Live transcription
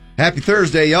Happy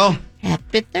Thursday, y'all.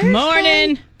 Happy Thursday.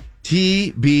 Morning.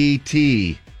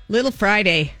 TBT. Little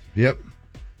Friday. Yep.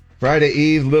 Friday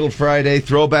Eve, Little Friday,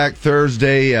 Throwback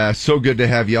Thursday. So good to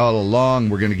have y'all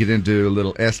along. We're going to get into a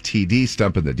little STD,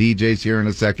 Stumping the DJs, here in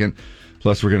a second.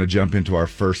 Plus, we're going to jump into our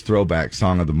first throwback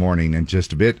song of the morning in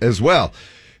just a bit as well.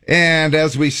 And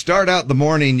as we start out the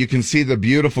morning, you can see the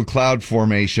beautiful cloud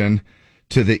formation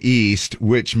to the east,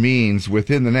 which means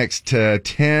within the next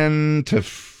 10 to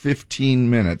 15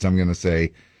 minutes, I'm going to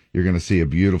say, you're going to see a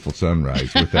beautiful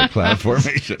sunrise with that cloud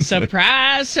formation.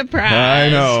 Surprise, surprise. I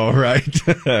know,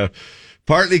 right?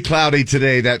 Partly cloudy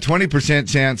today, that 20%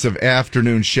 chance of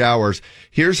afternoon showers.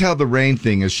 Here's how the rain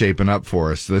thing is shaping up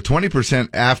for us. The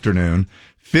 20% afternoon,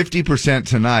 50%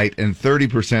 tonight, and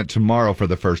 30% tomorrow for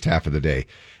the first half of the day.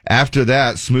 After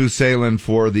that, smooth sailing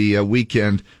for the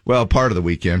weekend, well, part of the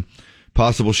weekend.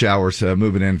 Possible showers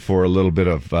moving in for a little bit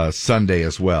of Sunday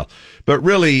as well. But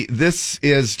really, this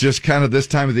is just kind of this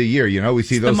time of the year. You know, we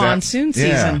see those the monsoon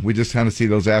season. Yeah, we just kind of see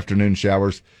those afternoon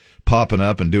showers popping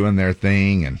up and doing their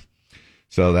thing. And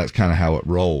so that's kind of how it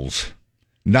rolls.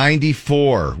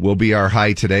 94 will be our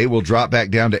high today. We'll drop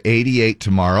back down to 88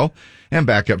 tomorrow and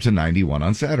back up to 91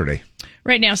 on Saturday.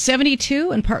 Right now,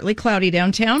 72 and partly cloudy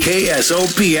downtown.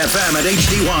 KSOP FM at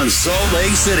HD1 Salt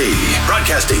Lake City.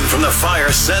 Broadcasting from the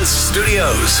Fire Sense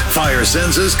Studios. Fire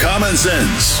Sense's common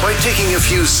sense. By taking a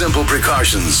few simple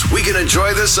precautions, we can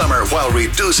enjoy the summer while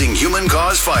reducing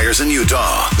human-caused fires in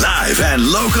Utah. Live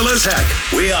and local as heck,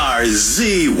 we are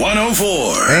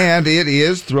Z104. And it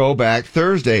is Throwback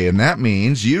Thursday, and that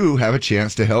means you have a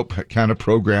chance to help kind of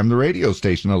program the radio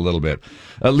station a little bit.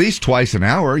 At least twice an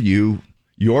hour, your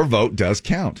vote does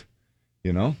count.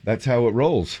 You know, that's how it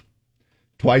rolls.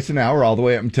 Twice an hour, all the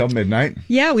way up until midnight.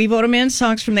 Yeah, we vote them in.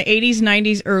 Songs from the 80s,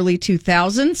 90s, early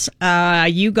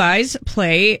 2000s. You guys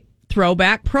play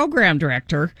Throwback Program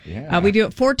Director. Yeah. We do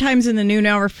it 4 times in the noon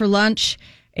hour for lunch.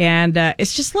 And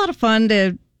it's just a lot of fun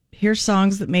to hear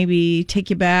songs that maybe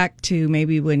take you back to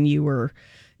maybe when you were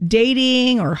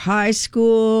dating or high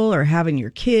school or having your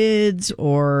kids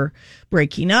or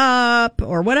breaking up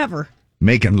or whatever.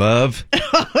 Making love.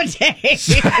 Oh, dang.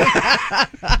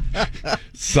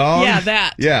 Songs. Yeah,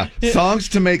 that. Yeah, songs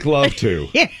to make love to.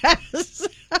 Yes.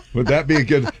 Would that be a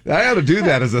good... I ought to do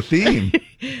that as a theme.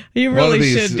 You really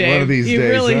should, Dave. One of these you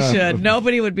days, really should.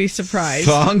 Nobody would be surprised.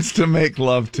 Songs to make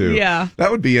love to. Yeah.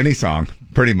 That would be any song,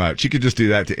 pretty much. You could just do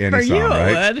that to any song,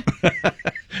 right? Would.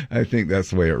 I think that's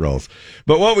the way it rolls.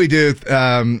 But what we do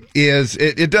is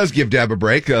it does give Deb a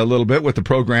break a little bit with the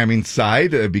programming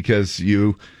side because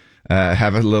you...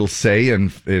 have a little say in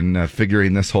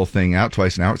figuring this whole thing out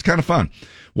twice an hour. It's kind of fun.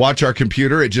 Watch our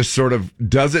computer. It just sort of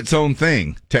does its own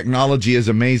thing. Technology is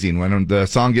amazing. When the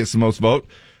song gets the most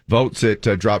votes, it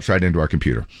drops right into our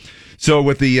computer. So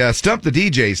with the Stump the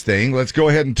DJs thing, let's go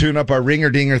ahead and tune up our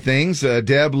ringer-dinger things.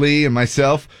 Deb, Lee, and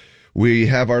myself, we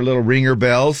have our little ringer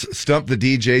bells. Stump the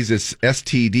DJs is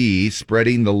STD,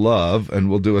 spreading the love, and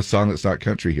we'll do a song that's not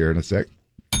country here in a sec.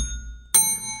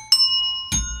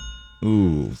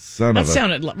 Ooh, that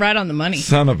sounded right on the money.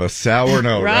 Son of a sour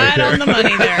note. right there. On the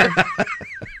money there.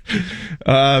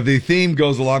 The theme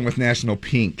goes along with National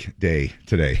Pink Day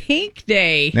today. Pink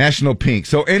Day. National Pink.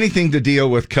 So anything to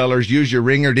deal with colors, use your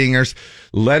ringer-dingers.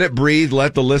 Let it breathe.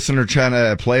 Let the listener try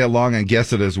to play along and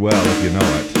guess it as well if you know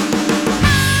it.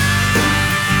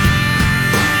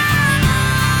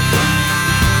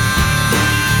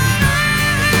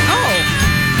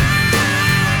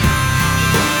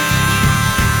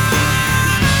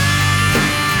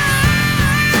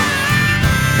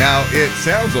 Now, it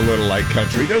sounds a little like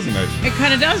country, doesn't it? It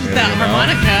kind of does with that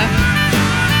harmonica.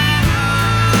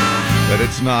 But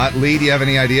it's not. Lee, do you have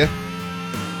any idea?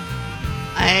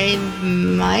 I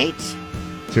might.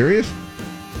 Serious?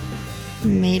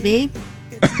 Maybe.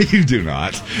 You do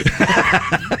not.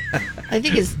 I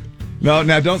think it's... No,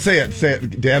 now don't say it. Say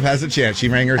it. Deb has a chance. She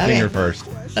rang her finger first.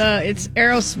 It's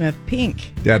Aerosmith,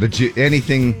 Pink. Yeah, did you...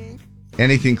 Anything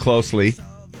closely?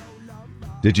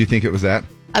 Did you think it was that?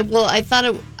 I thought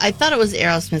it was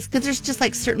Aerosmith because there's just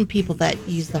like certain people that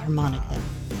use the harmonica.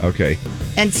 Okay.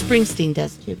 And Springsteen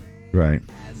does too. Right.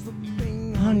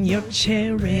 On your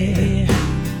cherry.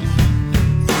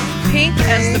 Pink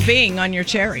as the bing on your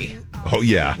cherry. Oh,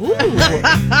 yeah.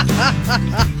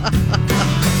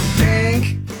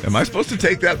 Am I supposed to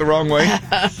take that the wrong way?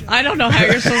 I don't know how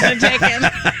you're supposed to take it.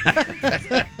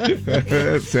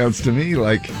 It sounds to me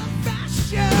like...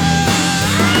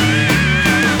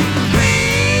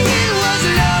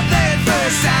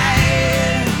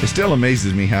 It still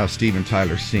amazes me how Steven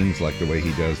Tyler sings like the way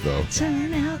he does, though.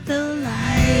 Turn out the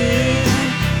light.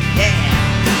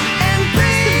 Yeah. And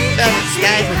bring Those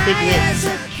guys with big lips.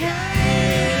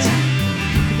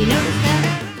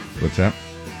 What's that?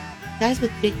 Guys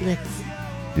with big lips.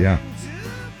 Yeah.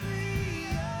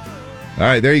 All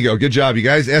right, there you go. Good job, you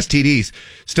guys. STDs.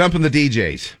 Stumping the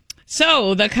DJs.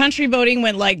 So the country voting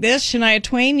went like this. Shania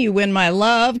Twain, You Win My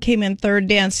Love, came in third.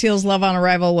 Dan Seals, Love on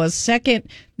Arrival, was second.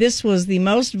 This was the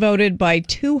most voted by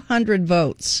 200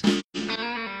 votes.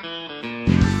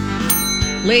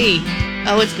 Lee.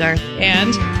 Oh, it's Garth. And?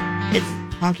 It's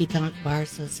Honky Tonk Bar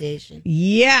Association.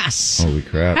 Yes. Holy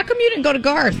crap. How come you didn't go to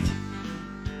Garth?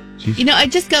 Jeez. You know, I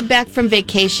just got back from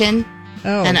vacation.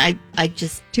 Oh. And I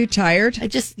just... Too tired?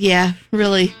 Yeah,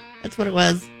 really. That's what it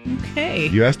was. Okay.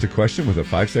 You asked a question with a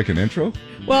 5-second intro?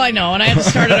 Well, I know, and I had to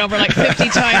start it over like 50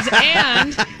 times.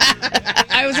 And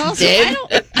I was also...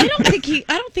 I don't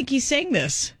think he sang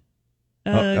this.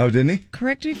 Didn't he?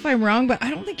 Correct me if I'm wrong, but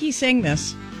I don't think he sang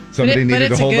this. Somebody needed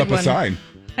to hold up a one. sign.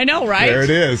 I know, right? There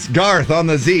it is. Garth on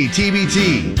the Z,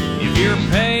 TBT. If you're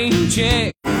paying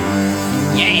check.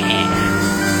 Yeah.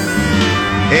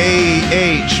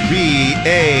 AHBA,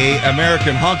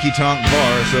 American Honky Tonk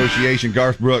Bar Association.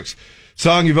 Garth Brooks.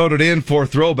 Song you voted in for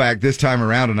Throwback this time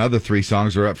around. Another 3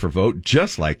 songs are up for vote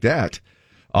just like that.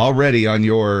 Already on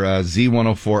your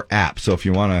Z104 app. So if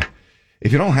you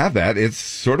don't have that, it's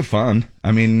sort of fun.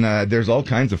 I mean, there's all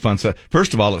kinds of fun stuff.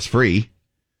 First of all, it's free.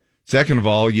 Second of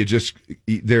all,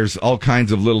 there's all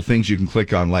kinds of little things you can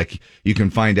click on, like you can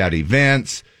find out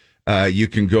events. You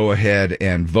can go ahead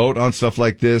and vote on stuff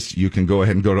like this. You can go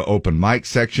ahead and go to open mic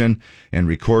section and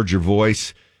record your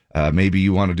voice. Maybe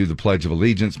you want to do the Pledge of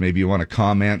Allegiance. Maybe you want to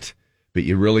comment, but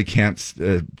you really can't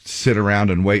sit around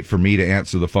and wait for me to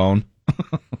answer the phone.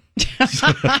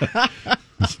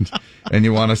 And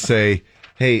you want to say,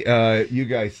 hey, you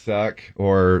guys suck,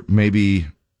 or maybe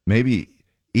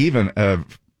even a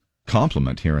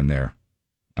compliment here and there.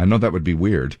 I know that would be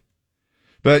weird.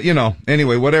 But,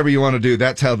 anyway, whatever you want to do,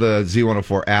 that's how the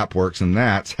Z104 app works, and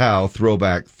that's how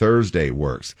Throwback Thursday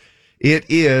works. It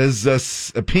is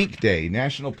a pink day,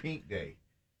 National Pink Day.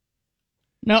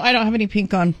 No, I don't have any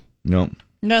pink on. No.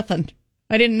 Nothing.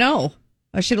 I didn't know.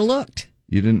 I should have looked.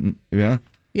 You didn't? Yeah?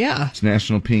 Yeah. It's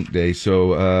National Pink Day.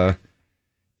 So,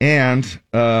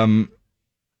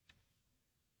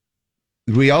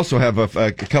 we also have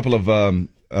a couple of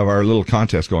our little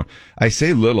contests going. I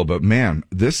say little, but man,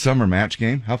 this summer match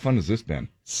game, how fun has this been?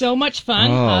 So much fun.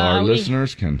 Oh, our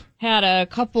listeners can. Had a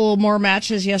couple more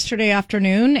matches yesterday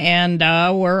afternoon, and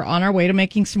we're on our way to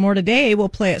making some more today. We'll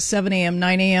play at 7 a.m.,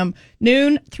 9 a.m.,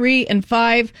 noon, 3, and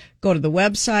 5. Go to the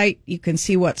website. You can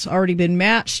see what's already been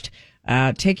matched.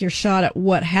 Take your shot at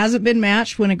what hasn't been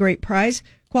matched. Win a great prize.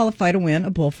 Qualify to win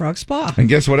a Bullfrog Spa. And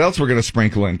guess what else we're going to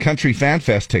sprinkle in? Country Fan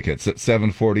Fest tickets at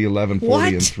 7:40, 11:40,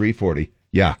 and 3:40.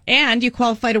 Yeah. And you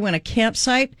qualify to win a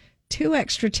campsite, 2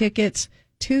 extra tickets,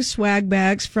 2 swag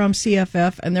bags from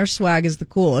CFF, and their swag is the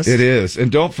coolest. It is.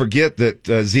 And don't forget that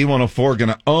Z104 going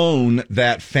to own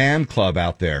that fan club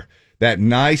out there. That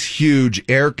nice, huge,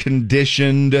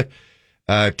 air-conditioned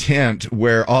tent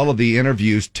where all of the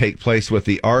interviews take place with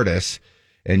the artists.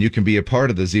 And you can be a part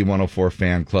of the Z104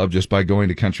 fan club just by going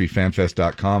to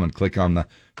countryfanfest.com and click on the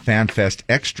FanFest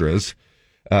Extras.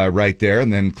 Right there,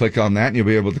 and then click on that, and you'll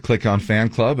be able to click on Fan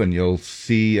Club, and you'll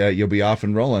see you'll be off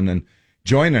and rolling and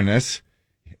joining us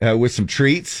with some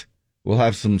treats. We'll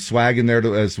have some swag in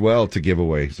there as well to give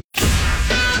away.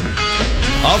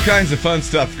 All kinds of fun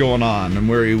stuff going on, and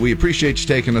we appreciate you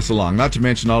taking us along. Not to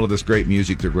mention all of this great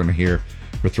music that we're going to hear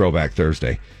for Throwback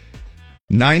Thursday.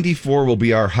 94 will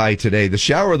be our high today. The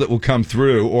shower that will come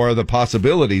through, or the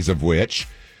possibilities of which,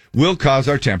 will cause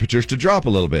our temperatures to drop a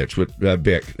little bit. I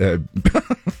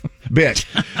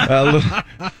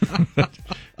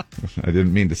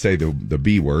didn't mean to say the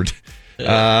B word.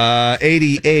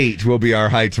 88 will be our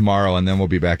high tomorrow, and then we'll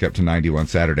be back up to 91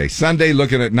 Saturday. Sunday,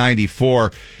 looking at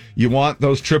 94. You want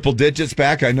those triple digits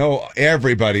back? I know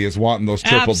everybody is wanting those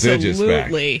triple digits back.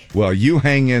 Absolutely. Well, you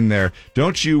hang in there.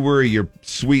 Don't you worry your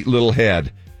sweet little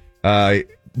head.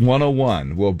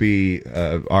 101 will be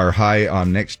our high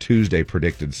on next Tuesday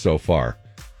predicted so far.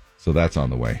 So that's on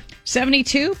the way.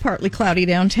 72, partly cloudy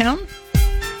downtown.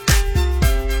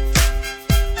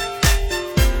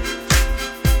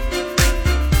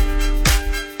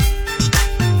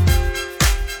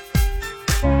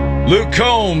 Luke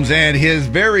Combs and his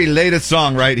very latest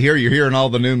song right here. You're hearing all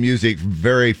the new music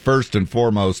very first and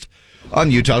foremost on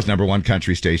Utah's #1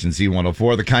 country station,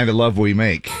 Z104, the kind of love we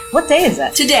make. What day is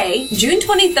it? Today, June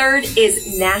 23rd,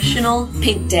 is National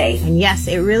Pink Day. And yes,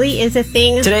 it really is a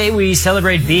thing. Today we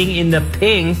celebrate being in the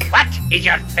pink. What is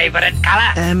your favorite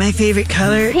color? My favorite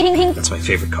color? Pink. That's my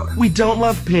favorite color. We don't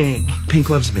love pink. Pink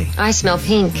loves me. I smell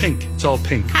pink. Pink. It's all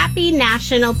pink. Happy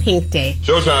National Pink Day.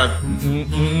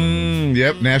 Showtime.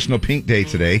 Yep, National Pink Day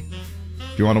today.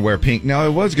 If you want to wear pink. Now, I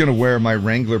was going to wear my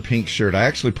Wrangler pink shirt. I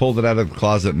actually pulled it out of the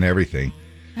closet and everything.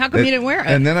 How come you didn't wear it?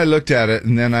 And then I looked at it,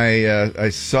 and then I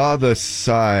saw the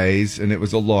size, and it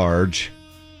was a large.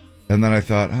 And then I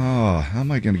thought, how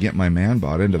am I going to get my man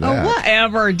bod into that? Oh,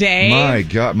 whatever, Dave. My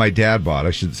God, my dad bod.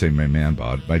 I shouldn't say my man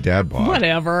bod. My dad bod.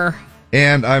 Whatever.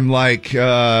 And I'm like,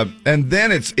 and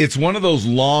then it's one of those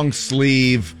long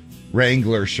sleeve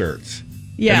Wrangler shirts.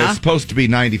 Yeah. And it's supposed to be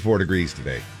 94 degrees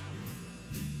today.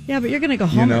 Yeah, but you're going to go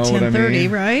home at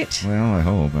 10:30, right? Well, I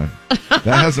hope. That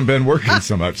hasn't been working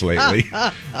so much lately.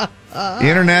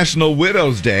 International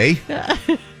Widows Day.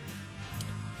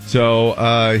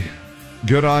 So,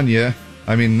 good on you.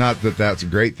 I mean, not that that's a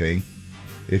great thing.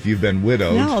 If you've been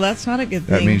widowed. No, that's not a good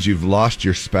thing. That means you've lost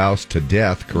your spouse to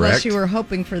death, correct? Unless you were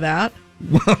hoping for that.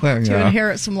 To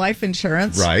inherit some life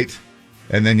insurance. Right.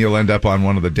 And then you'll end up on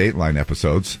one of the Dateline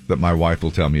episodes that my wife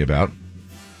will tell me about.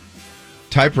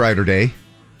 Typewriter Day.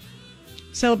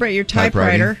 Celebrate your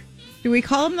typewriter. Do we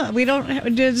call them that? We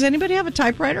don't. Does anybody have a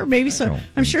typewriter? Maybe so.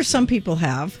 I'm sure some people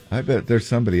have. I bet there's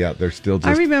somebody out there still just.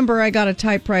 I remember I got a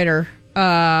typewriter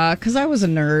because I was a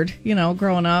nerd,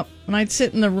 growing up. And I'd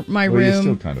sit in my room. You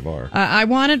still kind of are. I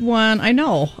wanted one. I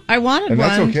know. I wanted and one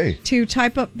that's okay. to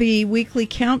type up the weekly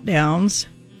countdowns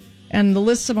and the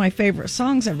lists of my favorite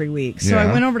songs every week. So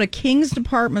I went over to King's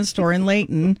Department Store in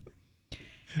Layton,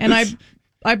 and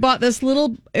I bought this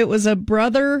little. It was a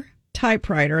Brother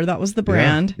typewriter. That was the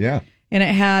brand. Yeah. And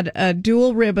it had a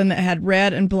dual ribbon that had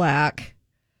red and black.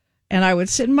 And I would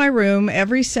sit in my room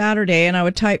every Saturday and I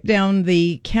would type down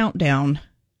the countdown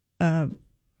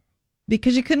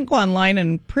because you couldn't go online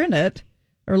and print it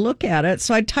or look at it.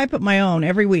 So I'd type up my own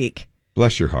every week.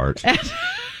 Bless your heart.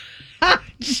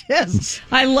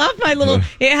 I loved my little,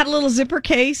 it had a little zipper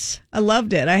case. I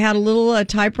loved it. I had a little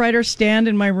typewriter stand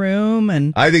in my room.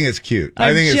 And I think it's cute.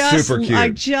 I think it's super cute. I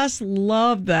just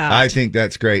love that. I think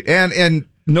that's great. And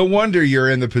no wonder you're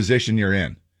in the position you're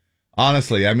in.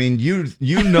 Honestly, I mean,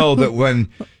 you know that when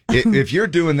if you're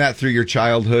doing that through your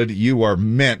childhood, you are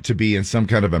meant to be in some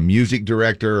kind of a music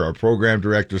director or program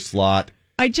director slot.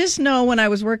 I just know when I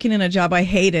was working in a job I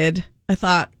hated, I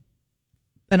thought,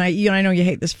 and I know you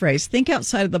hate this phrase, think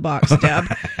outside of the box, Deb.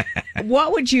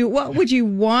 What would you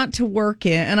want to work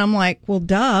in? And I'm like, well,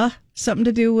 duh, something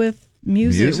to do with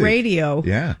music. Radio.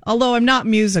 Yeah. Although I'm not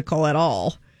musical at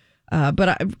all,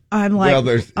 but I'm like,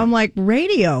 well, I'm like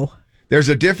radio. There's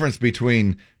a difference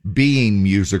between being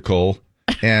musical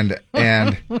and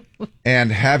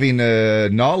having a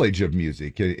knowledge of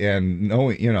music and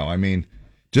knowing, I mean,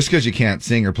 just because you can't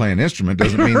sing or play an instrument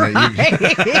doesn't mean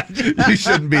that you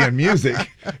shouldn't be in music.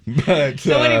 But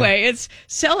so anyway,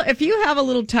 if you have a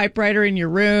little typewriter in your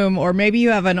room, or maybe you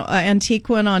have an antique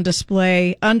one on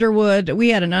display, Underwood. We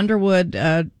had an Underwood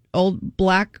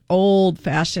old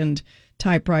fashioned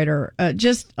typewriter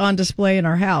just on display in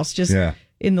our house.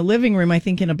 In the living room, I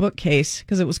think, in a bookcase,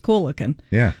 because it was cool looking.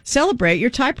 Yeah. Celebrate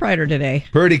your typewriter today.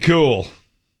 Pretty cool.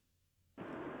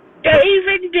 Dave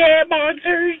and Deb on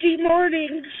Thursday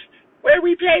mornings, where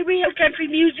we play real country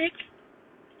music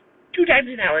 2 times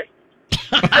an hour.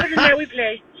 Other than that, we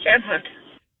play Sam Hunt.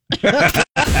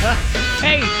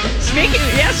 Hey,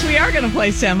 yes, we are going to play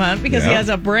Sam Hunt because he has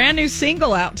a brand new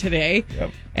single out today.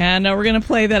 Yep. And we're going to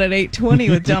play that at 8:20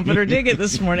 with Dump It or Dig It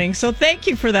this morning. So thank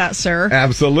you for that, sir.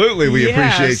 Absolutely. We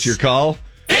appreciate your call.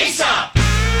 Face Up!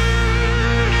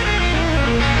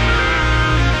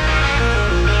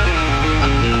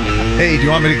 Hey, do you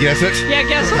want me to guess it? Yeah,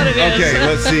 guess what it is. Okay,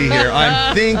 let's see here.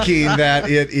 I'm thinking that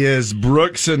it is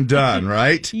Brooks and Dunn,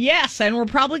 right? Yes, and we're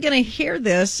probably going to hear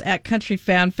this at Country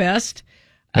Fan Fest.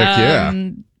 Heck yeah.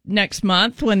 Next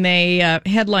month when they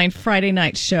headline Friday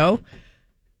night show.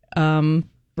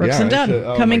 Brooks and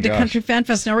Dunn coming to Country Fan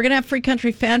Fest. Now we're going to have free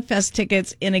Country Fan Fest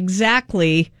tickets in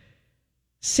exactly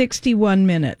 61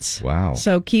 minutes. Wow.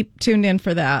 So keep tuned in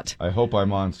for that. I hope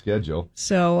I'm on schedule.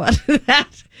 So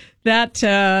that's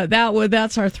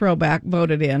our throwback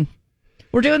voted in.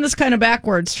 We're doing this kind of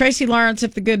backwards. Tracy Lawrence,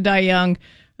 If the Good Die Young,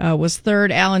 was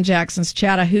third. Alan Jackson's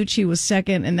Chattahoochee was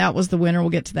second, and that was the winner. We'll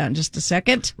get to that in just a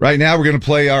second. Right now, we're going to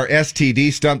play our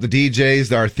STD, Stump the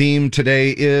DJs. Our theme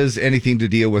today is anything to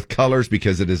deal with colors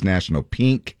because it is National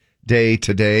Pink Day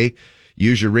today.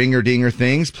 Use your ringer-dinger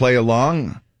things. Play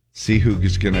along. See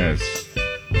who's going to...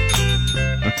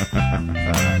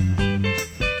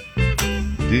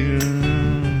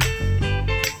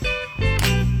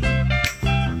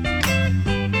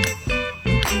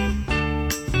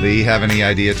 Lee, have any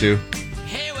idea too?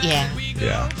 Yeah.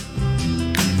 Yeah.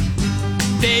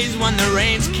 Days when the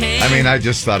rains came. I mean, I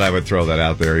just thought I would throw that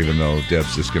out there, even though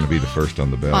Deb's just going to be the first on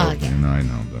the bell. Oh, okay. And I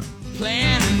know, but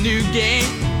Playing a new game.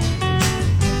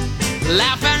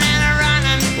 Laughing and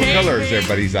running color is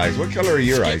everybody's eyes? What color are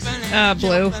your eyes?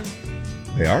 Blue.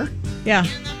 They are? Yeah.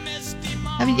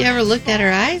 Haven't you ever looked at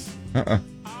her eyes?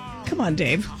 Come on,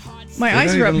 Dave. My They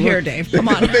eyes don't are up even here, look- Dave. Come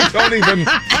on.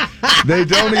 They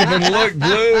don't even look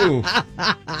blue.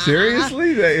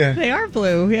 Seriously? They are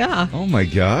blue, yeah. Oh my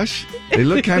gosh. They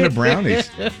look kind of brownish.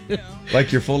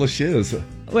 Like you're full of shiz.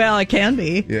 Well, it can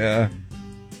be. Yeah.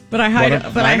 But I hide Mine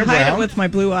it. But I are hide it brown? with my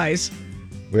blue eyes.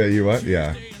 Well, you what?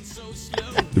 Yeah.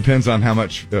 Depends on how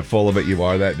much full of it you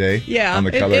are that day. Yeah, On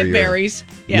the color it of your varies.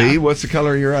 Yeah. Lee, what's the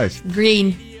color of your eyes?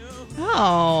 Green.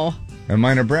 Oh, And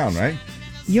mine are brown, right?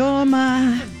 you're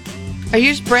my Are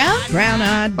yours brown?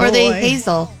 brown-eyed boy. Or are they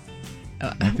hazel?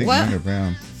 I think What? mine are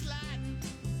brown.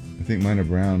 I think mine are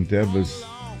brown.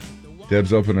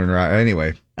 Deb's opening her eye.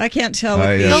 Anyway. I can't tell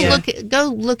with Yeah. Go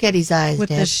look at his eyes, with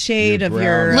Deb. the shade You're of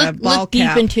your brown. ball Look deep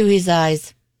cap. into his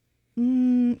eyes.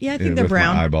 Yeah, I think they're with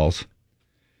brown. my eyeballs.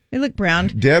 They look brown.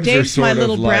 Deb's are Dave's sort my of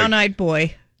little like- brown-eyed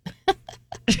boy.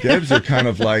 Deb's are kind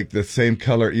of like the same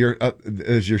color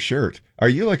as your shirt. Are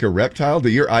you like a reptile? Do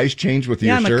your eyes change with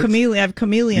Yeah, your I'm shirt? a chameleon. I have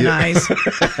chameleon eyes.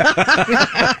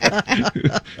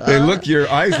 Your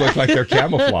eyes look like they're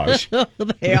camouflage.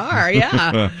 They are,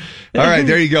 yeah. All right,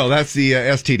 there you go. That's the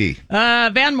STD.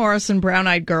 Van Morrison,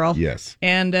 Brown-Eyed Girl. Yes.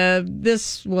 And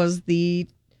this was the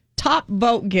top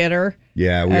vote getter.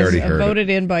 Yeah, we as already heard voted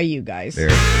in by you guys. There.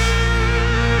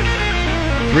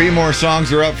 3 more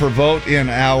songs are up for vote in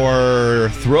our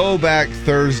Throwback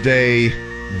Thursday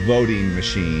voting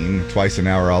machine. Twice an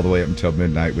hour all the way up until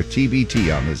midnight with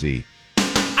TBT on the Z.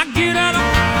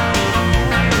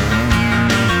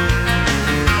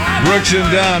 Brooks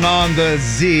and Dunn on the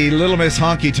Z. Little Miss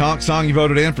Honky Tonk song you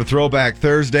voted in for Throwback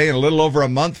Thursday. And a little over a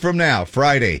month from now,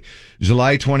 Friday,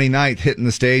 July 29th, hitting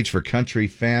the stage for Country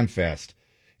Fan Fest.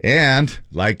 And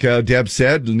like Deb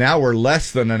said, now we're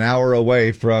less than an hour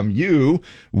away from you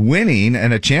winning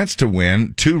and a chance to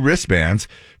win 2 wristbands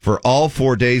for all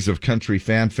 4 days of Country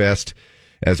Fan Fest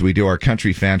as we do our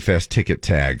Country Fan Fest ticket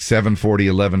tag, 740,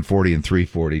 1140, and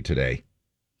 340 today.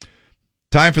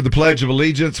 Time for the Pledge of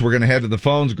Allegiance. We're going to head to the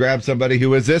phones, grab somebody.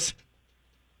 Who is this?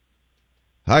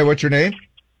 Hi, what's your name?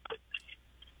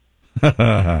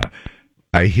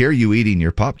 I hear you eating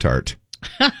your Pop-Tart.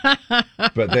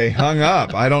 But they hung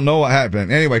up. I don't know what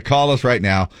happened. Anyway, call us right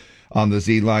now on the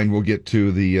Z line. We'll get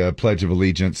to the Pledge of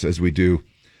Allegiance as we do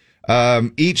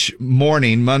each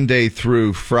morning, Monday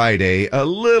through Friday. A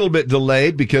little bit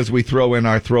delayed because we throw in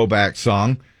our throwback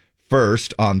song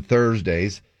first on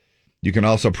Thursdays. You can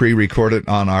also pre-record it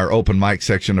on our open mic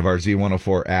section of our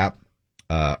Z104 app,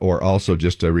 or also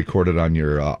just record it on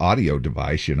your audio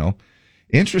device,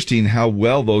 Interesting how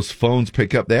well those phones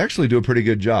pick up. They actually do a pretty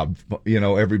good job.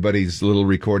 Everybody's little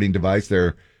recording device,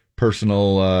 their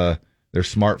personal, their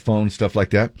smartphone, stuff like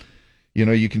that.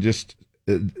 You can just,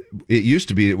 it used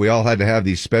to be that we all had to have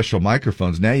these special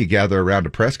microphones. Now you gather around a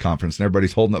press conference and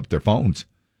everybody's holding up their phones,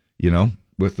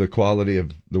 with the quality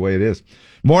of the way it is.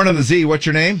 Morning of the Z, what's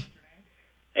your name?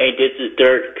 Hey, this is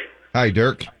Dirk. Hi,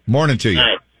 Dirk. Morning to you.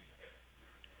 Hi.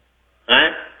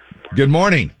 Huh? Good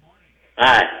morning.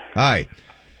 Hi. Hi.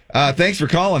 Thanks for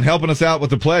calling, helping us out with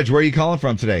the pledge. Where are you calling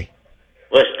from today?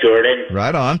 West Jordan.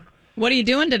 Right on. What are you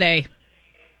doing today?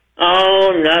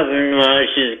 Oh, nothing much.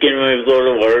 Just getting ready to go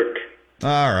to work.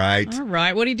 All right. All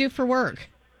right. What do you do for work?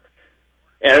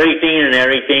 Everything and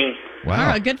everything. Wow. All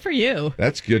right, good for you.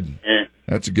 That's good. Yeah.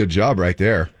 That's a good job right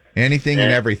there. Anything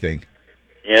and everything.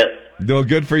 Yep. No,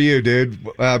 good for you, dude.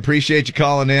 Appreciate you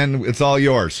calling in. It's all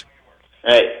yours.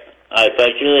 Hey, I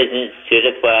pledge allegiance to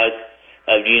the flag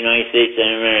of the United States of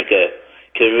America,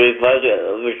 to the republic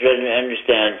which doesn't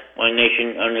understand, one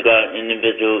nation under God,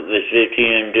 indivisible, with liberty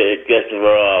and justice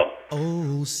for all.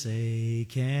 Oh, say,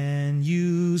 can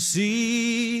you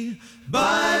see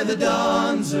by the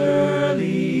dawn's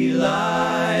early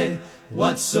light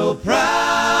what so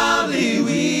proudly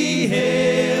we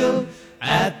hailed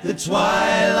at the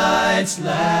twilight's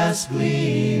last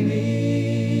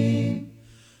gleaming,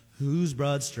 whose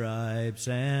broad stripes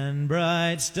and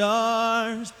bright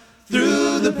stars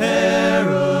through the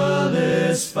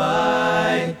perilous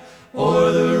fight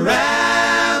o'er the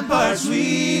ramparts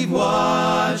we've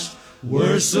watched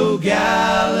were so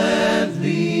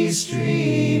gallantly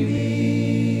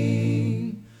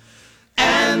streaming,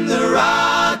 and the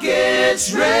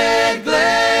rocket's red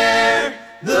glare,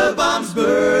 the bombs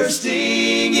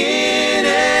bursting in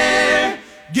air,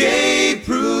 gave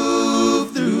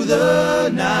proof through the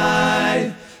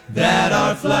night that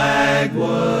our flag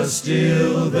was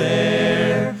still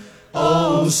there.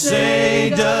 Oh, say,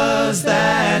 does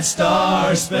that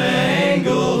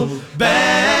star-spangled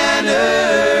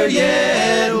banner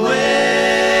yet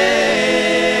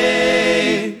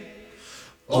wave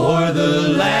o'er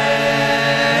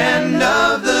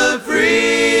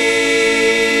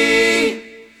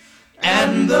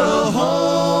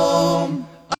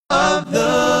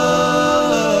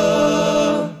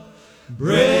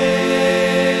Isn't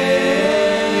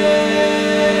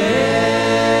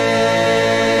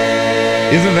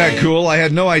that cool? I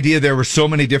had no idea there were so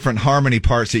many different harmony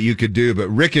parts that you could do, but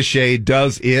Ricochet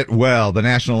does it well. The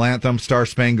national anthem, Star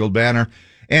Spangled Banner,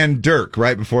 and Dirk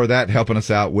right before that helping us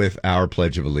out with our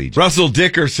Pledge of Allegiance. Russell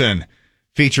Dickerson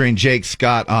featuring Jake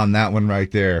Scott on that one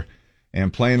right there,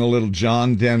 and playing a little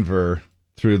John Denver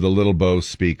through the Little Bose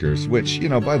speakers, which, you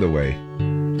know, by the way.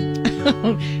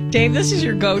 Dave, this is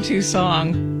your go-to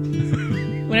song.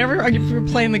 Whenever you're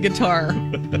playing the guitar.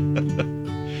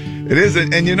 It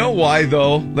isn't, and you know why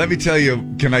though? Let me tell you.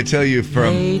 Can I tell you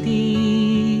from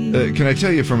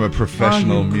a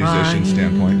professional musician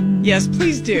standpoint? Yes,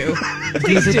 please do.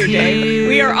 Please do, Dave.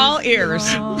 We are all ears.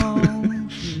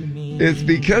 It's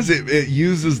because it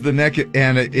uses the neck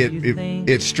and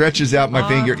it stretches out my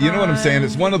finger. You know what I'm saying?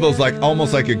 It's one of those like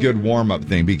almost like a good warm up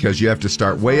thing because you have to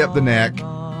start way up the neck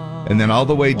and then all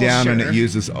the way down, and it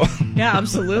uses. Yeah,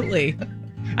 absolutely.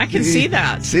 I can see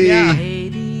that. See. Yeah.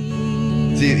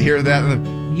 See, hear that?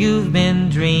 You've been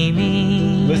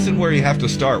dreaming. Listen where you have to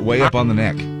start, way up on the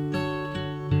neck.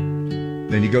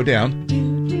 Then you go down.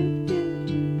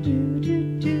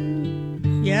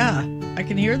 Yeah, I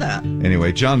can hear that.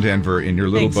 Anyway, John Denver in your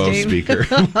little Bose speaker,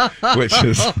 which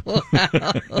is...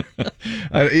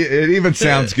 it even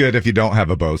sounds good if you don't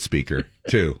have a Bose speaker,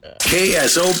 too.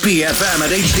 KSOP-FM at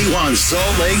HD1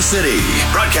 Salt Lake City.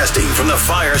 Broadcasting from the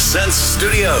Fire Sense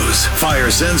Studios.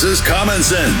 Fire senses common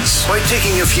sense. By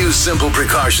taking a few simple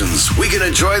precautions, we can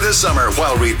enjoy the summer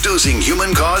while reducing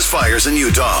human-caused fires in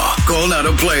Utah. Call now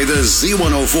to play the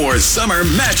Z104 Summer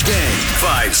Match Game.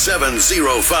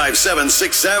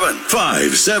 570-5767.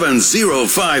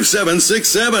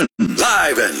 570-5767.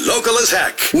 Live and local as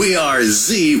heck. We are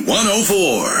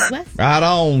Z104. Right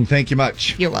on. Thank you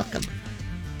much. You're welcome.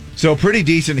 So pretty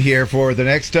decent here for the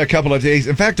next couple of days.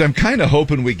 In fact, I'm kind of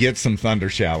hoping we get some thunder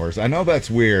showers. I know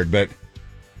that's weird, but,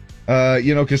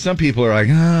 because some people are like,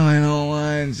 oh, I don't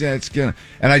want it's going to.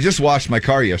 And I just washed my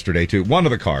car yesterday, too. One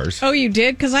of the cars. Oh, you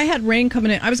did? Because I had rain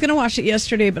coming in. I was going to wash it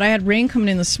yesterday, but I had rain coming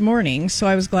in this morning, so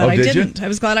I was glad I didn't. You? I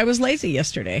was glad I was lazy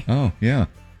yesterday. Oh, yeah.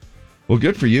 Well,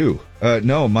 good for you.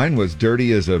 No, mine was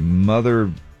dirty as a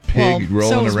mother pig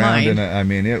rolling around in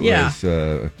it was...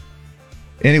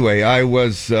 Anyway, I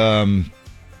was trying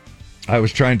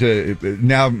to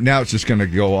now it's just going to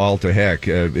go all to heck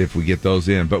if we get those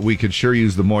in, but we could sure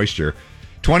use the moisture.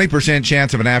 20%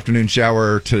 chance of an afternoon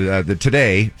shower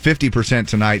today, 50%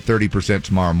 tonight, 30%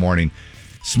 tomorrow morning.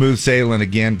 Smooth sailing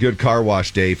again. Good car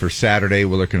wash day for Saturday.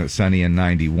 We're looking at sunny and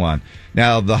 91.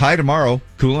 Now the high tomorrow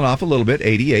cooling off a little bit,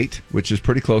 88, which is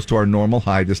pretty close to our normal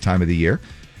high this time of the year.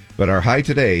 But our high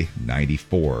today,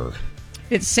 94.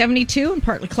 It's 72 and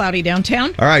partly cloudy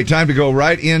downtown. All right, time to go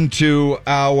right into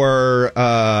our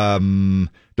don't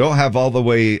have all the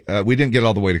way. We didn't get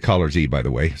all the way to Callers E, by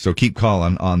the way. So keep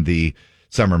calling on the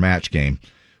summer match game.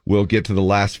 We'll get to the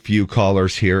last few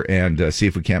callers here and see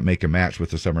if we can't make a match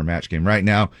with the summer match game. Right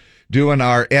now, doing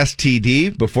our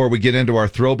STD before we get into our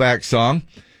throwback song.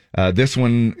 This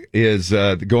one is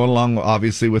going along,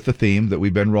 obviously, with the theme that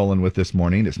we've been rolling with this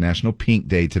morning. It's National Pink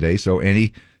Day today, so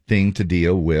anything to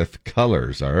deal with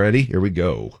colors. Alrighty, here we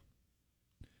go.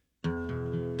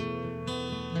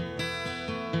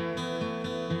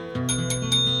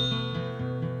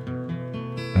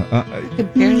 I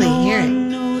could barely hear it.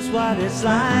 Knows what it's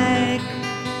like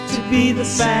to be the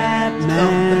bad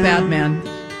man. Oh, the bad man.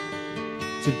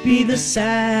 To be the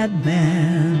sad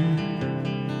man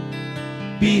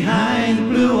behind the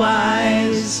blue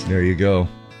eyes. There you go.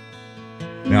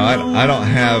 Now I don't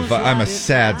have. I'm a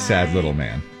sad little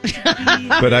man.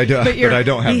 But I don't. But I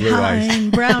don't have blue eyes.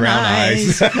 Brown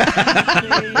eyes.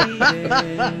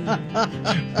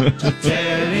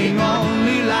 Telling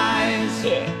only lies.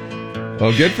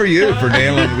 Well, good for you for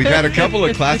nailing. We've had a couple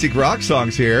of classic rock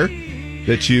songs here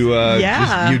that you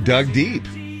you dug deep.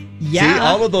 Yeah. See,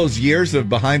 all of those years of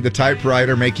behind the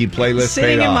typewriter making playlists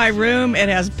sitting paid in off. my room, it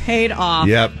has paid off.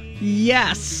 Yep.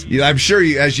 Yes. Yeah, I'm sure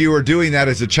as you were doing that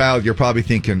as a child, you're probably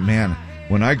thinking, man,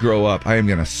 when I grow up, I am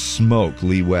going to smoke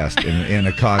Lee West in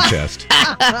a contest.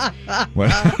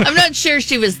 I'm not sure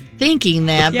she was thinking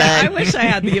that, yeah, but I wish I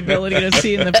had the ability to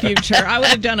see in the future. I would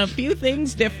have done a few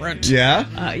things different.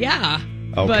 Yeah? Yeah.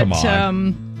 Oh, but, come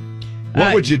on.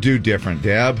 What would you do different,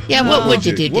 Deb? Yeah, what would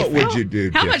you do different? What would you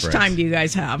do How different? much time do you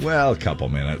guys have? Well, a couple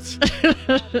minutes.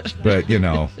 But,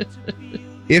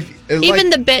 if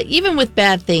even with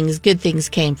bad things, good things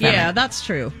came from it. Yeah, that's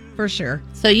true. For sure.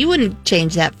 So you wouldn't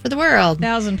change that for the world.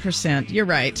 1,000%. You're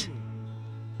right.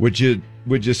 Would you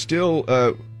still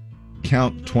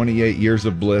count 28 years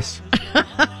of bliss?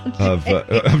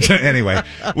 Anyway.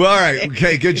 Well, all right.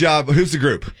 Okay, good job. Who's the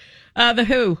group? The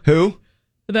Who. Who?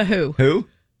 The Who. Who?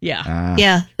 Yeah.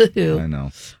 Yeah. I know.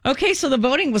 Okay, so the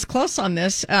voting was close on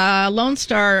this. Lone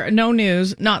Star, No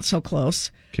News, not so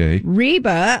close. Okay.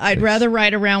 Reba, I'd rather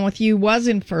ride around with you, was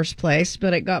in first place,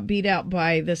 but it got beat out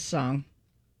by this song.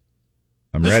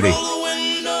 I'm ready.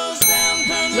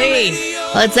 Lee.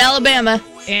 Well, it's Alabama.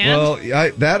 And Well,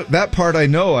 that part I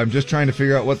know. I'm just trying to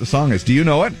figure out what the song is. Do you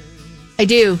know it? I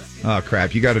do. Oh,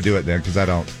 crap. You got to do it then, because I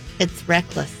don't. It's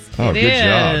Reckless. Oh, it good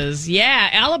job. is. Yeah,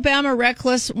 Alabama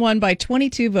Reckless won by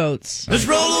 22 votes. Let's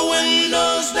roll the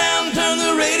windows down, turn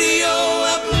the radio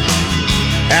up.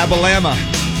 Abalama.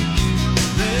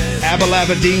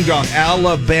 Abalaba Ding Dong.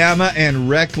 Alabama and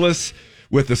Reckless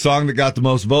with the song that got the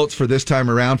most votes for this time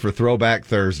around for Throwback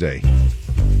Thursday.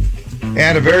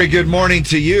 And a very good morning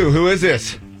to you. Who is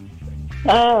this?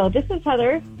 Oh, this is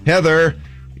Heather. Heather,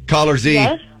 caller Z.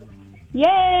 Yes.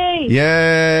 Yay!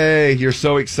 Yay! You're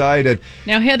so excited.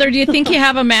 Now, Heather, do you think you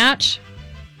have a match?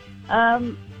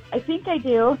 I think I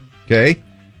do. Okay.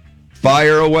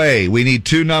 Fire away. We need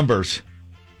two numbers.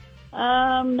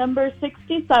 Number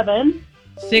 67.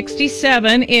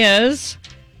 67 is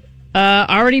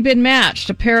already been matched.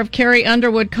 A pair of Carrie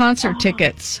Underwood concert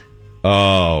tickets.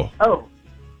 Oh. Oh,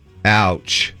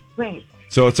 Ouch. wait.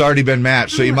 So it's already been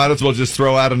matched, so you might as well just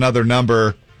throw out another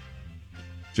number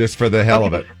just for the hell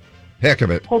of it. Heck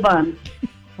of it. Hold on.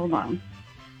 Hold on.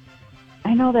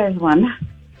 I know there's one.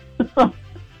 Okay,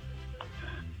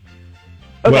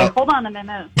 Well- hold on a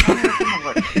minute.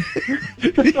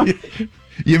 It's gonna work.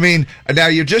 You mean, now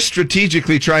you're just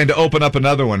strategically trying to open up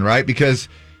another one, right? Because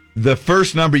the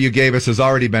first number you gave us has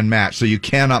already been matched, so you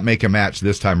cannot make a match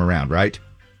this time around, right?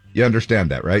 You understand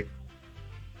that, right?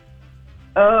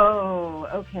 Oh,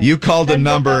 okay. You called a Then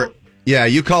we'll number. go- Yeah,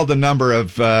 you called a number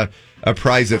of a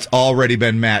prize that's already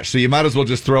been matched, so you might as well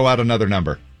just throw out another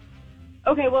number.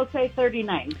 Okay, we'll say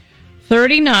 39.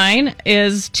 39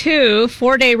 is 2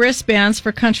 4-day wristbands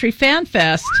for Country Fan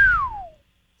Fest.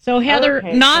 So, Heather,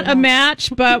 Okay, not so a now-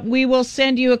 match, but we will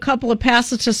send you a couple of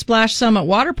passes to Splash Summit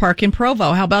Water Park in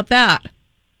Provo. How about that?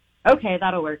 Okay,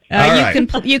 that'll work. All right.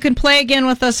 You can play again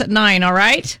with us at 9, all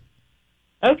right?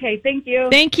 Okay, thank you.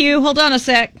 Thank you. Hold on a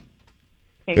sec.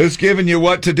 Who's giving you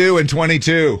what to do in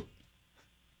 22?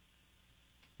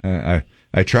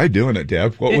 I tried doing it,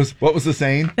 Deb. What was the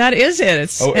saying? That is it.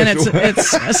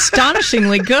 It's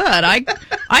astonishingly good.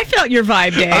 I felt your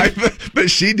vibe, Dave.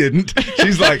 But she didn't.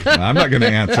 She's like, I'm not going to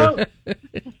answer.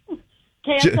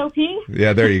 KSOP?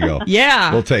 Yeah, there you go.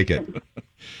 Yeah. We'll take it.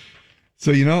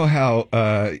 So you know how,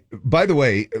 by the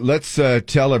way, let's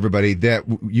tell everybody that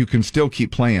you can still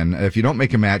keep playing. If you don't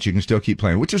make a match, you can still keep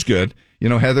playing, which is good. You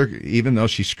know, Heather, even though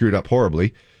she screwed up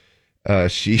horribly,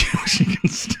 she can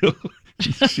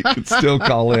still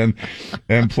call in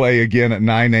and play again at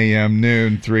 9 a.m.,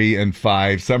 noon, 3, and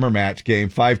 5. Summer match game,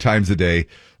 5 times a day.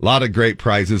 A lot of great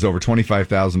prizes, over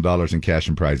 $25,000 in cash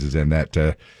and prizes in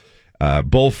that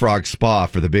Bullfrog Spa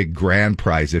for the big grand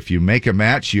prize. If you make a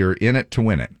match, you're in it to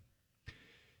win it.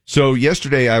 So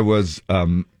yesterday I was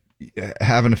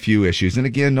having a few issues, and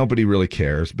again, nobody really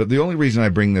cares. But the only reason I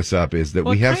bring this up is that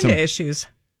What we have kind some of issues.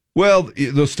 Well,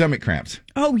 those stomach cramps.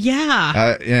 Oh,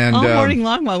 yeah. And all morning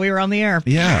long while we were on the air.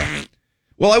 Yeah.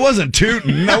 Well, I wasn't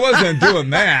tooting. I wasn't doing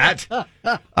that.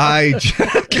 I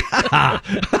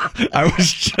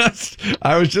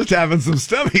was just having some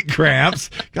stomach cramps.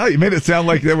 God, you made it sound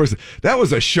like that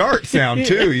was a shark sound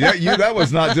too. That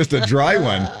was not just a dry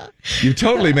one. You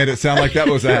totally made it sound like that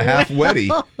was a half wetty.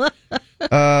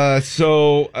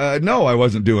 No, I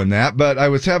wasn't doing that, but I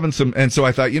was having some, and so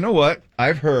I thought, you know what?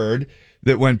 I've heard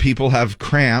that when people have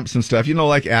cramps and stuff,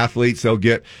 like athletes, they'll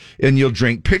get, and you'll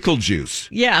drink pickle juice.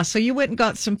 Yeah, so you went and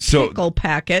got some pickle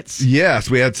packets. Yes,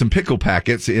 we had some pickle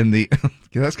packets in the,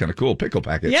 that's kind of cool, pickle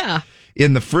packets. Yeah.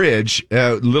 In the fridge,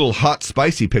 little hot,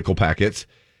 spicy pickle packets.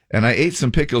 And I ate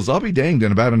some pickles. I'll be danged,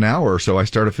 in about an hour or so, I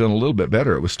started feeling a little bit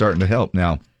better. It was starting to help.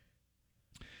 Now,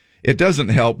 it doesn't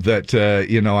help that,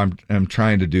 I'm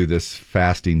trying to do this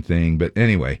fasting thing. But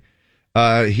anyway,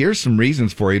 here's some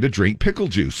reasons for you to drink pickle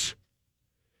juice.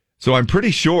 So I'm pretty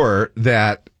sure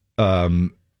that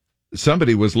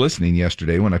somebody was listening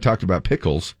yesterday when I talked about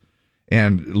pickles.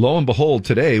 And lo and behold,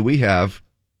 today we have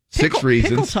 6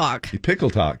 reasons. Pickle talk. Pickle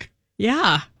talk.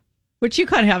 Yeah, which you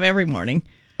kind of have every morning.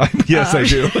 Yes, I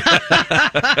do.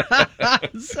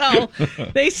 So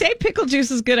they say pickle juice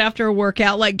is good after a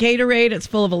workout. Like Gatorade, it's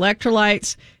full of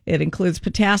electrolytes. It includes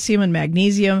potassium and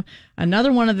magnesium.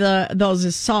 Another one of those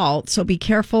is salt. So be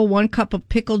careful. 1 cup of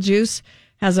pickle juice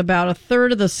has about a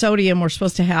third of the sodium we're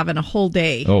supposed to have in a whole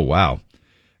day. Oh, wow.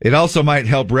 It also might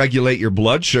help regulate your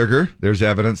blood sugar. There's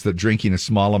evidence that drinking a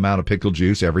small amount of pickle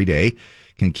juice every day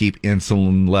can keep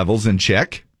insulin levels in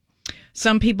check.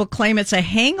 Some people claim it's a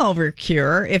hangover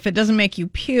cure. If it doesn't make you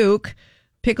puke,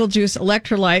 pickle juice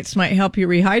electrolytes might help you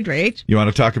rehydrate. You want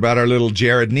to talk about our little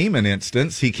Jared Neiman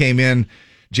instance?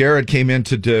 Jared came in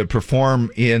to perform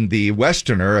in the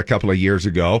Westerner a couple of years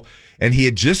ago, and he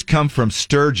had just come from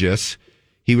Sturgis.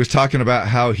 He was talking about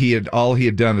how all he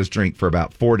had done is drink for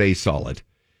about 4 days solid.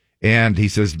 And he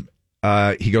says,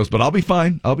 he goes, but I'll be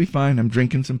fine. I'm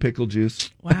drinking some pickle juice.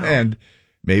 Wow. And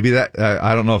maybe that,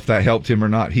 I don't know if that helped him or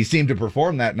not. He seemed to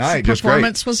perform that night. His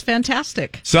performance was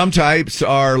fantastic. Some types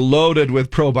are loaded with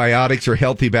probiotics or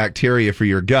healthy bacteria for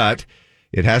your gut.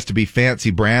 It has to be fancy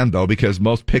brand, though, because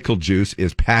most pickle juice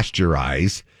is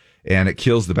pasteurized, and it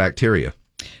kills the bacteria.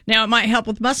 Now, it might help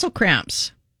with muscle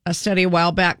cramps. A study a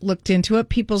while back looked into it.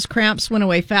 People's cramps went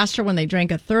away faster when they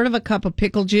drank a third of a cup of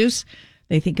pickle juice.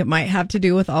 They think it might have to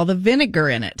do with all the vinegar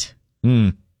in it.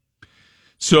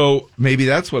 So maybe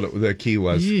that's what the key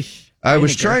was. I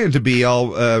was trying to be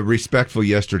all respectful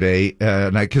yesterday,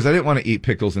 because I didn't want to eat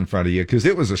pickles in front of you, because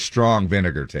it was a strong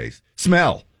vinegar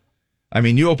smell. I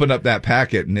mean, you opened up that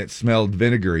packet and it smelled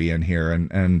vinegary in here,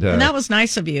 and that was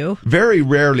nice of you. Very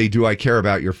rarely do I care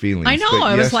about your feelings. I know.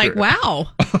 I was like, wow,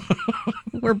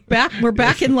 we're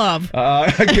back in love.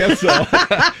 I guess so.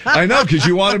 I know, because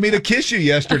you wanted me to kiss you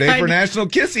yesterday for National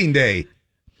Kissing Day,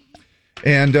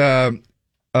 and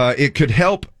it could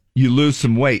help you lose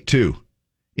some weight too.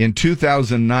 In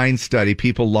 2009 study,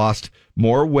 people lost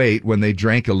more weight when they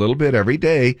drank a little bit every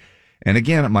day, and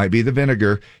again, it might be the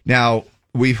vinegar. Now,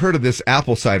 we've heard of this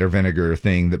apple cider vinegar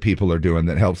thing that people are doing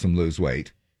that helps them lose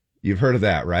weight. You've heard of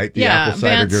that, right? The apple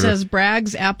cider Vance says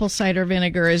Bragg's apple cider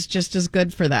vinegar is just as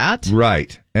good for that.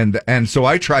 Right. And so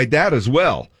I tried that as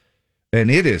well. And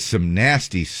it is some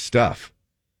nasty stuff.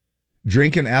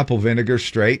 Drinking apple vinegar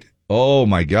straight, oh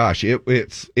my gosh,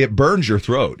 it burns your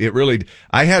throat. It really,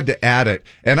 I had to add it.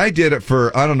 And I did it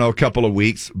for, I don't know, a couple of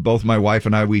weeks. Both my wife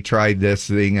and I, we tried this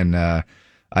thing, and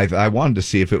I wanted to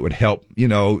see if it would help,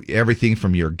 everything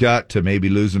from your gut to maybe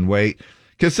losing weight.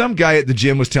 Because some guy at the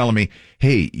gym was telling me,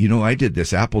 hey, I did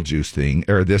this apple juice thing,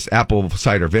 or this apple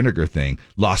cider vinegar thing,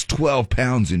 lost 12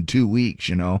 pounds in 2 weeks,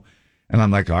 And I'm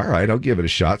like, all right, I'll give it a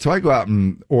shot. So I go out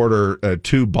and order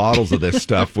 2 bottles of this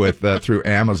stuff through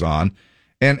Amazon,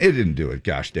 and it didn't do a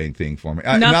gosh dang thing for me.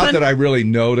 Not that I really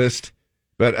noticed.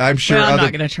 But I'm sure. Well, I'm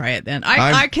not going to try it then.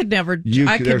 I could never.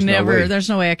 There's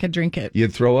no way I could drink it.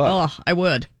 You'd throw up. Oh, I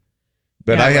would.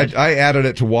 But I added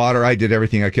it to water. I did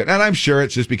everything I could, and I'm sure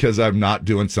it's just because I'm not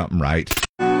doing something right.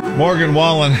 Morgan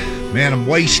Wallen, man, I'm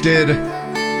wasted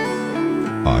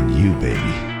on you, baby.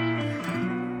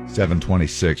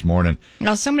 7:26 morning.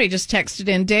 Now, somebody just texted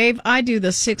in, Dave, I do the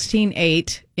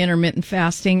 16-8 intermittent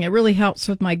fasting. It really helps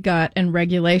with my gut and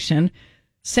regulation.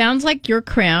 Sounds like your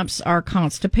cramps are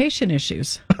constipation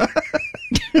issues.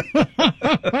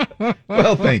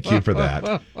 Well, thank you for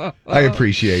that. I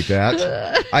appreciate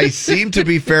that. I seem to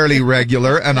be fairly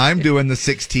regular, and I'm doing the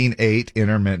 16-8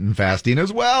 intermittent fasting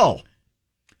as well.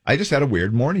 I just had a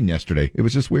weird morning yesterday. It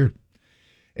was just weird.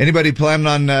 Anybody planning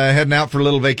on heading out for a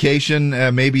little vacation?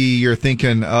 Maybe you're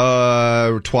thinking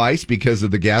twice because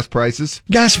of the gas prices?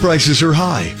 Gas prices are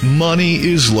high. Money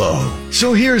is low.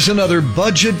 So here's another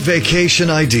budget vacation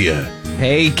idea.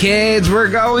 Hey, kids, we're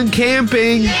going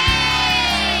camping.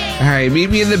 All right, meet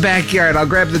me in the backyard. I'll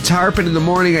grab the tarp, and in the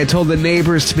morning I told the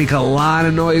neighbors to make a lot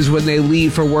of noise when they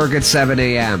leave for work at 7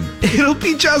 a.m. It'll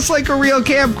be just like a real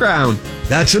campground.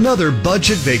 That's another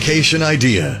budget vacation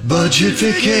idea. Budget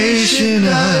vacation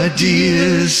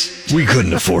ideas. We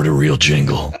couldn't afford a real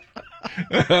jingle.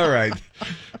 All right.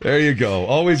 There you go.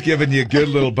 Always giving you good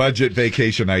little budget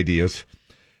vacation ideas.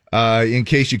 In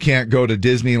case you can't go to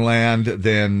Disneyland,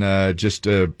 then just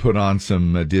put on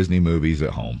some Disney movies at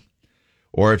home.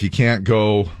 Or if you can't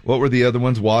go, what were the other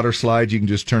ones? Water slides, you can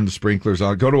just turn the sprinklers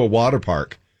on. Go to a water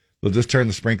park. They'll just turn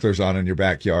the sprinklers on in your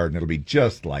backyard, and it'll be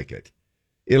just like it.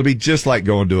 It'll be just like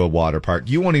going to a water park.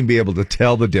 You won't even be able to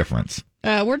tell the difference.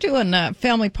 We're doing a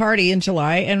family party in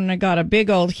July, and I got a big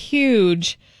old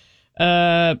huge, you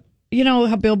know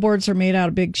how billboards are made out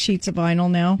of big sheets of vinyl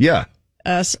now? Yeah.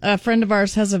 A friend of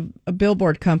ours has a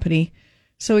billboard company,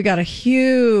 so we got a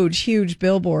huge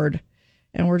billboard.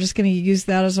 And we're just going to use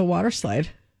that as a water slide.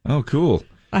 Oh, cool.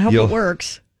 I hope it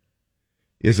works.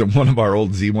 Is it one of our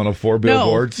old Z104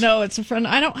 billboards? No, it's a friend.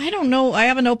 I don't know. I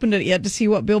haven't opened it yet to see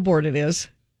what billboard it is.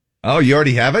 Oh, you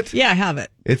already have it? Yeah, I have it.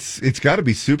 It's got to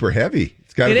be super heavy.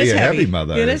 It's got to be a heavy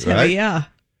mother. It is heavy, yeah.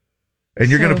 And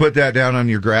you're going to put that down on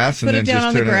your grass, and then just turn it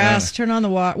on the grass, turn on the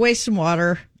water, waste some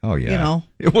water. Oh yeah, you know.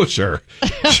 Well, sure.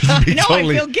 I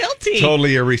feel guilty.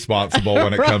 Totally irresponsible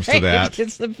when it comes to that.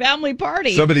 It's the family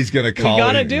party. Somebody's going to call. We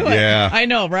got to do it. Yeah, I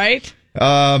know, right?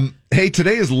 Hey,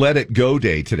 today is Let It Go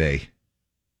Day. Today,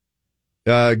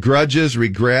 grudges,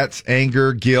 regrets,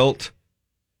 anger, guilt,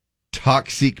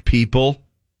 toxic people.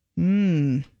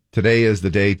 Today is the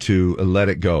day to let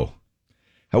it go.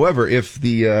 However, if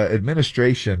the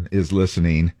administration is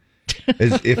listening,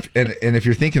 if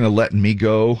you're thinking of letting me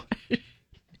go,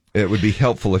 it would be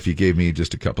helpful if you gave me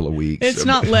just a couple of weeks. It's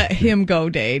not let him go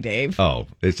day, Dave. Oh,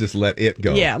 it's just let it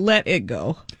go. Yeah, let it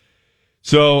go.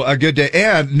 So a good day.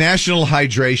 And National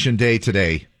Hydration Day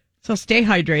today. So stay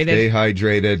hydrated. Stay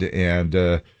hydrated. And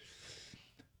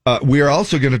we are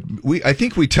also going to, I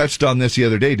think we touched on this the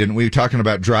other day, didn't we? Talking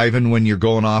about driving when you're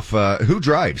going off. Who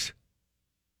drives?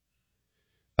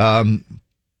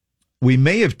 We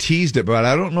may have teased it, but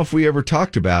I don't know if we ever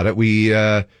talked about it.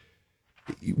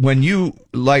 When you,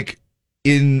 like,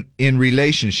 in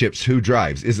relationships, who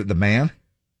drives? Is it the man?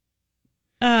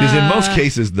 Because in most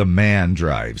cases, the man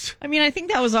drives. I mean, I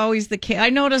think that was always the case. I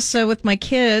notice with my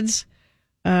kids,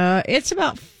 it's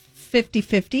about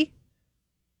 50-50.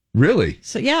 Really?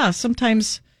 So, yeah,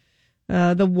 sometimes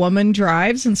the woman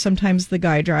drives and sometimes the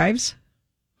guy drives.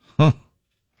 Huh.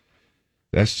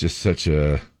 That's just such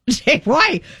a...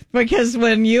 Why? Because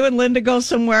when you and Linda go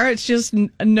somewhere, it's just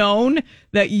known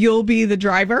that you'll be the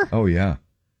driver. Oh, yeah.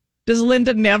 Does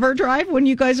Linda never drive when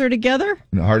you guys are together?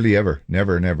 No, hardly ever.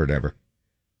 Never.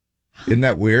 Isn't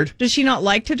that weird? Does she not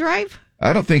like to drive?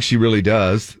 I don't think she really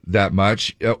does that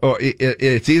much.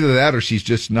 It's either that or she's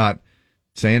just not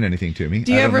saying anything to me.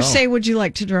 Do you ever say, would you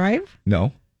like to drive?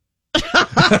 No.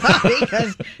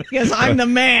 because I'm the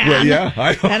man. Well, yeah,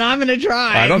 and I'm going to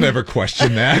drive. I don't ever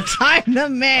question that. I'm the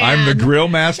man. I'm the grill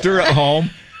master at home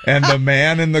and the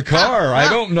man in the car. I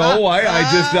don't know.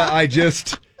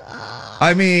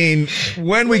 I mean,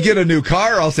 when we get a new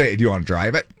car, I'll say, do you want to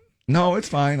drive it? No, it's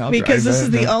fine. I'll drive it. Because this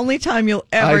is the only time you'll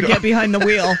ever get behind the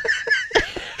wheel.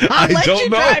 I'll let you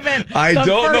drive it.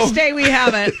 The first day we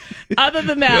have it. Other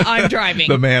than that, I'm driving.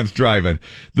 The man's driving.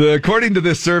 According to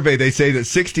this survey, they say that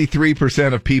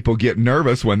 63% of people get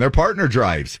nervous when their partner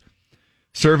drives.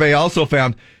 Survey also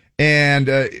found, and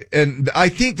I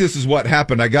think this is what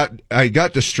happened. I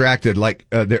got distracted like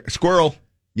squirrel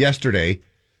yesterday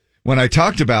when I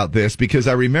talked about this because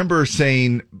I remember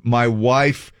saying my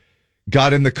wife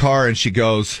got in the car and she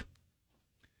goes,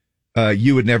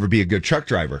 you would never be a good truck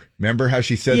driver. Remember how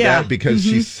she said that? Because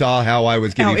she saw how I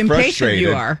was getting frustrated.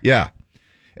 You are. Yeah.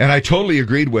 And I totally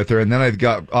agreed with her. And then I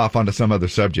got off onto some other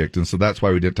subject. And so that's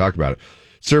why we didn't talk about it.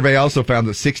 Survey also found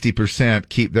that 60%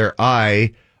 keep their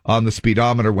eye on the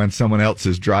speedometer when someone else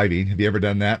is driving. Have you ever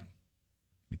done that?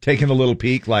 Taking a little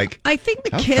peek like, I think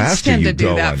the kids tend to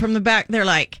do that from the back. They're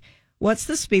like, what's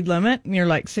the speed limit? And you're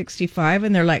like 65.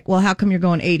 And they're like, well, how come you're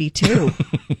going 82?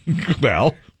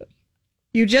 Well,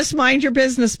 you just mind your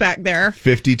business back there.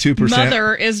 52%.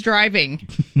 Mother is driving.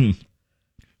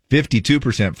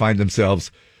 52% find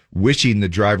themselves wishing the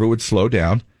driver would slow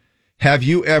down. Have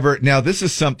you ever... Now, this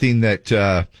is something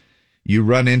that you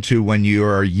run into when you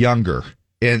are younger.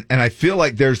 And I feel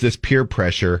like there's this peer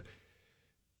pressure.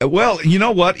 Well, you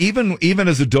know what? Even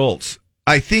as adults,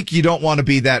 I think you don't want to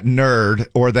be that nerd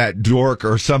or that dork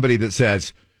or somebody that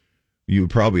says, you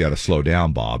probably ought to slow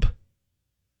down, Bob.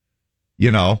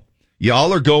 You know?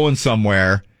 Y'all are going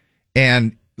somewhere,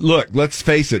 and look, let's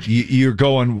face it, you're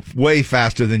going way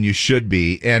faster than you should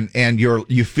be, and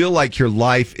you feel like your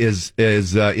life is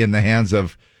in the hands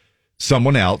of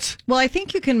someone else. Well, I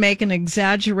think you can make an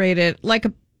exaggerated, like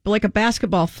a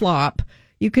basketball flop.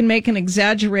 You can make an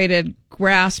exaggerated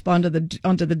grasp onto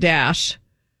the dash.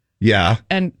 Yeah,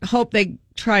 and hope they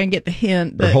try and get the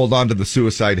hint, or hold on to the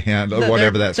suicide hand, or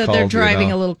whatever that's called. They're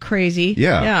driving a little crazy.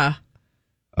 Yeah.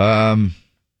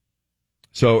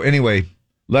 So anyway,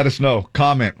 let us know.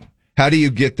 Comment. How do you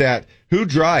get that? Who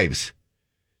drives?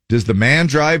 Does the man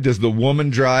drive? Does the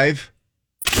woman drive?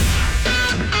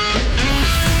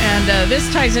 And this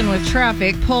ties in with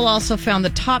traffic. Poll also found the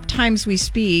top times we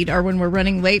speed are when we're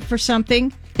running late for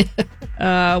something,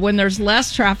 when there's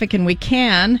less traffic and we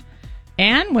can,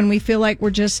 and when we feel like we're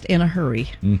just in a hurry.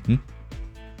 Mm-hmm.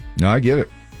 No, I get it.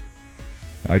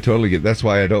 I totally get it. That's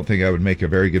why I don't think I would make a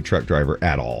very good truck driver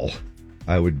at all.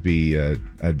 I'd be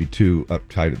too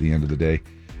uptight at the end of the day.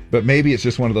 But maybe it's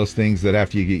just one of those things that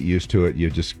after you get used to it, you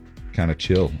just kind of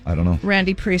chill. I don't know.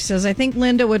 Randy Priest says, I think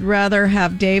Linda would rather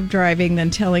have Dave driving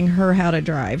than telling her how to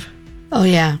drive. Oh,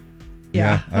 yeah.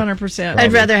 Yeah, 100%.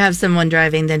 I'd rather have someone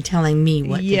driving than telling me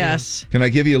what to do. Can I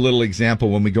give you a little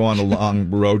example when we go on a long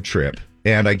road trip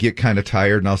and I get kind of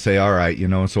tired and I'll say, all right,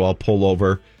 so I'll pull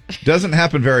over. Doesn't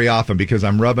happen very often because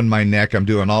I'm rubbing my neck. I'm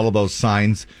doing all of those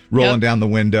signs, rolling down the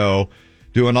window,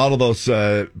 doing all of those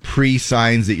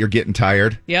pre-signs that you're getting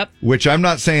tired. Yep. Which I'm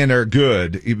not saying are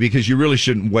good because you really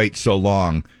shouldn't wait so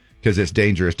long because it's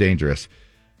dangerous.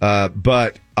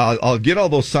 But I'll get all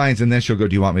those signs, and then she'll go,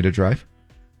 "Do you want me to drive?"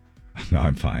 No,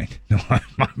 I'm fine. No,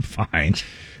 I'm fine.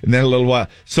 And then a little while.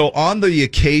 So on the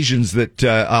occasions that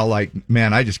I'll like,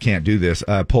 man, I just can't do this.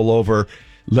 Pull over,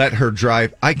 let her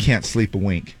drive. I can't sleep a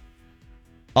wink.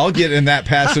 I'll get in that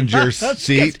passenger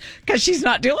seat because she's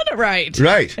not doing it right.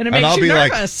 Right, and it makes I'll you be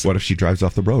nervous. like, "What if she drives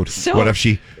off the road? So- What if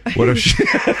she?"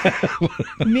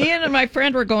 Me and my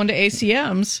friend were going to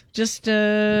ACM's just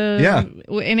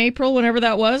in April, whenever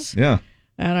that was. Yeah.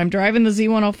 And I'm driving the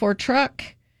Z104 truck,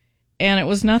 and it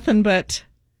was nothing but,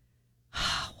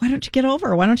 "Why don't you get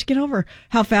over? Why don't you get over?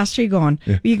 How fast are you going?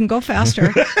 Yeah. You can go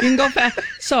faster. You can go fast."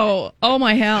 So, oh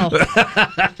my hell.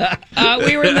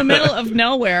 We were in the middle of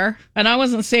nowhere, and I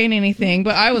wasn't saying anything,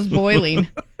 but I was boiling.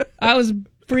 I was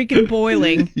freaking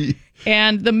boiling.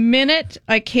 And the minute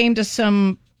I came to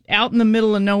some out in the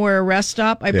middle of nowhere rest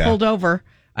stop, I pulled over.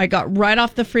 I got right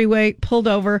off the freeway, pulled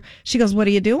over. She goes, "What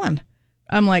are you doing?"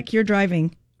 I'm like, "You're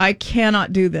driving. I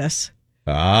cannot do this."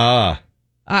 Ah.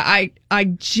 I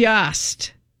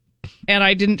just, and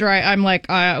I didn't drive. I'm like,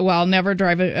 I'll never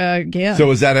drive it again. So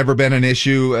has that ever been an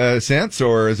issue since,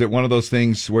 or is it one of those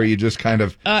things where you just kind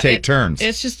of take turns?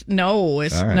 It's just, no,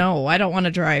 I don't want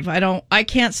to drive. I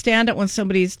can't stand it when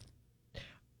somebody's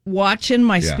watching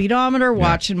my speedometer,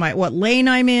 watching what lane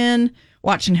I'm in,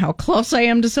 watching how close I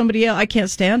am to somebody else. I can't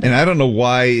stand it. And I don't know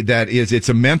why that is. It's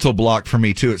a mental block for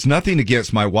me too. It's nothing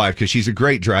against my wife because she's a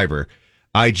great driver.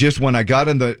 When I got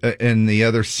in the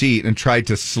other seat and tried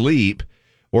to sleep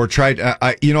or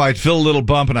I'd feel a little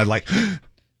bump and I'd like,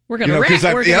 we're going to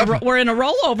wreck. We're in a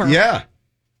rollover. Yeah.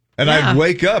 And I'd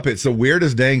wake up. It's the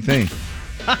weirdest dang thing.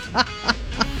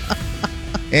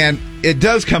 And it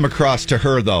does come across to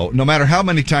her, though. No matter how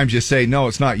many times you say, "No,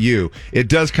 it's not you," it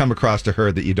does come across to her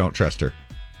that you don't trust her.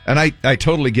 And I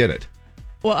totally get it.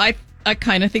 Well, I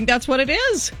kind of think that's what it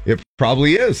is. It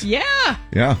probably is. Yeah.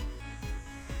 Yeah.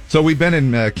 So we've been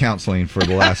in counseling for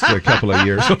the last couple of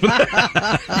years.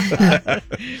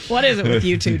 What is it with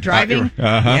you two? Driving?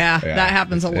 Yeah, that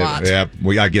happens a lot. Yeah,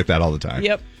 I get that all the time.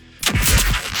 Yep.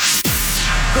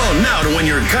 Call now to win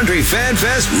your Country Fan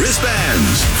Fest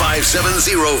wristbands.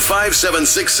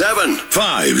 570-5767.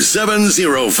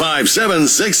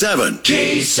 570-5767.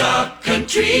 K-Sop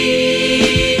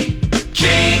Country.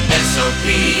 KSOP.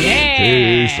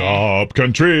 K-Sop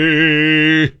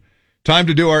Country. Time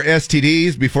to do our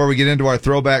STDs before we get into our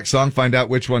throwback song. Find out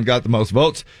which one got the most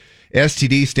votes.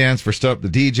 STD stands for Stop the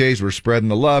DJs. We're spreading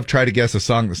the love. Try to guess a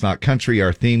song that's not country.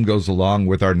 Our theme goes along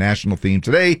with our national theme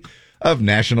today of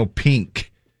National Pink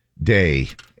Day.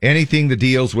 Anything that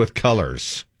deals with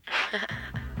colors.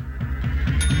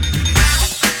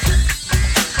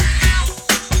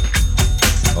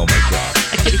 Oh my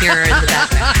gosh. I could hear her in the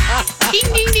background.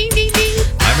 Ding, ding, ding, ding, ding.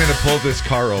 I'm going to pull this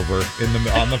car over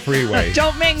on the freeway.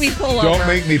 Don't make me pull over. Don't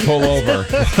make me pull over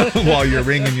while you're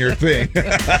ringing your thing.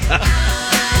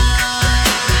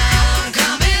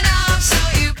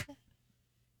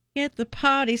 Get the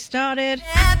party started.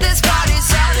 Get this party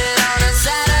started on a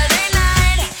Saturday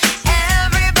night.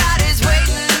 Everybody's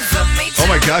waiting for me to... Oh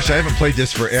my gosh, I haven't played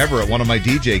this forever at one of my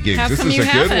DJ gigs. How This come is you a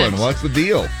good haven't? one. What's the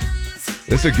deal?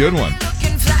 This is a good one.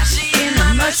 in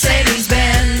a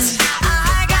Mercedes-Benz.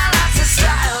 I got lots of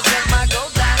style. Check my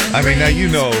gold diamond I mean, now you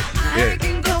know, I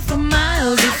can go for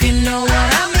miles if you know what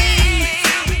I mean.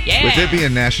 Yeah. with it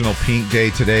being National Pink Day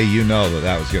today, you know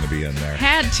that was going to be in there.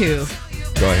 Had to.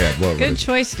 Go ahead. What Good was it?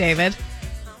 choice, David.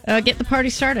 Get the party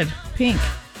started. Pink.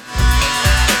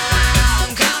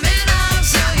 I'm coming up,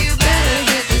 so you better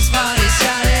get this party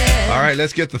started. All right,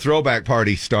 let's get the throwback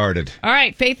party started. All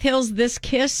right, Faith Hill's This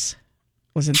Kiss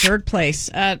was in third place.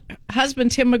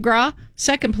 Husband Tim McGraw,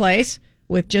 second place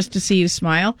with Just to See You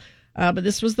Smile. But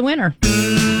this was the winner.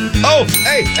 Oh,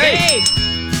 hey.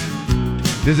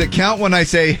 Does it count when I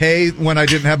say hey when I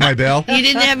didn't have my bell? You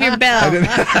didn't have your bell.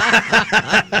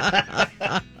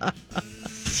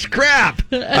 Scrap.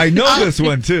 I know this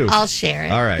one too. I'll share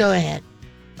it. All right. Go ahead.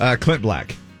 Clint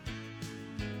Black.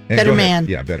 And Better go ahead. Man.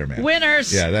 Yeah, Better Man.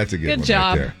 Winners. Yeah, that's a good one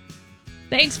job. right there.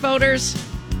 Thanks, voters.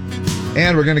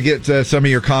 And we're going to get some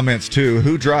of your comments too.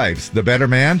 Who drives, the better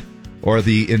man or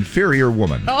the inferior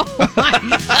woman? Oh, my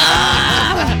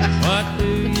God. What do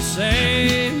you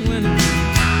say when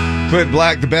Clint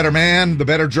Black, the better man, the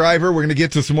better driver. We're going to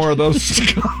get to some more of those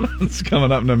comments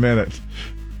coming up in a minute.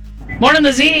 Morning,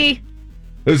 the Z.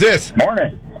 Who's this?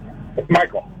 Morning. It's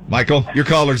Michael. Michael, your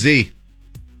caller Z.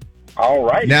 All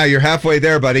right. Now you're halfway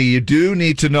there, buddy. You do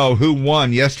need to know who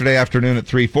won yesterday afternoon at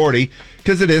 3:40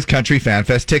 because it is Country Fan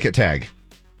Fest ticket tag.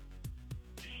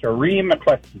 Sheree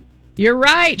McCluskey. You're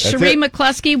right. That's Sheree it.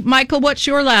 McCluskey. Michael, what's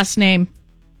your last name?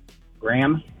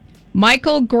 Graham.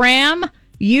 Michael Graham.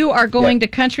 you are going to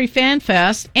Country Fan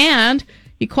Fest, and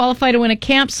you qualify to win a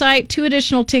campsite, 2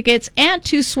 additional tickets, and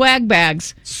 2 swag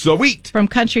bags. Sweet. From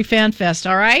Country Fan Fest,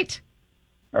 all right?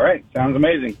 All right. Sounds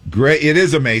amazing. Great. It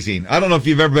is amazing. I don't know if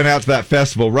you've ever been out to that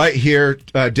festival right here,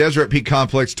 Deseret Peak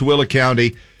Complex, Tooele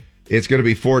County. It's going to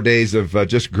be 4 days of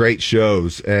just great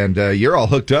shows, and you're all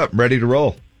hooked up, ready to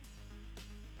roll.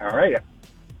 All right.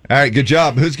 All right, good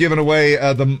job. Who's giving away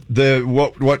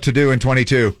the what to do in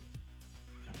 22?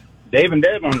 Dave and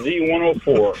Deb on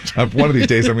Z104. One of these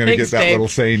days, I'm going to get Thanks, that Dave. little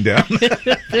saying down.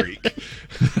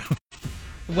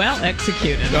 Well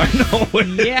executed. I know.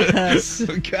 Yes.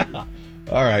 God.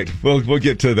 All right, we'll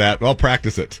get to that. I'll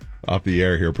practice it off the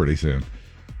air here pretty soon.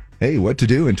 Hey, what to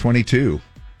do in 22?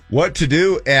 What to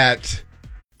do at...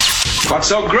 What's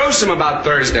so gruesome about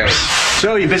Thursday?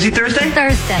 So, you busy Thursday?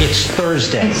 Thursday. It's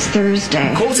Thursday. It's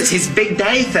Thursday. Of course, it's his big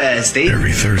day, Thursday.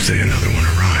 Every Thursday, another one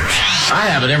arrives. I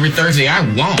have it every Thursday. I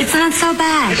won't. It's not so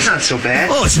bad. It's not so bad.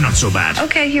 Oh, it's not so bad.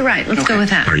 Okay, you're right. Let's go with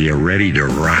that. Are you ready to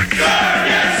rock?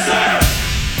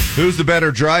 Who's the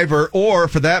better driver, or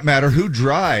for that matter, who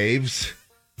drives,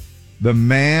 the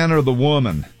man or the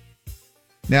woman?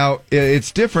 Now,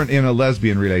 it's different in a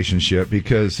lesbian relationship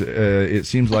because it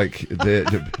seems like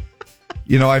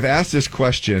I've asked this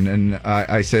question, and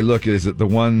I say, look, is it the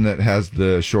one that has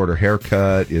the shorter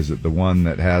haircut? Is it the one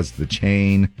that has the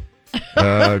chain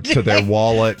to their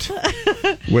wallet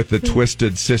with the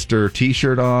Twisted Sister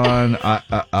T-shirt on?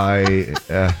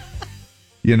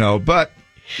 But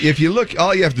if you look,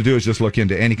 all you have to do is just look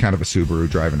into any kind of a Subaru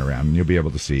driving around, and you'll be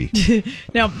able to see.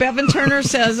 Now, Bevan Turner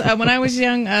says, when I was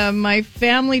young, my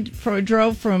family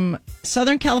drove from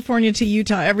Southern California to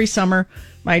Utah every summer.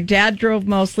 My dad drove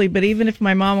mostly, but even if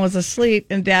my mom was asleep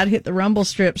and Dad hit the rumble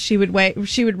strip, she would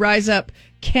rise up.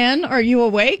 Ken, are you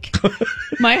awake?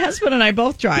 My husband and I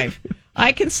both drive.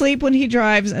 I can sleep when he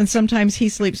drives, and sometimes he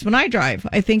sleeps when I drive.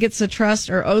 I think it's a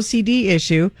trust or OCD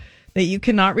issue that you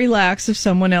cannot relax if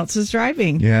someone else is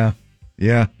driving. Yeah.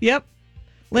 Yep.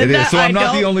 Linda, it is. So I'm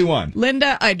not the only one.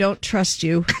 Linda, I don't trust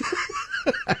you.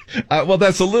 Well,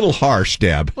 that's a little harsh,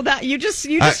 Deb. Well, you just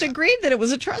agreed that it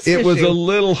was a trust It issue. was a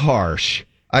little harsh.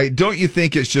 Don't you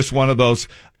think it's just one of those,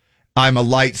 I'm a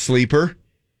light sleeper?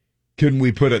 Couldn't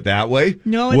we put it that way?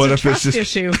 No, it's a trust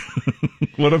issue.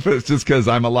 What if it's just because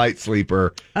I'm a light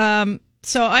sleeper?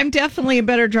 So I'm definitely a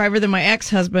better driver than my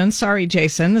ex-husband. Sorry,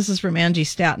 Jason. This is from Angie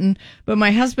Staton. But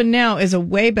my husband now is a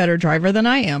way better driver than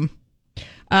I am.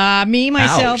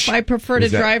 Myself, Ouch. I prefer to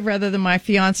drive rather than my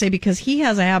fiance because he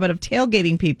has a habit of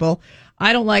tailgating people.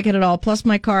 I don't like it at all. Plus,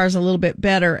 my car is a little bit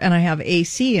better, and I have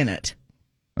AC in it.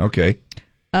 Okay.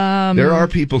 There are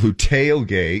people who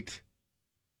tailgate.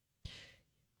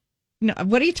 No,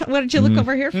 what did you look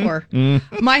over here for?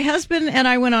 My husband and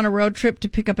I went on a road trip to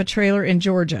pick up a trailer in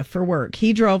Georgia for work.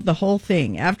 He drove the whole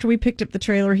thing. After we picked up the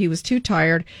trailer, he was too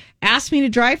tired, asked me to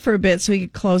drive for a bit so he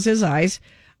could close his eyes.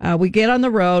 We get on the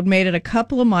road, made it a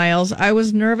couple of miles. I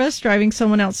was nervous driving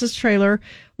someone else's trailer,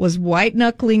 was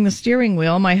white-knuckling the steering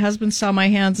wheel. My husband saw my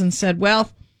hands and said, well,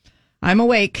 I'm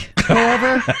awake. Go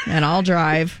over and I'll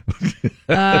drive.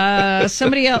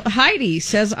 Somebody else, Heidi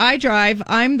says, I drive.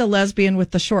 I'm the lesbian with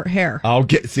the short hair.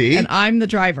 See? And I'm the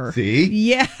driver. See?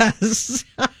 Yes.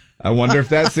 I wonder if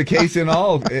that's the case in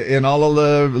all of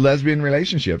the lesbian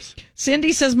relationships.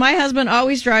 Cindy says, my husband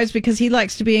always drives because he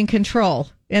likes to be in control,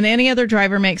 and any other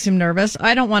driver makes him nervous.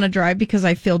 I don't want to drive because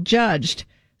I feel judged.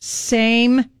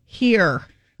 Same here.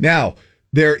 Now,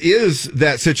 there is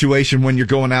that situation when you're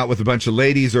going out with a bunch of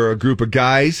ladies or a group of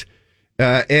guys,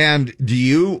 and do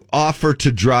you offer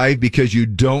to drive because you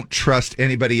don't trust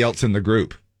anybody else in the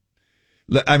group?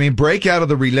 I mean, break out of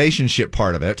the relationship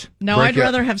part of it. No, I'd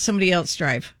rather have somebody else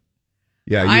drive.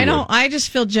 Yeah, I don't. I just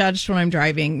feel judged when I'm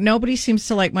driving. Nobody seems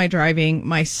to like my driving.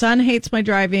 My son hates my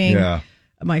driving. Yeah.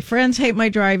 My friends hate my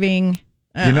driving.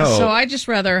 So I just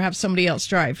rather have somebody else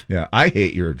drive. Yeah, I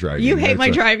hate your driving. You hate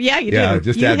my driving. Yeah, you do.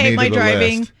 Just you add hate me my to the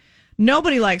driving. list.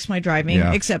 Nobody likes my driving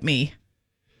except me.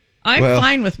 I'm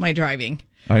fine with my driving.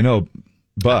 I know,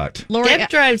 but Deb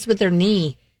drives with her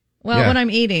knee. Well, when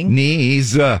I'm eating,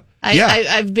 knees.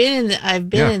 I've been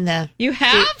in the. You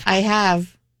have? I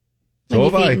have. So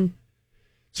have I.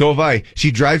 So have I.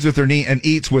 She drives with her knee and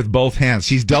eats with both hands.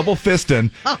 She's double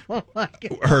fisting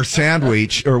her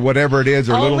sandwich or whatever it is,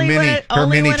 or little mini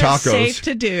tacos. It's safe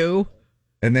to do.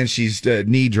 And then she's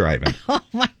knee driving. Oh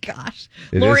my gosh!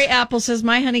 It Lori is. Apple says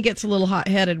my honey gets a little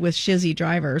hot-headed with shizzy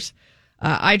drivers.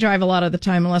 I drive a lot of the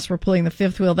time unless we're pulling the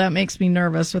fifth wheel. That makes me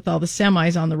nervous with all the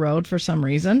semis on the road for some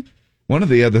reason. One of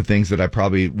the other things that I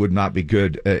probably would not be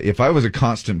good, if I was a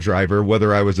constant driver,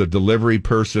 whether I was a delivery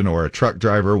person or a truck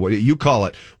driver, what you call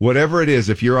it, whatever it is,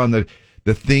 if you're on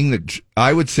the thing that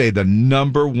I would say the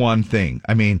number one thing,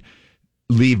 I mean,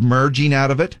 leave merging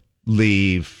out of it,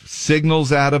 leave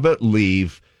signals out of it,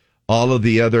 leave all of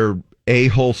the other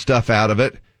a-hole stuff out of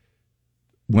it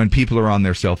when people are on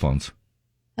their cell phones.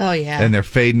 Oh, yeah. And they're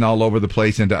fading all over the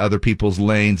place into other people's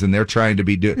lanes, and they're trying to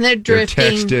be doing. They're drifting.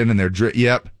 Texting, and they're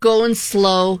yep. Going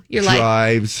slow. You're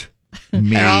drives.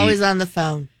 Me. They're always on the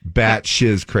phone. Bat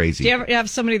shiz crazy. Do you ever have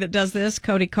somebody that does this?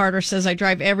 Cody Carter says, I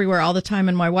drive everywhere all the time,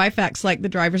 and my wife acts like the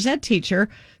driver's ed teacher,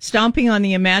 stomping on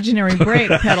the imaginary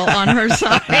brake pedal on her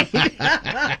side.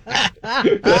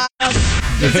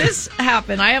 Does this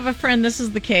happen? I have a friend, this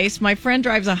is the case. My friend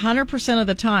drives 100% of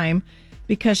the time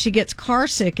because she gets car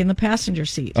sick in the passenger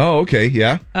seat. Oh, okay,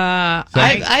 yeah.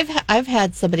 I've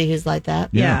had somebody who's like that.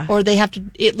 Yeah. Or they have to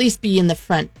at least be in the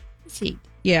front seat.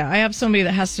 Yeah, I have somebody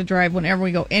that has to drive whenever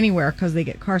we go anywhere because they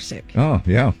get car sick. Oh,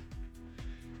 yeah.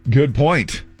 Good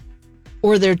point.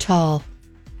 Or they're tall.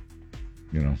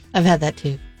 You know. I've had that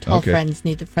too. Tall Okay. friends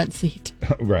need the front seat.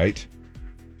 Right.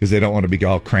 Because they don't want to be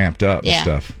all cramped up Yeah. and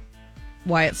stuff.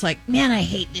 Wyatt's like, Man, I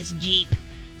hate this Jeep.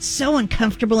 So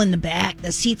uncomfortable in the back.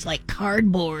 The seat's like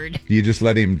cardboard. Do you just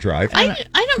let him drive? I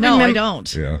don't no, remember. I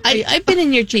don't. Yeah. I've been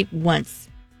in your Jeep once,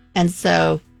 and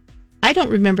so I don't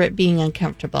remember it being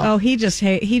uncomfortable. Oh, and he's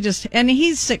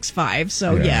 6'5",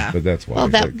 so yeah. But that's why. Well,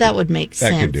 that would make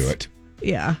sense. That could do it.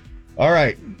 Yeah. All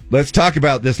right. Let's talk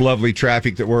about this lovely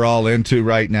traffic that we're all into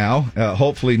right now.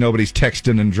 Hopefully nobody's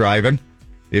texting and driving.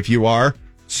 If you are,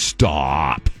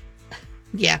 stop.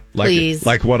 Yeah, please.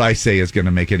 Like what I say is going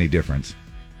to make any difference.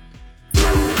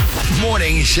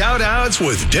 Morning shout-outs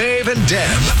with Dave and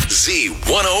Deb.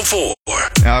 Z104.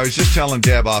 Now, I was just telling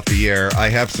Deb off the air, I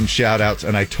have some shout-outs,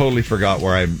 and I totally forgot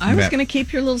where I was going to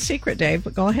keep your little secret, Dave,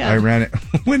 but go ahead. I ran it.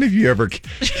 When have you ever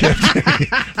kept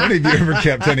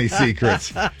any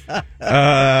secrets?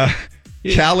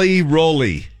 Callie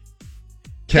Rowley.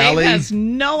 Dave has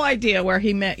no idea where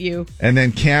he met you. And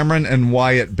then Cameron and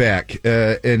Wyatt Beck.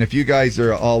 And if you guys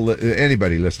are all,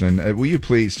 anybody listening, will you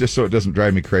please, just so it doesn't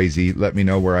drive me crazy, let me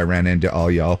know where I ran into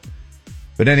all y'all.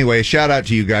 But anyway, shout out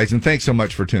to you guys, and thanks so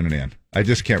much for tuning in. I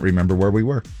just can't remember where we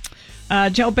were.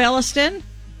 Joe Belliston.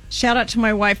 Shout out to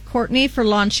my wife, Courtney, for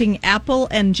launching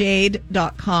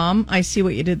appleandjade.com. I see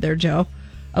what you did there, Joe.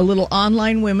 A little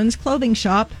online women's clothing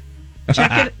shop.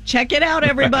 Check it out,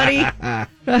 everybody.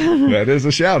 That is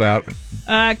a shout out.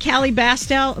 Callie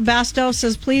Basto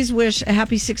says, please wish a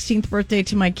happy 16th birthday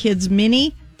to my kids,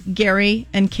 Minnie, Gary,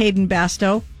 and Caden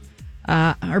Basto.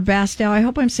 Or Bastow, I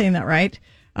hope I'm saying that right.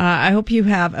 I hope you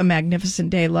have a magnificent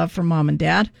day. Love from Mom and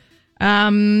Dad.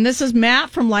 This is Matt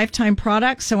from Lifetime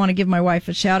Products. I want to give my wife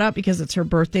a shout out because it's her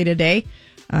birthday today.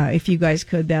 If you guys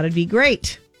could, that'd be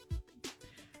great.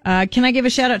 Can I give a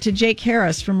shout out to Jake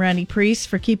Harris from Randy Priest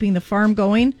for keeping the farm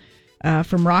going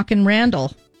from Rockin'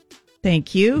 Randall?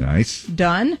 Thank you. Nice.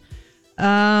 Done.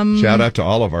 Shout out to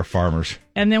all of our farmers.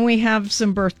 And then we have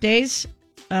some birthdays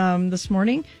this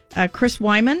morning. Chris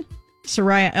Wyman,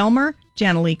 Soraya Elmer,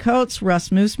 Jana Lee Coates, Russ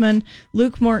Mooseman,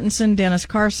 Luke Mortensen, Dennis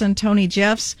Carson, Tony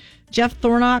Jeffs, Jeff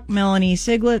Thornock, Melanie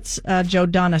Siglitz, Joe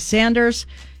Donna Sanders,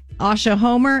 Asha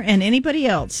Homer, and anybody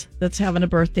else that's having a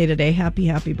birthday today.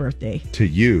 Happy birthday. To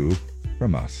you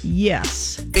from us.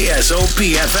 Yes. ESOP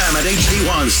FM at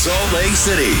HD1 Salt Lake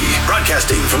City.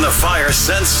 Broadcasting from the Fire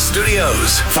Sense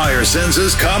Studios. Fire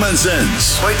Sense's Common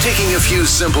Sense. By taking a few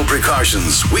simple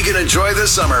precautions, we can enjoy the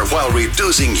summer while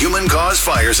reducing human-caused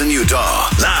fires in Utah.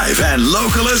 Live and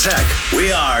local as heck.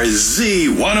 We are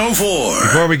Z104.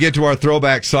 Before we get to our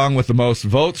throwback song with the most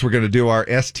votes, we're going to do our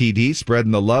STD,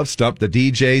 Spreading the Love, Stump the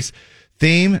DJs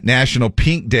theme, National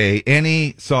Pink Day,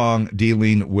 any song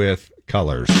dealing with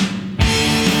colors.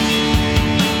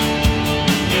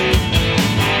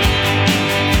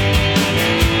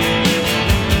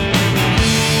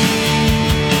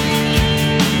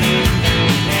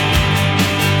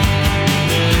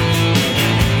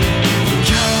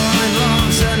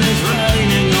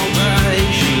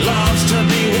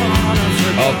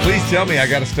 Oh, please tell me I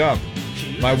got a stump.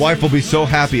 My wife will be so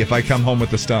happy if I come home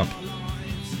with a stump.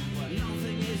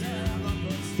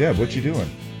 Deb, what you doing?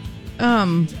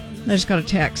 I just got a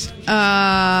text.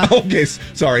 Okay,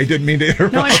 sorry, didn't mean to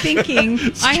interrupt. No, I'm thinking.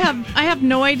 I have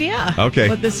no idea. Okay.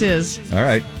 What this is. All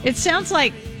right. It sounds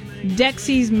like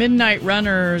Dexy's Midnight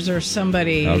Runners or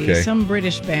somebody. Okay. Some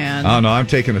British band. Oh no, I'm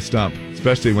taking a stump,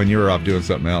 especially when you were off doing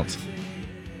something else.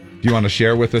 Do you want to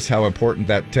share with us how important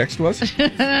that text was?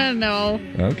 No.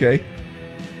 Okay.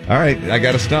 All right, I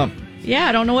got a stump. Yeah,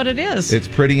 I don't know what it is. It's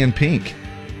Pretty in Pink,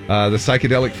 the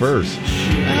Psychedelic Furs.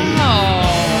 Oh.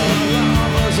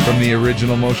 From the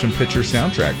original motion picture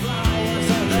soundtrack.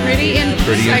 Pretty in Pink.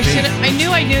 Pretty in Pink.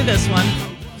 I knew this one.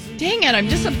 Dang it, I'm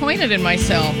disappointed in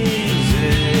myself.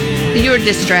 You were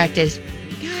distracted.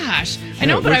 Gosh. I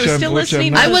know, but I was still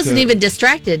listening. I wasn't even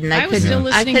distracted, and I was still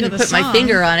listening to couldn't the put my song.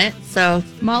 finger on it. So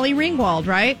Molly Ringwald,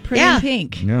 right? Pretty Yeah. in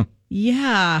Pink. Yeah.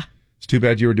 Yeah. It's too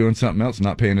bad you were doing something else,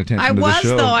 not paying attention I to the was,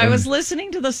 show. though. I was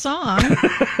listening to the song.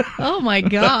 Oh, my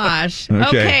gosh. Okay.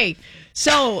 Okay.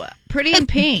 So, Pretty in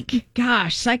Pink.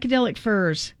 Gosh, Psychedelic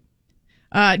Furs.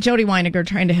 Jody Weiniger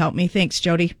trying to help me. Thanks,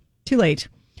 Jody. Too late.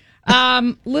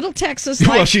 Little Texas.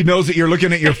 Well, she knows that you're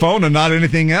looking at your phone and not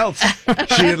anything else.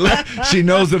 She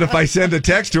knows that if I send a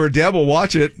text to her, Deb will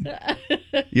watch it.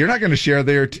 You're not going to share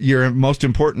your most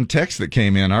important text that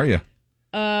came in, are you?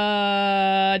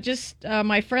 Just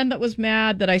my friend that was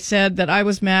mad that I said that I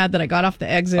was mad that I got off the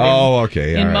exit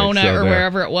Okay. in all right. Mona So or there.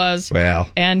 wherever it was. Well.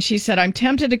 And she said, I'm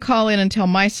tempted to call in and tell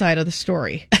my side of the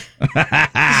story.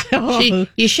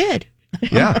 you should.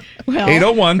 Yeah. Well,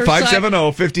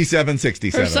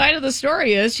 801-570-5767. Her side of the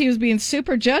story is she was being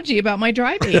super judgy about my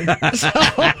driving.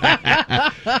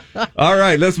 All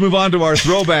right, let's move on to our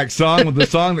throwback song with the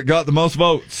song that got the most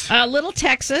votes. Little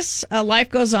Texas, Life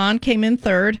Goes On, came in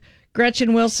third.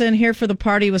 Gretchen Wilson, Here for the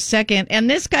Party, was second. And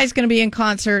this guy's going to be in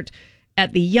concert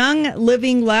at the Young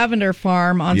Living Lavender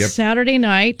Farm on Saturday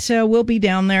night. We'll be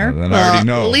down there. Then I already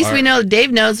know. At least we know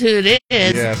Dave knows who it is.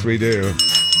 Yes, we do.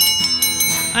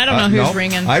 I don't know who's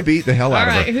ringing. I beat the hell out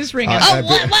of her. All right, who's ringing?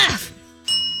 Laugh.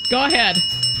 Go ahead.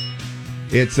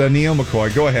 It's Neil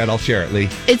McCoy. Go ahead, I'll share it, Lee.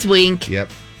 It's Wink. Yep.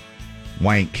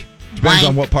 Wank. Depends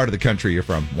on what part of the country you're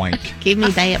from. Wank. Give me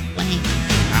that wank.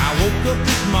 I woke up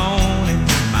this morning,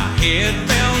 my head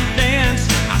felt dense.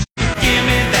 I said, give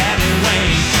me that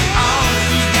wank. All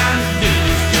she's got to do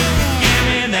is just give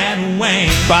me that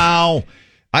wank. Bow.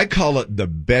 I call it the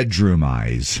bedroom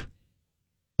eyes.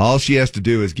 All she has to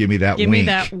do is give me that Give wink. me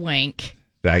that wank.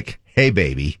 Like, hey,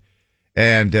 baby.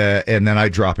 And then I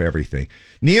drop everything.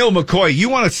 Neil McCoy, you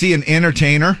want to see an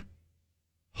entertainer?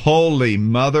 Holy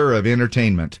mother of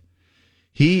entertainment.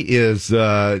 He is,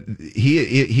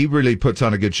 he really puts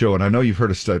on a good show. And I know you've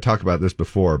heard us talk about this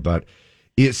before, but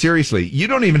seriously, you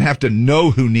don't even have to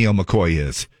know who Neil McCoy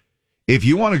is. If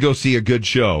you want to go see a good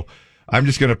show, I'm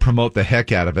just going to promote the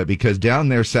heck out of it, because down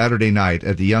there Saturday night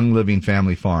at the Young Living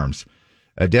Family Farms,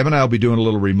 Deb and I will be doing a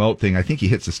little remote thing. I think he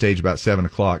hits the stage about 7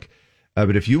 o'clock.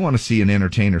 But if you want to see an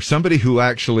entertainer, somebody who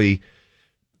actually,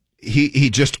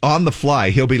 he just on the fly,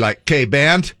 he'll be like, okay,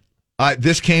 band,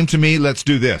 this came to me, let's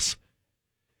do this.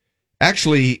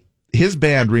 Actually, his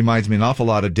band reminds me an awful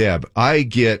lot of Deb. I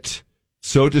get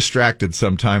so distracted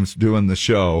sometimes doing the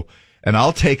show, and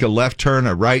I'll take a left turn,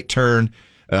 a right turn,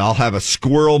 and I'll have a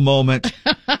squirrel moment,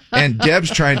 and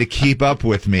Deb's trying to keep up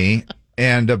with me.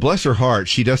 And bless her heart,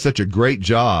 she does such a great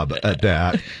job at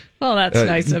that. Well, that's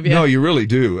nice of you. No, you really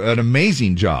do. An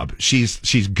amazing job. She's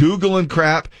Googling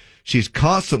crap. She's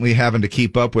constantly having to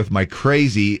keep up with my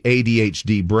crazy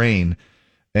ADHD brain.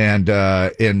 And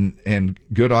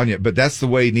good on you. But that's the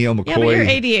way Neil McCoy. Yeah, but your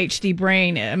ADHD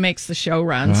brain makes the show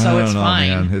run, so it's fine.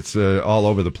 Man. It's all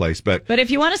over the place. But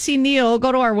if you want to see Neil,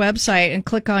 go to our website and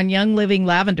click on Young Living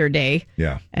Lavender Day.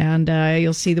 Yeah. And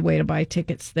you'll see the way to buy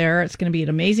tickets there. It's going to be an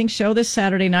amazing show this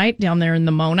Saturday night down there in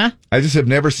the Mona. I just have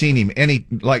never seen him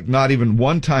not even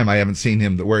one time I haven't seen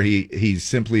him where he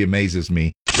simply amazes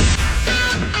me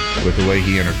with the way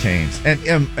he entertains.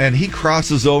 And he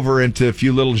crosses over into a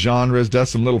few little genres, does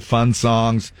some little fun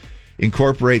songs,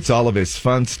 incorporates all of his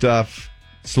fun stuff,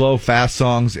 slow, fast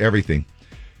songs, everything.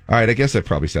 All right, I guess I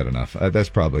probably said enough. That's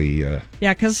probably... Yeah,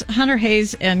 because Hunter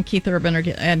Hayes and Keith Urban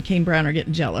and Kane Brown are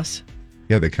getting jealous.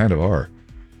 Yeah, they kind of are.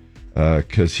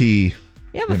 Because he...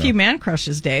 You have a few man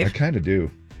crushes, Dave. I kind of do,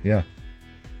 yeah.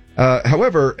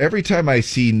 However, every time I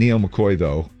see Neil McCoy,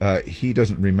 though, he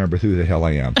doesn't remember who the hell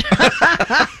I am.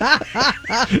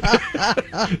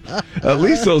 At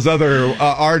least those other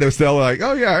artists, they're like,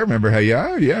 oh, yeah, I remember how you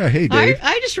are. Yeah, hey, Dave.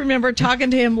 I just remember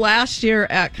talking to him last year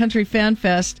at Country Fan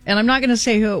Fest, and I'm not going to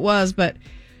say who it was, but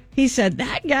he said,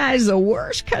 that guy's the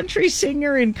worst country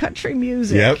singer in country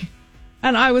music. Yep.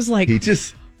 And I was like,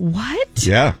 what?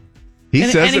 Yeah. He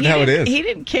says it how it is. He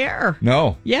didn't care.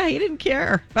 No. Yeah, he didn't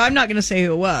care. But I'm not going to say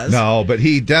who it was. No, but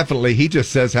he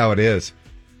just says how it is.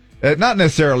 Not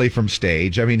necessarily from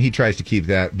stage. I mean, he tries to keep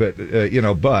that, but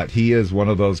but he is one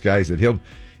of those guys that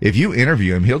if you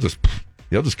interview him, he'll just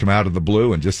come out of the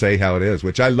blue and just say how it is,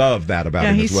 which I love that about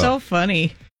him as well. Yeah, he's so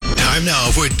funny. Time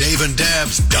now for Dave and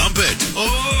Dab's Dump It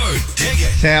or Dig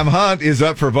It. Sam Hunt is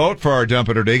up for vote for our Dump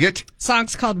It or Dig It.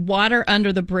 Song's called Water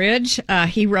Under the Bridge.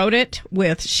 He wrote it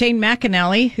with Shane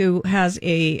McAnally, who has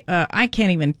I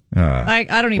can't even, I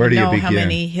don't even know how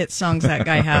many hit songs that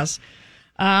guy has.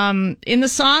 In the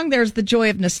song, there's the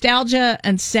joy of nostalgia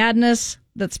and sadness,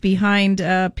 that's behind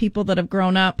people that have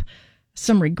grown up,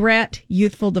 some regret,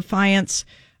 youthful defiance.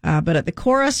 But at the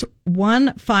chorus,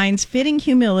 one finds fitting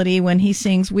humility when he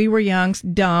sings, "We were young,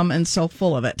 dumb, and so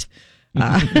full of it."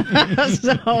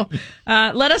 So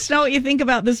let us know what you think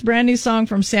about this brand new song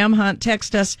from Sam Hunt.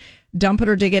 Text us, dump it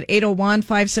or dig it,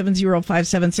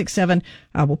 801-570-5767.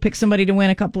 We'll pick somebody to win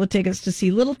a couple of tickets to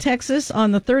see Little Texas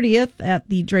on the 30th at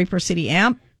the Draper City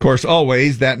Amp. Of course,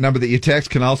 always, that number that you text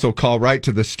can also call right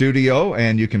to the studio,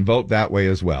 and you can vote that way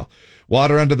as well.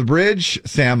 Water Under the Bridge,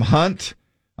 Sam Hunt,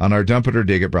 on our Dump It or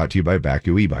Dig It, brought to you by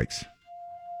Baku e-Bikes.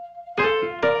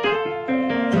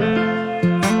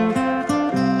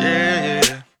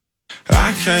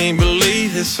 I can't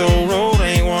believe this old road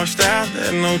ain't washed out,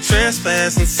 that no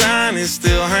trespassing sign is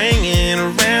still hanging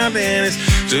around, and it's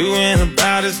doing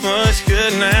about as much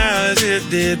good now as it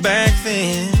did back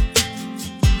then.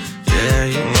 Yeah,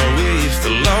 you know we used to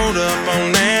load up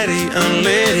on natty,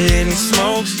 unleaded and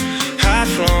smokes, hide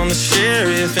from the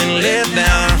sheriff and let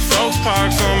down our folks.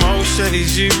 Park some old Chevy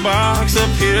jukebox up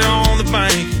here on the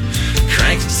bank,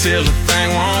 crank it till the thing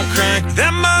won't crank.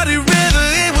 That muddy river,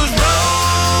 it was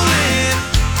rolling,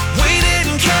 we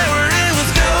didn't care where it was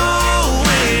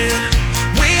going,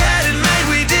 we had it made,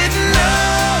 we didn't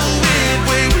know it,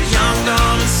 we were young,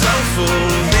 dumb, and so full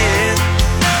of it.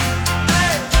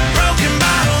 Broken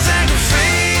bottles and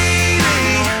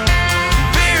graffiti,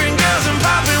 beer and girls and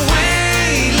popping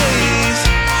wheelies.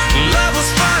 Love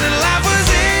was fun and life was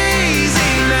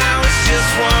easy, now it's just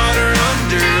water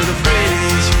under the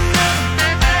bridge.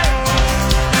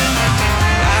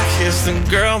 I kissed a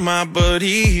girl my buddy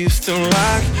used to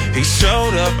like, he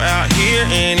showed up out here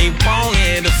and he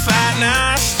wanted to fight.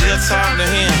 Now I still talk to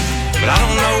him, but I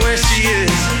don't know where she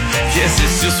is. Guess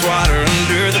it's just water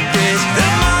under the bridge.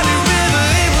 That muddy river,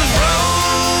 it was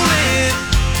rolling,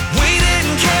 we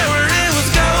didn't care where it was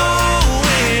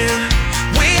going,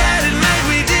 we had it made,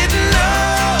 we didn't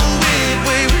know it,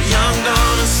 we were young,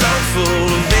 dumb, and so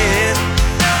full of it.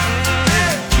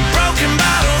 Broken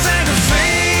bottles and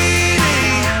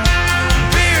graffiti,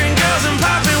 beer and girls and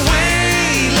popping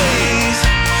wheelies.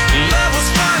 Love was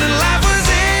fun and life was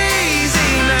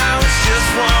easy, now it's just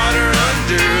water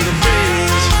under the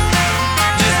bridge.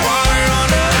 Just water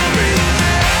under the bridge.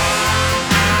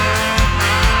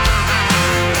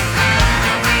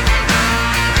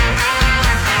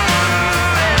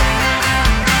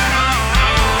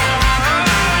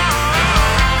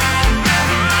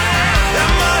 That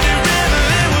muddy river,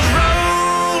 it was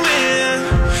rolling,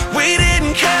 we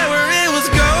didn't care where it was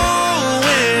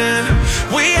going,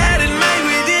 we had it made,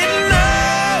 we didn't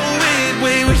know it,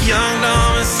 we were young,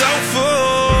 dumb, and so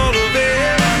full of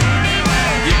it.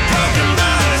 You broken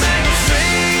bottles and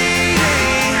graffiti,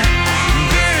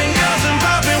 beer and girls and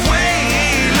popping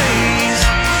wheelies.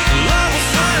 Love was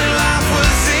fun and life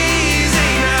was easy,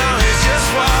 now it's just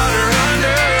water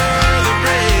under the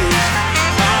bridge.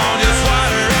 Oh, just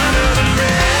water under the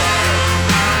bridge.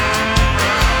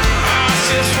 Oh, it's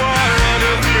just water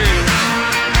under the bridge.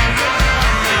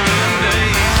 Remember them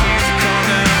days we used to come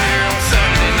down here on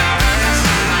Saturday nights.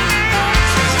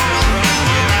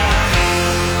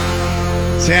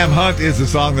 Sam Hunt is the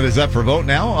song that is up for vote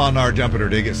now on our Dump It or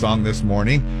Dig It song this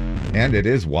morning, and it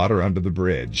is Water Under the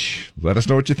Bridge. Let us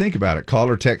know what you think about it. Call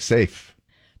or text safe.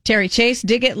 Terry Chase,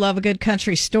 dig it, love a good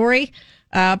country story.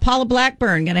 Paula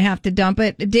Blackburn, gonna have to dump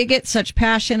it. Dig it, such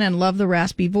passion and love the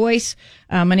raspy voice.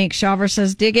 Monique Shaver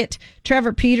says dig it.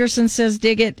 Trevor Peterson says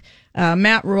dig it.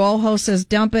 Matt Ruolho says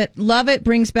dump it. Love it,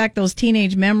 brings back those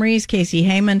teenage memories. Casey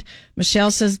Heyman.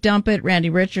 Michelle says dump it. Randy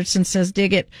Richardson says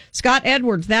dig it. Scott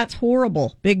Edwards, that's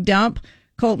horrible. Big dump.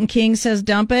 Colton King says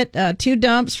dump it. 2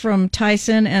 dumps from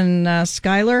Tyson and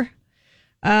Skylar.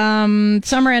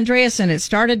 Summer Andreasen, it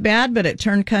started bad, but it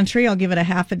turned country. I'll give it a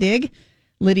half a dig.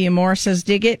 Lydia Moore says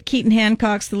dig it. Keaton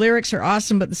Hancock's, the lyrics are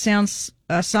awesome, but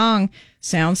the song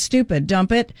sounds stupid.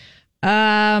 Dump it.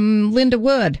 Linda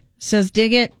Wood says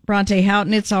dig it. Bronte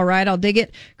Houghton, it's all right, I'll dig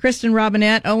it. Kristen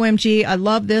Robinette, OMG, I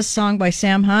love this song by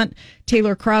Sam Hunt.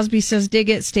 Taylor Crosby says dig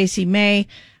it. Stacey May,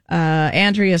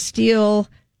 Andrea Steele,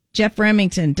 Jeff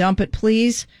Remington, dump it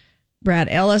please. Brad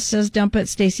Ellis says dump it.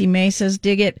 Stacey May says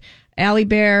dig it. Allie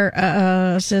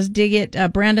Bear says dig it.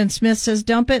 Brandon Smith says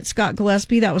dump it. Scott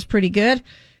Gillespie, that was pretty good.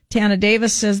 Tana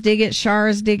Davis says dig it. Shar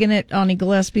is digging it. Ani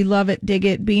Gillespie, love it, dig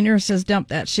it. Beaner says dump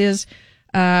that shiz.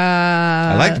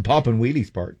 I like the pop and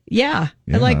wheelies part. Yeah,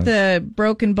 I like the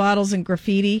broken bottles and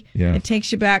graffiti. Yeah. It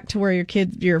takes you back to where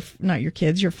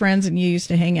your friends and you used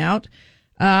to hang out.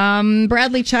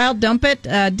 Bradley Child, dump it,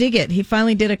 dig it. He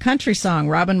finally did a country song.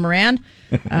 Robin Moran,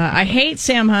 I hate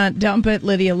Sam Hunt, dump it.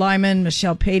 Lydia Lyman,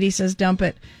 Michelle Patey says dump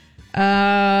it.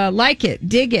 Like it,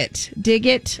 dig it,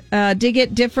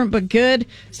 different but good.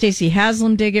 Stacey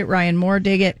Haslam, dig it. Ryan Moore,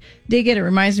 dig it. It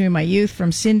reminds me of my youth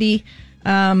from Cindy.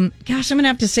 I'm gonna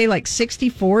have to say like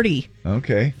 60-40.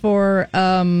 Okay. For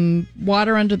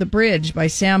Water Under the Bridge by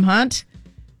Sam Hunt.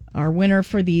 Our winner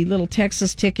for the Little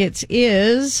Texas tickets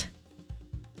is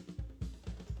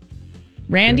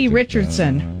Randy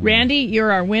Richardson. Randy,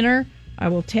 you're our winner. I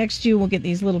will text you. We'll get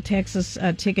these Little Texas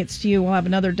tickets to you. We'll have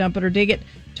another Dump It or Dig It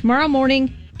tomorrow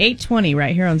morning, 8:20,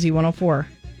 right here on Z104.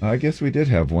 I guess we did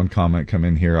have one comment come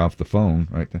in here off the phone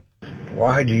right there.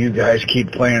 Why do you guys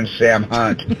keep playing Sam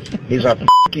Hunt? He's a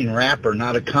f***ing rapper,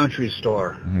 not a country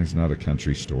store. It's not a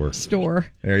country store.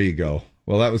 There you go.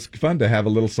 Well, that was fun to have a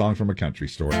little song from a country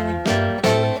store.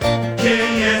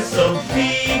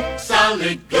 KSOP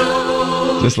Solid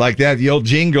Gold. Just like that, the old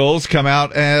jingles come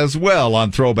out as well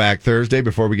on Throwback Thursday.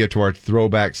 Before we get to our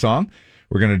throwback song,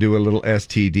 we're going to do a little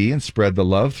STD and spread the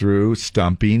love through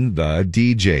Stumping the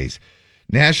DJs.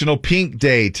 National Pink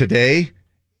Day today.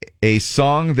 A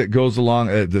song that goes along,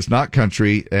 that's not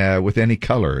country, with any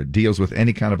color. It deals with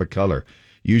any kind of a color.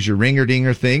 Use your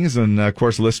ringer-dinger things, and, of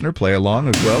course, listener, play along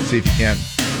as well. See if you can't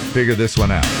figure this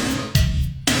one out.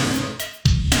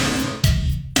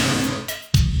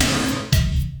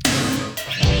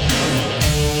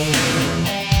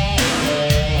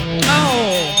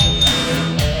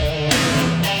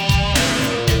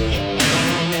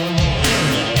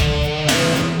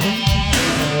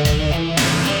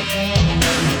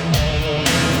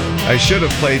 I should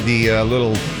have played the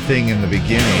little thing in the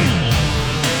beginning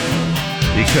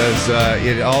because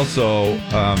it also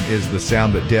is the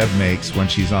sound that Deb makes when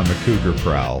she's on the cougar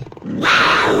prowl.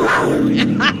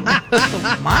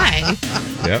 My.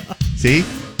 Yep. See?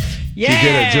 Yeah. She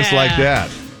did it just like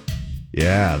that.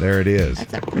 Yeah, there it is.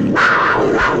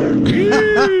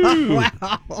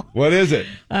 Wow. What is it?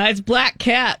 It's Black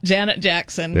Cat, Janet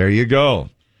Jackson. There you go.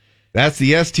 That's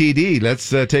the STD. Let's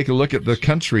take a look at the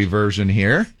country version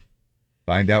here.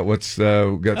 Find out what's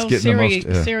getting the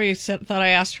most. Siri thought I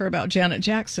asked her about Janet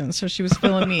Jackson, so she was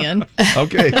filling me in.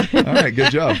 Okay. All right.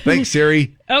 Good job. Thanks,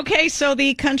 Siri. Okay, so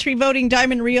the country voting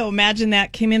Diamond Rio, Imagine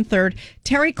That, came in third.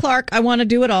 Terry Clark, I Want to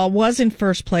Do It All, was in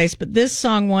first place, but this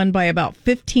song won by about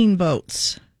 15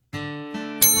 votes.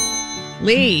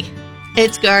 Lee.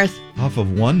 It's Garth. Off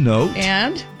of one note.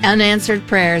 And? Unanswered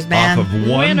Prayers, man. Off of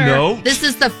one note. This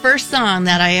is the first song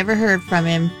that I ever heard from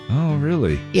him. Oh,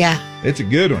 really? Yeah. It's a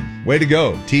good one. Way to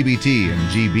go, TBT and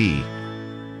GB.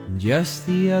 Just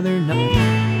the other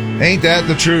night. Ain't that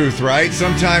the truth, right?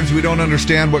 Sometimes we don't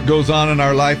understand what goes on in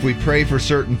our life. We pray for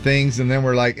certain things, and then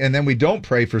then we don't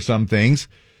pray for some things.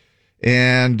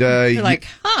 And you're like,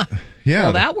 huh? Yeah.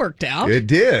 Well, that worked out. It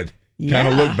did. Yeah. Kind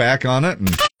of look back on it and.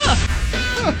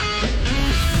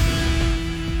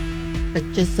 But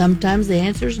just sometimes the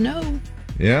answer's no.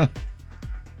 Yeah.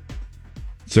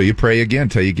 So you pray again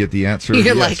till you get the answer.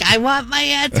 You're yes. like, I want my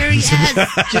answer,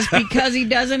 yes. Just because he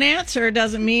doesn't answer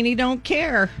doesn't mean he don't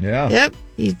care. Yeah. Yep.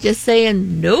 He's just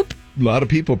saying nope. A lot of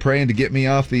people praying to get me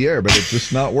off the air, but it's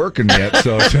just not working yet.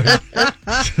 So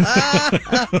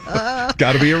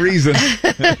got to be a reason. It's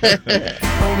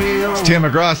Tim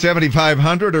McGraw,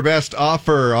 7,500, her best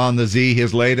offer on the Z,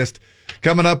 his latest.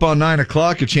 Coming up on 9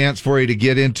 o'clock, a chance for you to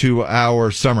get into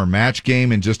our summer match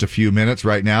game in just a few minutes.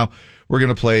 Right now, we're going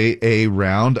to play a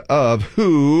round of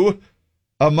Who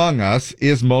Among Us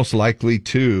is Most Likely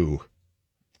To.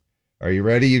 Are you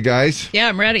ready, you guys? Yeah,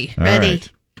 I'm ready. All right.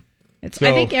 I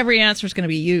think every answer is going to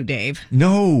be you, Dave.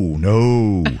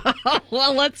 No.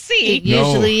 Well, let's see. It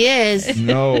usually is.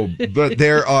 No, but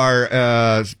there are,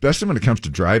 especially when it comes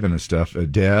to driving and stuff,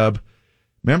 Deb.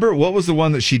 Remember, what was the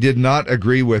one that she did not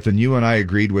agree with, and you and I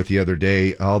agreed with the other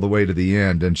day all the way to the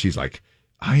end, and she's like,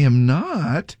 I am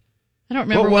not. I don't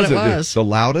remember what it was. The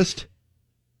loudest?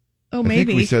 Oh, maybe. I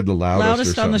think we said the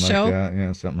loudest or on the something show? like that.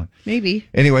 Yeah, something like that. Maybe.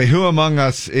 Anyway, Who Among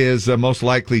Us is most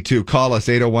likely to? Call us,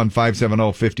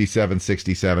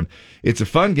 801-570-5767. It's a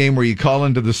fun game where you call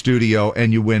into the studio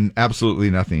and you win absolutely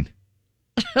nothing.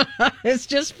 It's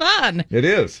just fun. It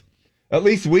is. At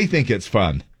least we think it's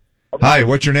fun. Hi,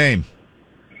 what's your name?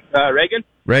 Reagan.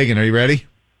 Reagan, are you ready?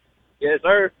 Yes,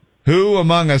 sir. Who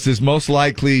among us is most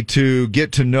likely to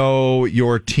get to know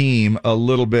your team a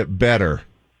little bit better?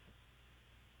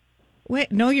 Wait,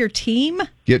 know your team?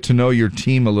 Get to know your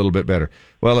team a little bit better.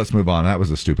 Well, let's move on. That was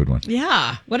a stupid one.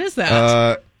 Yeah. What is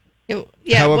that?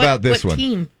 How about this one?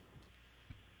 Team?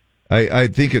 I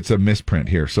think it's a misprint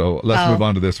here, so let's move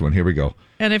on to this one. Here we go.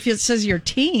 And if it says your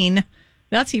teen,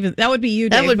 That would be you,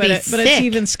 That Dave, would but, be but it's sick.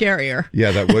 even scarier.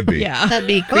 Yeah, that would be. Yeah. That'd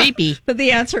be creepy. But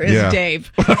the answer is Yeah.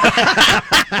 Dave.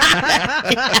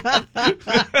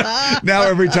 Now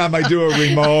every time I do a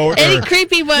remote, Any or,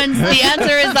 creepy ones, the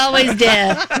answer is always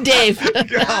Dave.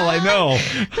 hell, I know.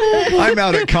 I'm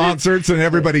out at concerts and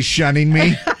everybody's shunning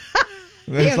me.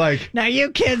 It's like, Now you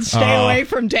kids stay away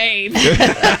from Dave.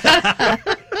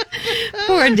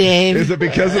 Poor Dave. is it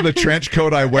because of the trench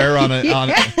coat I wear on a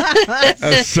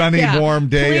sunny, Yeah. warm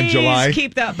day in Please July?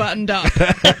 keep that buttoned up.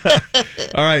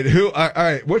 All right, all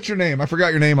right. What's your name? I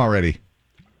forgot your name already.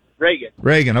 Reagan.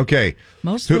 Reagan. Okay.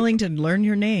 Most willing to learn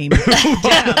your name. Who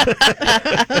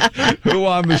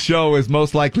on the show is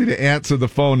most likely to answer the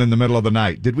phone in the middle of the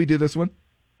night? Did we do this one?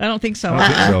 I don't think so. I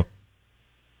don't think so.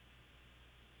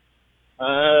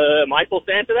 Michael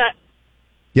to answer that?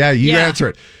 Yeah, you answer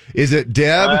it. Is it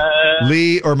Deb,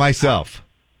 Lee, or myself?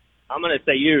 I'm going to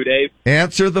say you, Dave.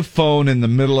 Answer the phone in the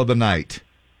middle of the night.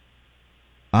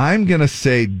 I'm going to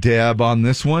say Deb on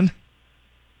this one.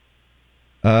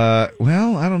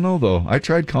 Well, I don't know, though. I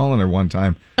tried calling her one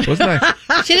time. Wasn't I?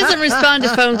 She doesn't respond to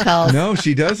phone calls. No,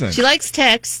 she doesn't. She likes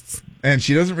texts. And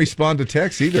she doesn't respond to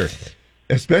texts either.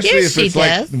 Especially Yes, if it's she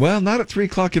does. like, well, not at 3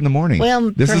 o'clock in the morning.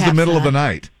 Well, this is the perhaps middle of the not.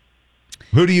 night.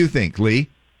 Who do you think, Lee?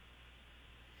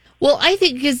 Well, I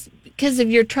think because of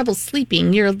your trouble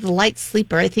sleeping, you're the light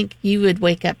sleeper. I think you would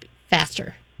wake up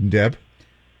faster. Deb?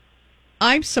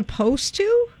 I'm supposed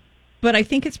to, but I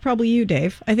think it's probably you,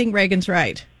 Dave. I think Reagan's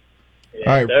right.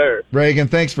 All right, Reagan,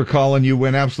 thanks for calling. You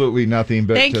win absolutely nothing.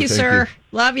 But Thank you, sir.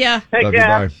 Love ya. Love you.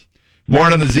 Bye.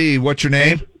 Morning, the Z. What's your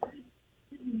name?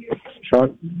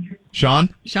 Sean.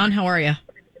 Sean? Sean, how are you?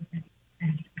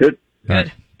 Good.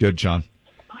 Good. Good, Sean.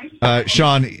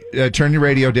 Sean, turn your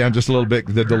radio down just a little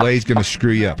bit. The delay's going to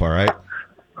screw you up, all right?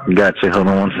 Gotcha. Hold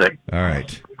on one sec. All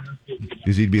right.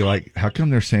 Because he'd be like, how come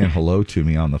they're saying hello to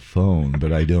me on the phone,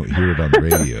 but I don't hear it on the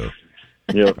radio?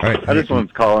 Yeah. All right. I just wanted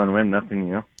to call and win nothing,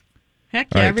 you know. Heck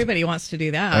All yeah, right. everybody wants to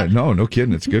do that. No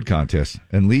kidding. It's a good contest.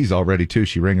 And Lee's all ready, too.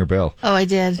 She rang her bell. Oh, I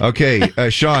did. Okay,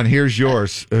 Sean, here's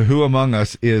yours. Who among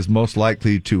us is most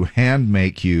likely to hand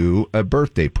make you a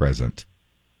birthday present?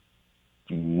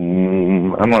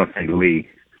 I'm going to say Lee.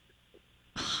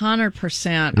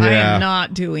 100%. I Yeah. am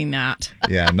not doing that.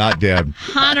 Yeah, not Deb.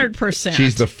 100%.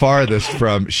 She's the farthest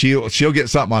from. She'll get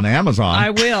something on Amazon. I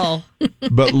will.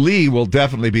 But Lee will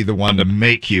definitely be the one to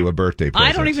make you a birthday present.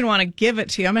 I don't even want to give it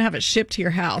to you. I'm going to have it shipped to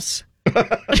your house. I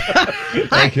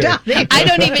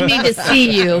don't even need to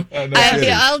see you.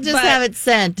 kidding. I'll just have it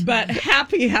sent. But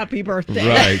happy birthday.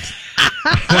 Right.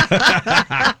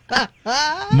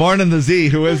 Morning, the Z.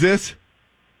 Who is this?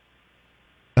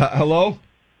 Hello?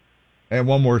 And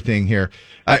one more thing here.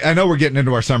 I know we're getting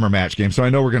into our summer match game, so I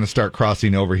know we're going to start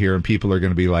crossing over here, and people are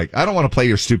going to be like, I don't want to play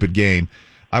your stupid game.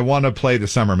 I want to play the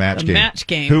summer match game. Match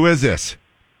game. Who is this?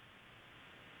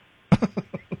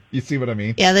 You see what I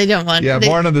mean? Yeah, they don't want. Yeah,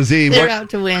 Morning, the Z. They're out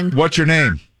to win. What's your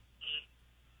name?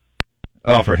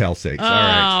 Oh, for hell's sakes. All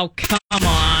right. Oh, come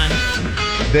on.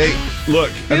 They look,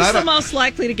 and Who's I the don't, most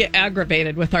likely to get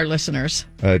aggravated with our listeners?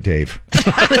 Dave.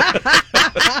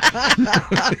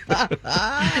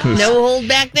 No hold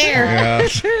back there.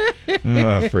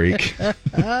 Yeah. Freak.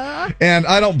 And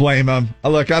I don't blame him.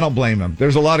 Look, I don't blame him.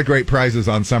 There's a lot of great prizes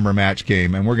on Summer Match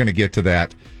Game, and we're going to get to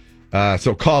that.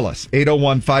 So call us,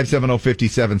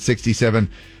 801-570-5767.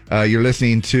 You're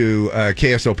listening to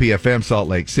KSOP FM, Salt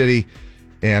Lake City,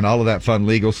 and all of that fun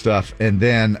legal stuff. And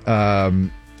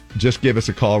then just give us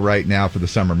a call right now for the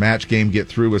Summer Match Game. Get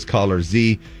through as caller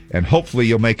Z, and hopefully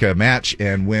you'll make a match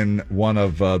and win one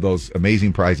of those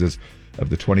amazing prizes of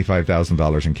the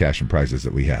 $25,000 in cash and prizes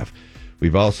that we have.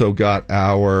 We've also got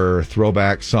our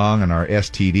throwback song and our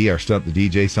STD, our Stunt the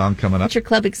DJ song coming up. Country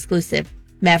Club exclusive,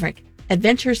 Maverick,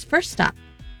 Adventure's First Stop.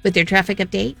 With your traffic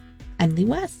update, I'm Lee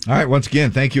West. All right, once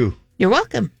again, thank you. You're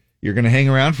welcome. You're going to hang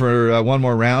around for one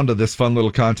more round of this fun little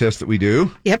contest that we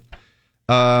do. Yep.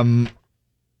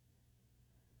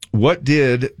 What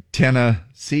did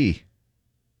Tennessee?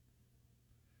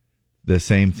 The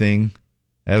same thing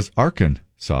as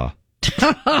Arkansas.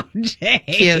 Oh,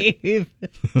 Dave.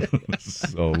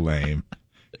 So lame.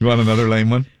 You want another lame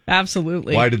one?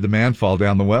 Absolutely. Why did the man fall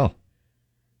down the well?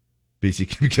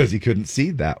 Because he couldn't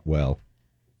see that well.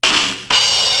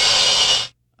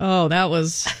 Oh, that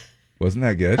was... Wasn't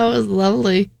that good? That was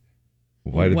lovely.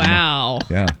 Why did wow.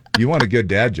 Yeah. You want a good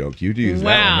dad joke. You'd use that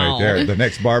one Wow. right there. The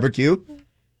next barbecue,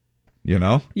 you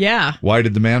know? Yeah. Why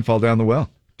did the man fall down the well?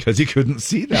 Because he couldn't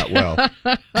see that well.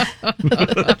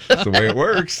 That's the way it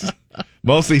works.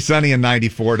 Mostly sunny and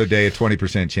 94 today, a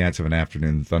 20% chance of an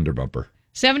afternoon thunder bumper.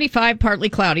 75, partly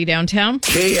cloudy downtown.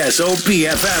 KSOP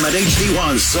FM at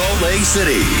HD1 Salt Lake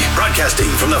City. Broadcasting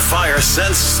from the Fire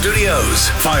Sense Studios.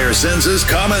 Fire Senses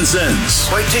Common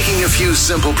Sense. By taking a few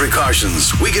simple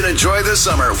precautions, we can enjoy the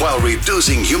summer while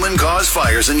reducing human-caused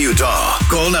fires in Utah.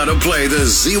 Call now to play the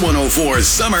Z104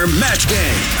 Summer Match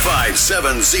Game.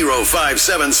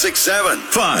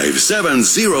 570-5767.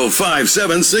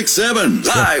 570-5767.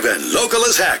 Live and local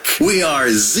as heck. We are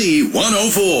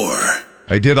Z104.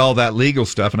 I did all that legal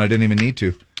stuff, and I didn't even need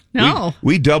to. No.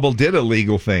 We double did a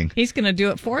legal thing. He's going to do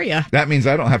it for you. That means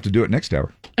I don't have to do it next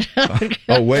hour.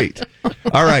 Oh, wait.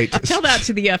 All right. Tell that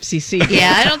to the FCC.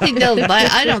 Yeah, I don't think they'll buy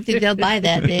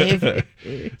that, Dave.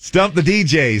 Stump the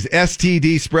DJs.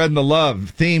 STD spreading the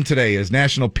love. Theme today is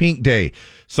National Pink Day.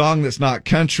 Song that's not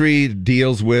country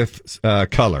deals with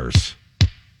colors.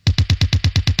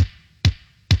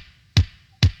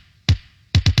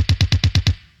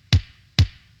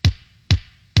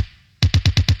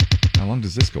 How long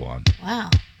does this go on? Wow.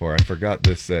 Or I forgot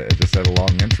this. This had a long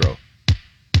intro.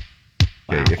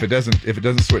 Okay, wow. If it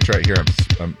doesn't switch right here,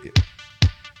 I'm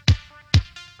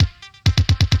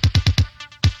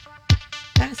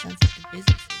kind of sounds like a busy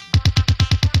season.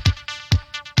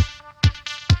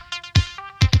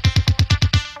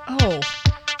 Oh.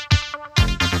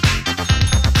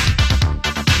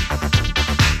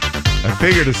 I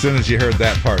figured as soon as you heard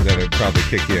that part that it'd probably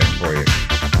kick in for you.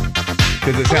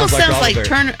 Because it sounds like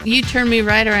you turn me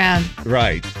right around.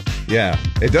 Right. Yeah.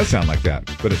 It does sound like that,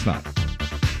 but it's not.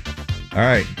 All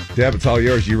right. Deb, it's all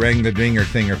yours. You rang the dinger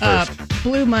thinger first.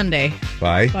 Blue Monday.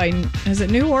 By? Is it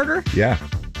New Order? Yeah.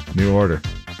 New Order.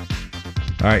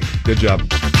 All right. Good job.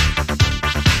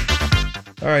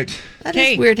 All right. That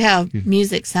is weird how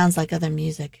music sounds like other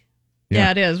music. Yeah,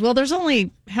 it is. Well, there's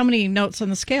only how many notes on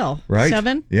the scale? Right.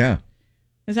 7? Yeah.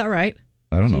 Is that right?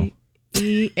 I don't know.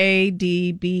 E, A,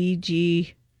 D, B,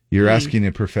 G. You're asking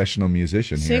a professional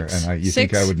musician here, Six. and you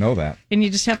think I would know that. And you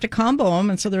just have to combo them,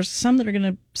 and so there's some that are going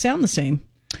to sound the same.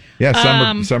 Yeah,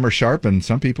 some are sharp, and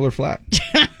some people are flat.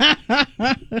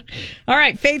 All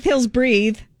right, Faith Hill's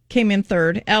Breathe came in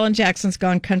third. Alan Jackson's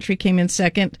Gone Country came in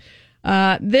second.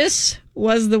 This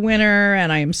was the winner,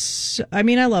 and I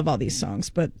love all these songs,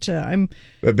 but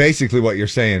But basically what you're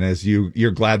saying is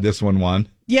you're glad this one won?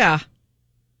 Yeah.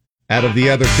 Out of the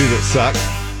other two that suck?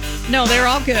 No, they're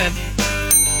all good.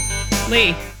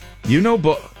 Lee. You know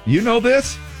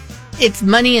this? It's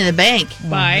Money in the Bank.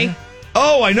 By?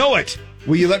 Oh, I know it.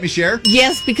 Will you let me share?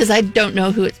 Yes, because I don't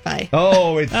know who it's by.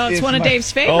 Oh, it's one of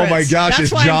Dave's favorites. Oh my gosh,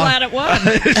 that's why I'm glad it won.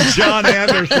 It's John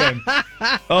Anderson.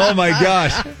 Oh my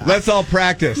gosh, let's all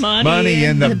practice. Money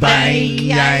in the bank,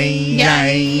 yank,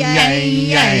 yank,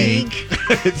 yank.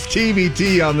 It's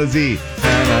TBT on the Z.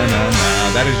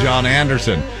 That is John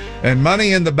Anderson. And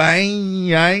Money in the bank,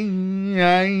 yank,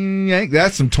 yank, yank.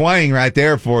 That's some twang right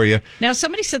there for you. Now,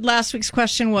 somebody said last week's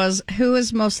question was, who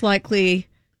is most likely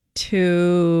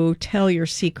to tell your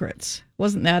secrets?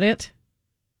 Wasn't that it?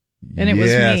 And it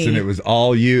was me. Yes, and it was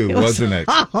all you, wasn't it?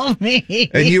 All me.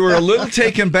 And you were a little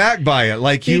taken back by it,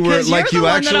 like you because were, like you're you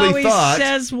the one actually that always thought.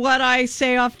 Says what I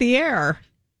say off the air.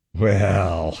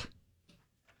 Well,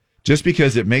 just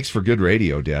because it makes for good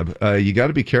radio, Deb, you got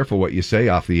to be careful what you say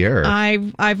off the air.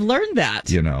 I've learned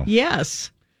that. You know. Yes,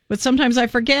 but sometimes I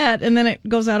forget, and then it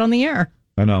goes out on the air.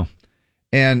 I know.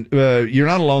 And you're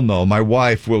not alone, though. My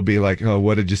wife will be like, oh,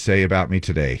 what did you say about me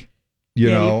today?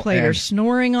 You played her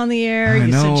snoring on the air.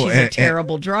 You said she's a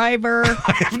terrible driver.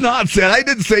 I have not said. I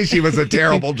didn't say she was a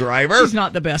terrible driver. She's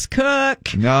not the best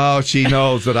cook. No, she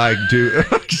knows that I do.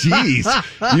 Jeez,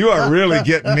 you are really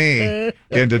getting me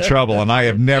into trouble, and I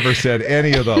have never said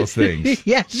any of those things.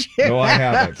 Yes, no, I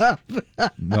haven't.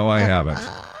 No, I haven't.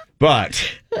 But,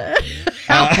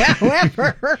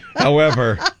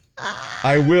 however,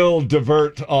 I will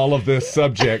divert all of this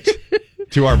subject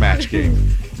to our match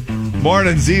game.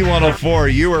 Morning,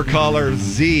 Z104. You are caller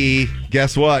Z.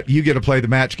 Guess what? You get to play the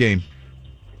match game.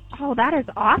 Oh, that is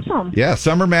awesome. Yeah,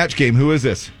 summer match game. Who is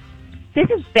this? This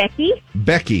is Becky.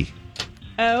 Becky.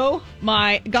 Oh,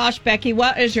 my gosh, Becky.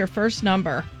 What is your first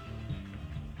number?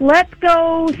 Let's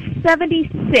go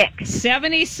 76.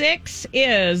 76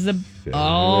 is the...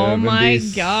 Oh, my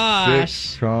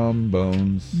gosh.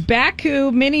 Trombones.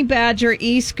 Baku Mini Badger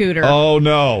e-scooter. Oh,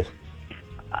 no.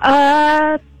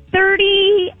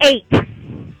 38.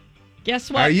 Guess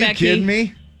what, Are you Becky? kidding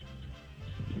me?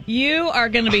 You are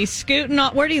going to be scooting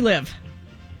on... Where do you live?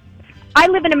 I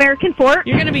live in American Fork.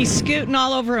 You're going to be scooting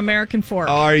all over American Fork.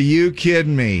 Are you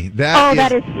kidding me?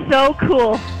 That is so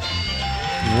cool.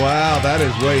 Wow, that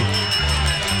is way...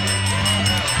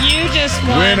 You just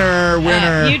won...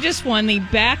 Winner. You just won the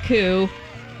Baku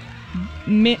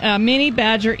Mini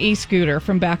Badger e-scooter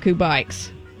from Baku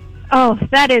Bikes. Oh,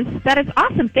 that is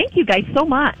awesome. Thank you guys so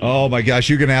much. Oh my gosh,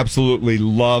 you're going to absolutely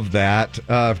love that.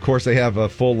 Of course, they have a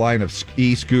full line of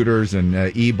e-scooters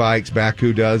and e-bikes.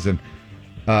 Baku does, and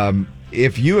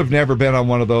if you have never been on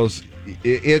one of those,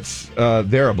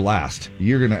 they're a blast.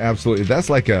 You're going to absolutely. That's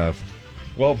like a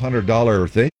 $1,200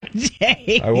 thing.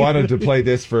 Dave. I wanted to play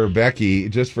this for Becky,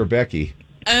 just for Becky.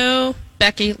 Oh,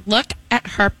 Becky, look at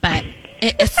her butt.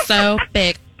 It is so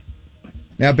big.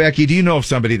 Now, Becky, do you know of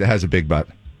somebody that has a big butt?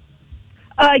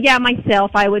 Yeah, myself,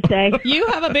 I would say. You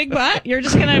have a big butt? You're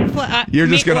just going to... You're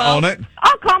just going to own it?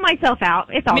 I'll call myself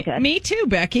out. It's all good. Me too,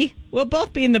 Becky. We'll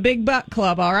both be in the big butt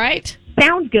club, all right?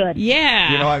 Sounds good.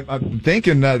 Yeah. You know, I'm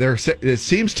thinking it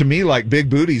seems to me like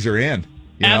big booties are in.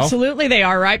 You know? Absolutely, they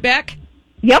are, right, Beck?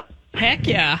 Yep. Heck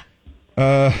yeah.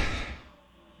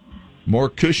 More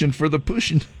cushion for the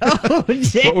pushing. Oh,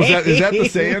 Dave. What was that? Is that the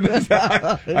saying?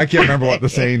 I can't remember what the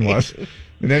saying was.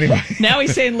 And anyway. Now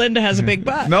he's saying Linda has a big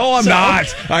butt. No, I'm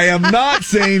not. I am not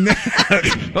saying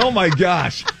that. Oh, my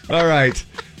gosh. All right.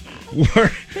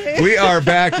 We are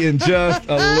back in just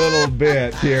a little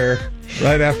bit here,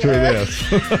 right after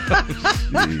this.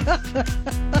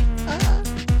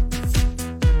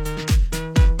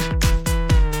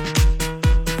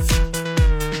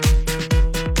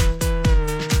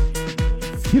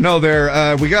 You know,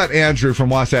 we got Andrew from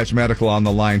Wasatch Medical on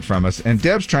the line from us, and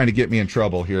Deb's trying to get me in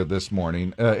trouble here this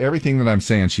morning. Everything that I'm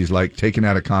saying, she's like taken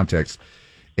out of context,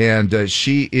 and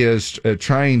she is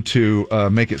trying to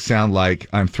make it sound like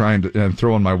I'm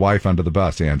throwing my wife under the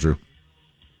bus. Andrew,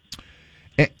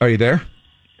 are you there?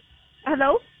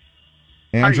 Hello?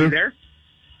 Andrew? Are you there?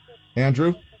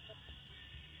 Andrew?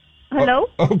 Hello?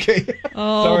 Oh, okay.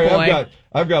 Oh, sorry, boy.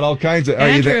 I've got all kinds of... Are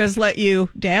you Andrew there? has let you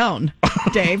down,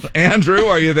 Dave. Andrew,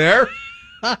 are you there?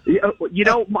 You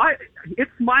know,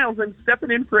 it's Miles. I'm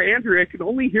stepping in for Andrew. I can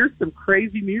only hear some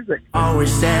crazy music.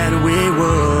 Always said we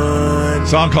would.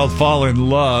 Song called Fall in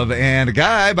Love, and a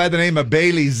guy by the name of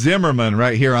Bailey Zimmerman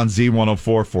right here on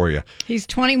Z104 for you. He's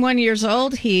 21 years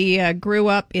old. He grew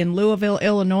up in Louisville,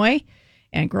 Illinois.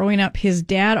 And growing up, his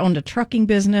dad owned a trucking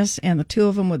business, and the two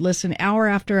of them would listen hour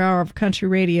after hour of country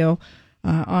radio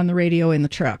on the radio in the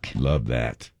truck. Love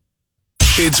that.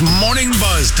 It's Morning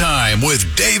Buzz time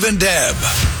with Dave and Deb.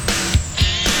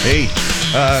 Hey,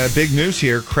 big news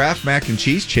here. Kraft Mac and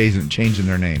Cheese changing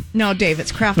their name. No, Dave,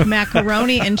 it's Kraft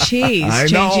Macaroni and Cheese I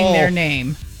changing know. their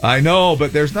name. I know,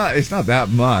 but it's not that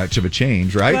much of a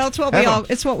change, right? Well, it's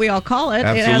what we all call it.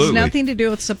 Absolutely. It has nothing to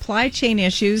do with supply chain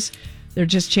issues. They're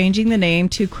just changing the name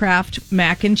to Kraft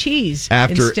Mac and Cheese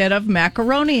instead of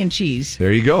Macaroni and Cheese.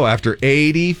 There you go. After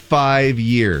 85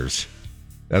 years,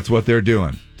 that's what they're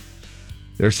doing.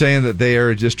 They're saying that they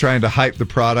are just trying to hype the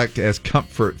product as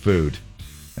comfort food.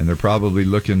 And they're probably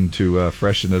looking to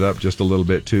freshen it up just a little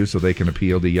bit, too, so they can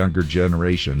appeal to younger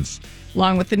generations.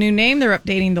 Along with the new name, they're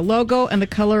updating the logo, and the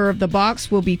color of the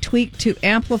box will be tweaked to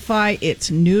amplify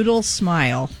its noodle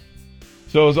smile.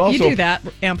 So it's also, you do that,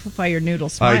 amplify your noodle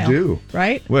smile. I do.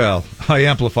 Right? Well, I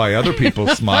amplify other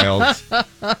people's smiles.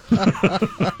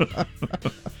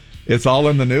 It's all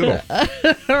in the noodle.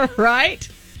 Right?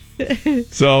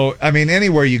 So, I mean,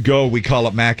 anywhere you go, we call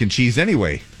it mac and cheese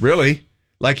anyway. Really?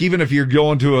 Like, even if you're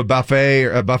going to a buffet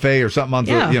or something on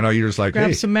the, you're just like, grab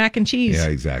hey. some mac and cheese. Yeah,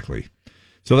 exactly.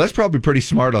 So that's probably pretty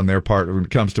smart on their part when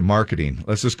it comes to marketing.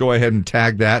 Let's just go ahead and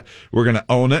tag that. We're going to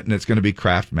own it, and it's going to be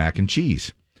Kraft Mac and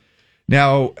Cheese.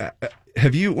 Now,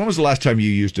 when was the last time you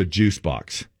used a juice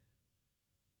box?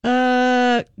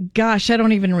 Gosh, I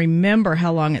don't even remember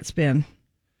how long it's been.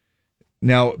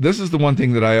 Now, this is the one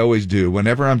thing that I always do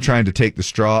whenever I'm trying to take the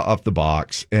straw off the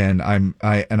box, and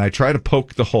I try to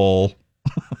poke the hole,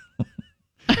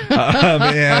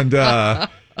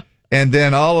 and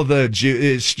then all of the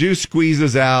juice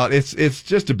squeezes out. It's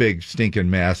just a big stinking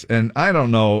mess, and I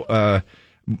don't know.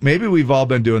 Maybe we've all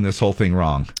been doing this whole thing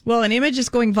wrong. Well, an image is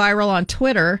going viral on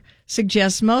Twitter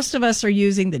suggests most of us are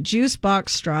using the juice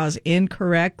box straws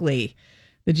incorrectly.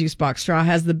 The juice box straw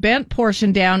has the bent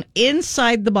portion down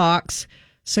inside the box,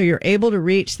 so you're able to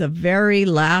reach the very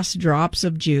last drops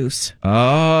of juice.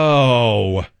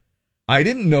 Oh, I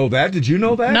didn't know that. Did you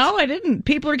know that? No, I didn't.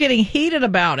 People are getting heated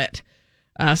about it.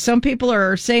 Some people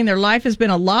are saying their life has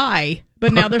been a lie,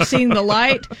 but now they're seeing the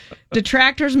light.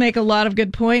 Detractors make a lot of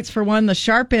good points. For one, the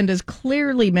sharp end is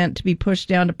clearly meant to be pushed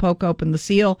down to poke open the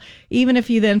seal. Even if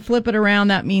you then flip it around,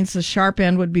 that means the sharp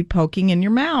end would be poking in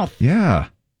your mouth. Yeah,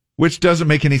 which doesn't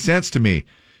make any sense to me.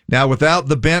 Now, without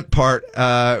the bent part,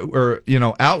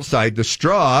 outside, the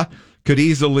straw could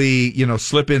easily,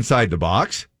 slip inside the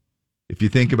box, if you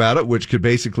think about it, which could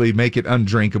basically make it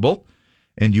undrinkable.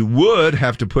 and you would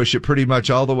have to push it pretty much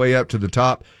all the way up to the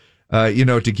top,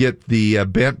 to get the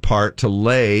bent part to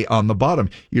lay on the bottom.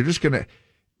 You're just going to...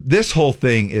 This whole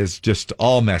thing is just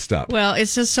all messed up. Well,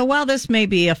 it's just, so while this may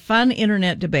be a fun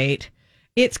internet debate,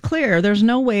 it's clear there's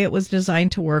no way it was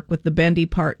designed to work with the bendy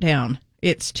part down.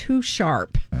 It's too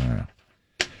sharp.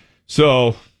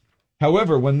 So,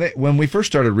 however, when we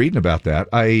first started reading about that,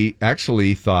 I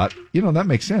actually thought, that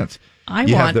makes sense. I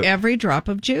want every drop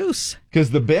of juice.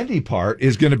 Because the bendy part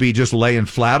is going to be just laying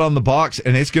flat on the box,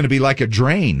 and it's going to be like a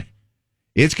drain.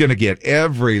 It's going to get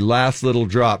every last little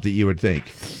drop that you would think.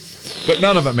 But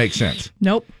none of it makes sense.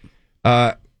 Nope.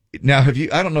 Now, I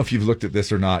don't know if you've looked at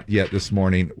this or not yet this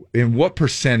morning. In what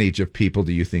percentage of people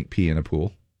do you think pee in a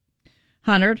pool?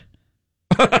 100.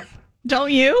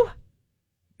 Don't you?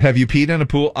 Have you peed in a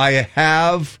pool? I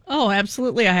have. Oh,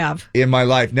 absolutely I have. In my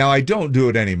life. Now, I don't do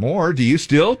it anymore. Do you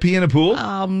still pee in a pool?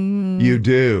 You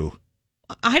do.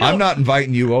 I'm not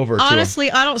inviting you over. Honestly,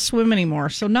 I don't swim anymore.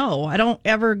 So, no, I don't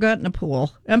ever get in a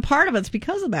pool. And part of it's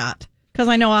because of that. Because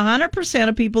I know 100%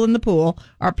 of people in the pool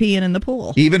are peeing in the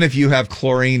pool. Even if you have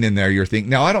chlorine in there, you're thinking,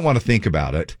 now I don't want to think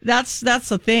about it. That's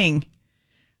the thing.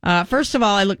 First of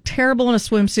all, I look terrible in a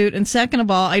swimsuit. And second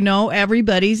of all, I know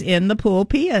everybody's in the pool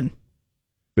peeing.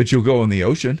 But you'll go in the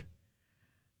ocean.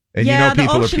 And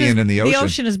people are peeing in the ocean. The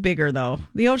ocean is bigger, though.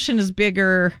 The ocean is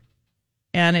bigger,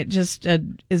 and it just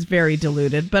is very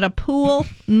diluted. But a pool,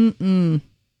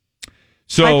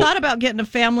 So I thought about getting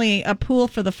a pool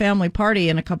for the family party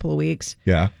in a couple of weeks.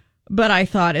 Yeah. But I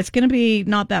thought it's going to be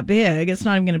not that big. It's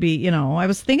not even going to be, I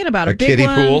was thinking about a big kiddie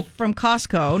one pool? From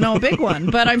Costco. No, a big one.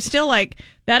 But I'm still like,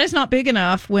 that is not big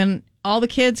enough when all the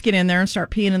kids get in there and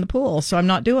start peeing in the pool. So I'm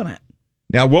not doing it.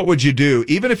 Now, what would you do,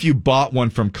 even if you bought one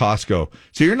from Costco?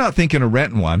 So you're not thinking of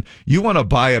renting one. You want to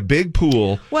buy a big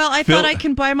pool. Well, I thought I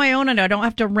can buy my own and I don't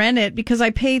have to rent it because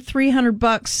I paid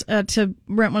 $300 to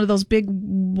rent one of those big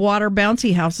water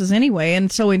bouncy houses anyway.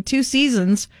 And so in 2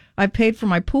 seasons, I've paid for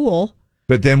my pool.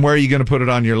 But then where are you going to put it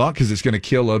on your lawn? Because it's going to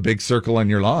kill a big circle on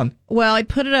your lawn. Well, I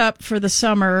put it up for the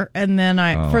summer and then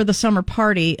for the summer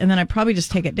party, and then I probably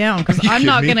just take it down because I'm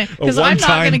not going to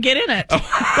get in it. Well,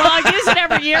 I use it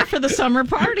every year for the summer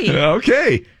party.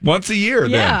 Okay, once a year.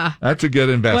 Yeah, then. That's a good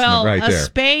investment right there. A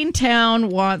Spain town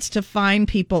wants to fine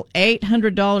people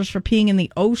 $800 for peeing in the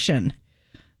ocean.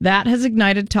 That has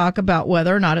ignited talk about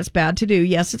whether or not it's bad to do.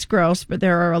 Yes, it's gross, but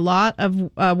there are a lot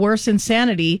of worse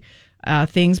insanity.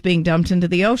 Things being dumped into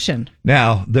the ocean.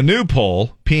 Now, the new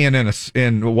poll, peeing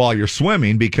in while you're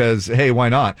swimming, because, hey, why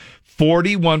not?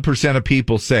 41% of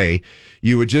people say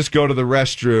you would just go to the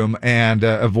restroom and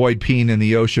avoid peeing in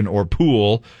the ocean or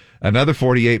pool. Another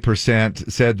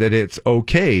 48% said that it's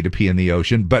okay to pee in the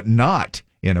ocean, but not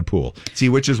in a pool. See,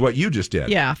 which is what you just did.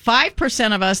 Yeah,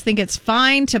 5% of us think it's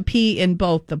fine to pee in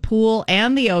both the pool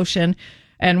and the ocean.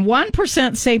 And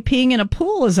 1% say peeing in a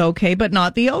pool is okay, but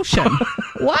not the ocean.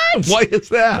 What? Why is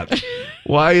that?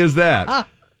 Why is that?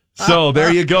 So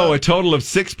there you go. A total of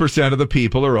 6% of the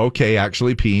people are okay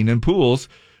actually peeing in pools,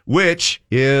 which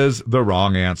is the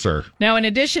wrong answer. Now, in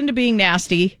addition to being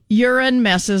nasty, urine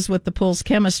messes with the pool's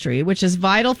chemistry, which is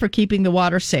vital for keeping the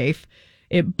water safe.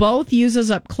 It both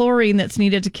uses up chlorine that's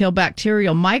needed to kill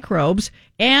bacterial microbes,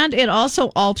 and it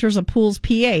also alters a pool's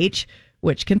pH,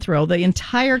 which can throw the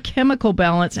entire chemical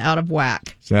balance out of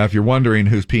whack. So if you're wondering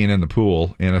who's peeing in the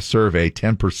pool, in a survey,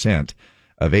 10%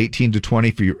 of 18 to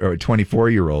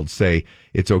 24-year-olds say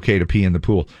it's okay to pee in the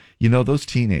pool. Those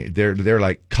they're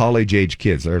like college-age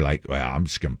kids. They're like, well, I'm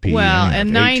just going to pee. Well,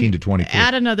 and 18 to 24.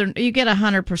 Add another, you get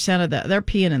 100% of that. They're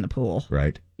peeing in the pool.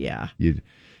 Right. Yeah.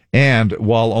 And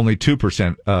while only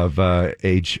 2% of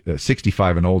age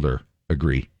 65 and older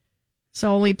agree.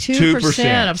 So only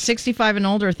 2% of 65 and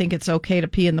older think it's okay to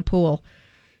pee in the pool.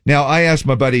 Now, I asked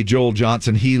my buddy Joel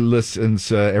Johnson. He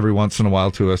listens every once in a while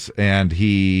to us, and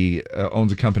he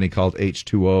owns a company called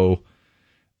H2O.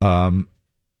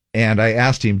 And I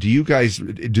asked him, do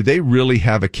they really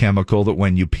have a chemical that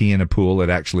when you pee in a pool, it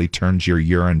actually turns your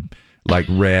urine like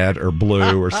red or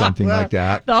blue or something like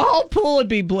that? The whole pool would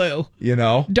be blue.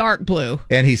 Dark blue.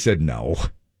 And he said no.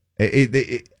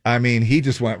 He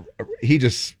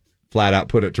just flat out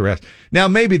put it to rest. Now,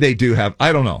 maybe they do have,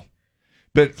 I don't know.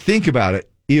 But think about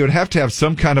it. You would have to have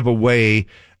some kind of a way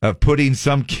of putting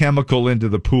some chemical into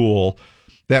the pool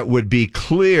that would be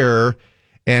clear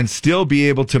and still be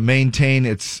able to maintain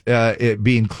it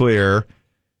being clear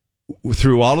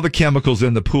through all of the chemicals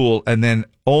in the pool and then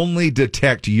only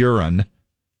detect urine,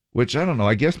 which I don't know.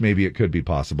 I guess maybe it could be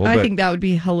possible. I think that would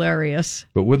be hilarious.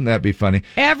 But wouldn't that be funny?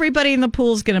 Everybody in the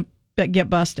pool is going to get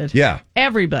busted. Yeah.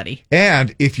 Everybody.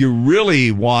 And if you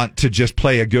really want to just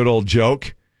play a good old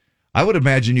joke, I would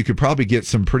imagine you could probably get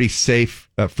some pretty safe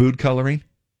food coloring.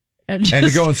 And to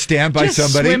go and stand by just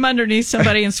somebody. Swim underneath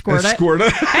somebody and squirt it. Squirt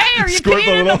it. Hey, are you Squirt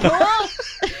peeing in the the little- pool?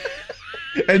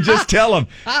 And just tell them,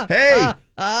 hey,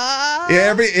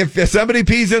 if somebody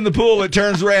pees in the pool, it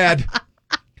turns red.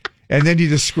 And then you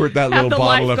just squirt that Have little the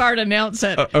bottle lifeguard announce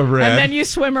it. of red. And then you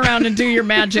swim around and do your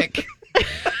magic.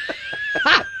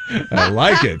 I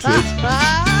like it.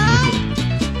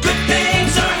 Good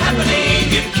things are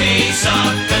happening in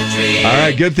K-Song Country. All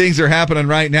right, good things are happening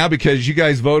right now because you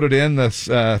guys voted in the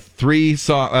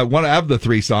one of the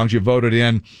 3 songs. You voted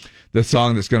in the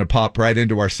song that's going to pop right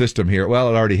into our system here.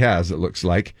 Well, it already has, it looks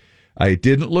like. I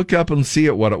didn't look up and see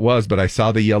what it was, but I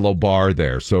saw the yellow bar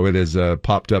there, so it is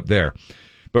popped up there.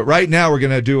 But right now, we're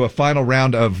going to do a final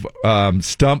round of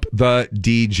Stump the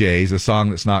DJs, a song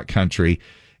that's not country,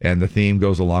 and the theme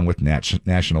goes along with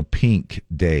National Pink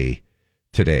Day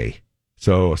today.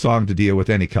 So a song to deal with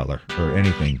any color or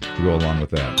anything to go along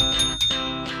with that.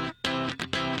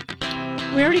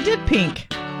 We already did pink.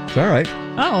 It's all right.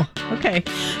 Oh, okay.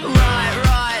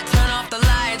 Right, turn off the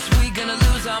lights. We gonna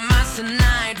lose our minds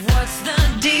tonight. What's the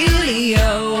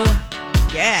dealio?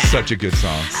 Yeah. Such a good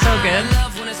song. So good.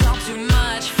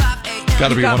 Got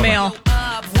to be You've got one mail. of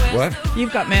my... What?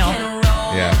 You've got mail.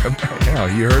 Yeah.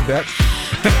 Yeah, you heard that?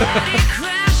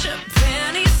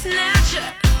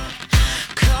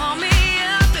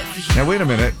 Now, wait a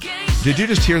minute. Did you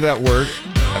just hear that word?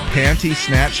 A panty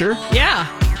snatcher? Yeah.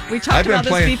 We talked about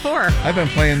this before. I've been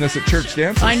playing this at church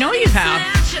dances. I know you have.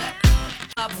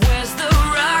 Where's the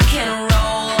rock and roll?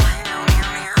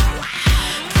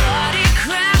 Party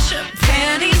crasher,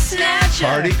 panty snatcher.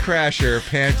 Party crasher,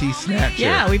 panty snatcher.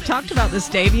 Yeah, we've talked about this,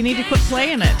 Dave. You need to quit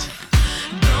playing it.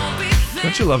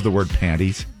 Don't you love the word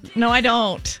panties? No, I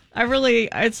don't.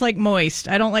 It's like moist.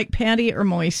 I don't like panty or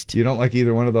moist. You don't like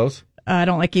either one of those? I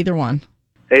don't like either one.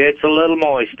 It's a little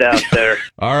moist out there.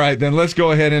 All right, then let's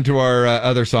go ahead into our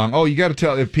other song. Oh, you got to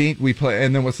tell if Pink we play,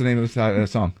 and then what's the name of the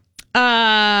song?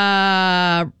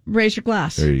 Raise Your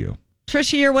Glass. There you go.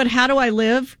 Trisha Yearwood, How Do I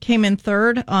Live, came in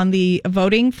third on the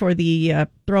voting for the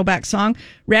throwback song.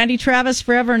 Randy Travis,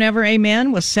 Forever and Ever,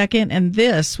 Amen, was second, and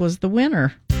this was the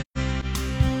winner.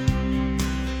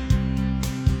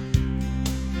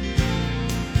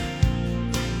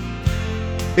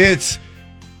 It's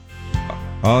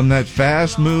on that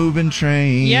fast-moving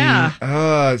train. Yeah.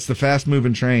 It's the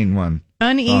fast-moving train one.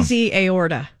 Uneasy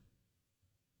Aorta.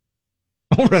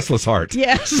 Oh, Restless Heart.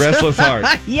 Yes. Restless Heart.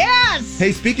 Yes.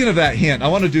 Hey, speaking of that hint, I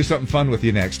want to do something fun with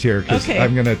you next here. Okay.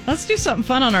 I'm gonna... Let's do something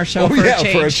fun on our show for a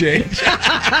change. for a change.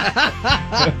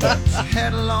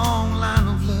 Had a long line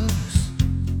of lovers,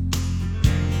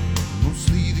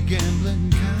 mostly the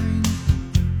gambling kind.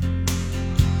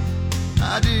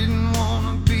 I didn't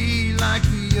want to be like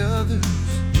the others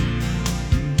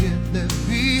and get left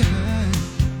behind.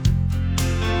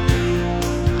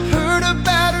 I heard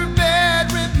about her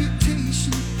bad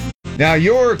reputation. Now,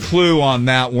 your clue on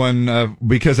that one,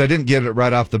 because I didn't get it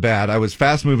right off the bat, I was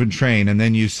fast-moving train, and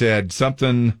then you said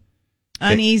something...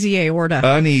 Uneasy Aorta.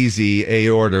 Uneasy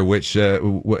Aorta, which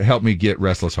helped me get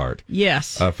Restless Heart.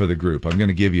 Yes. For the group. I'm going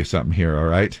to give you something here, all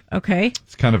right? Okay.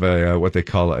 It's kind of a, what they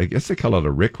call it, I guess they call it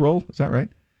a Rickroll. Is that right?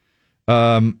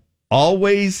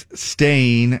 Always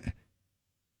Staying,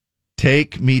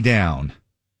 Take Me Down.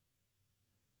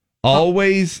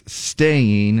 Always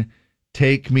Staying,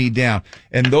 Take Me Down.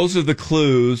 And those are the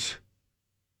clues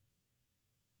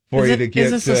for you to get.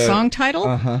 Is this a song title?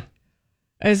 Uh-huh.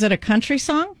 Is it a country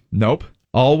song? Nope.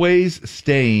 Always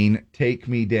Staying, Take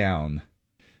Me Down.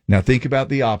 Now think about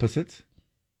the opposites.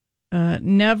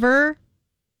 Never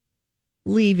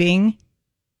Leaving,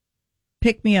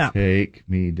 Pick Me Up. Take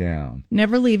Me Down.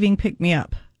 Never Leaving, Pick Me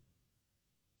Up.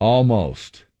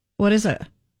 Almost. What is it?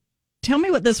 Tell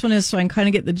me what this one is so I can kind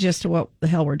of get the gist of what the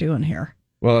hell we're doing here.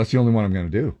 Well, that's the only one I'm going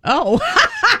to do. Oh.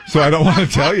 So I don't want to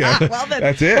tell you. Well, then,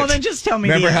 that's it. Well, then just tell me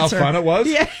Remember the how answer. fun it was?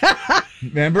 Yeah.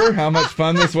 Remember how much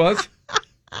fun this was?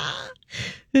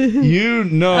 You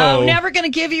know. Oh, Never Gonna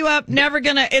Give You Up. Never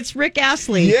Gonna. It's Rick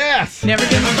Astley. Yes. Never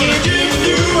Gonna Give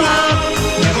You Up.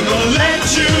 Never gonna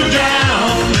let you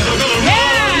down.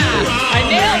 Yeah. I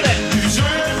nailed it.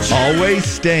 Always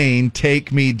Staying,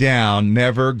 Take Me Down.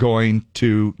 Never going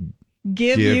to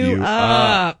Give you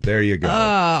up. There you go.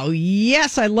 Oh,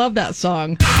 yes. I love that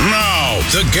song. Now,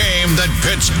 the game that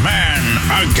pits man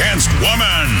against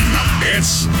woman.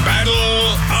 It's Battle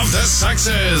of the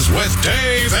Sexes with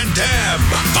Dave and Deb.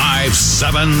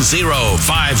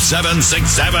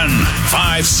 570-5767.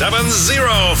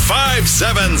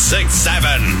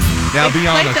 570-5767. Now, be Played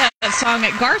honest. that song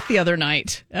at Garth the other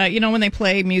night. When they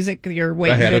play music, you're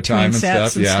waiting Ahead of time between and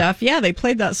sets stuff, and yeah. stuff. Yeah, they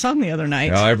played that song the other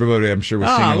night. Now, everybody, I'm sure, was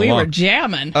singing we along. were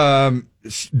jamming.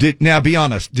 Now, be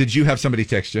honest. Did you have somebody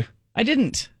text you? I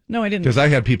didn't. No, I didn't. Because I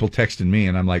had people texting me,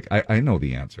 and I'm like, I know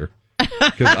the answer.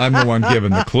 Because I'm the one giving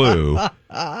the clue.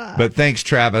 But thanks,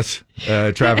 Travis.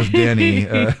 Travis Denny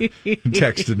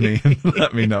texted me and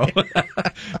let me know.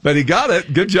 But he got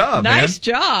it. Good job, man. Nice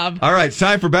job. All right, it's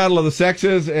time for Battle of the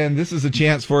Sexes, and this is a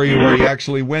chance for you where you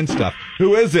actually win stuff.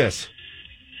 Who is this?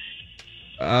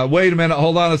 Wait a minute.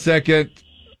 Hold on a second.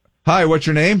 Hi, what's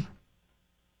your name?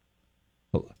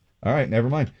 All right, never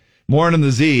mind. Morning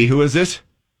the Z. Who is this?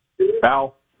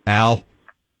 Al. Al.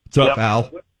 What's up, Yep.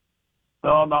 Al?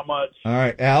 No, not much. All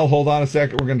right, Al, hold on a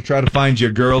second. We're going to try to find you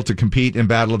a girl to compete in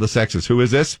Battle of the Sexes. Who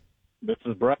is this? This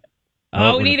is Brett.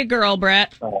 Oh, we need a girl,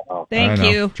 Brett. Thank I know.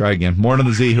 you. Try again. Morning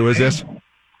the Z. Who is this?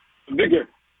 Bigger.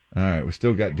 All right, we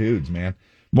still got dudes, man.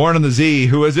 Morning the Z.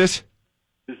 Who is this?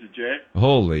 This is Jay.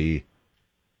 Holy.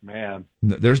 Man.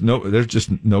 There's just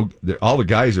no, all the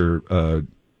guys are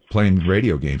playing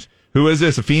radio games. Who is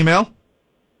this? A female?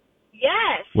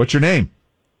 Yes, What's your name?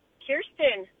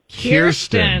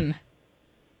 Kirsten.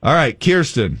 All right,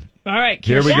 Kirsten. All right,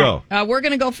 Here we Kirsten. go. We're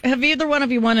going to go. Have either one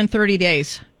of you won in 30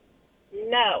 days?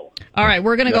 No. All right,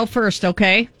 we're going to go first,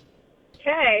 okay?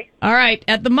 Okay. All right,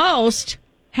 at the most,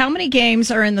 how many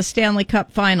games are in the Stanley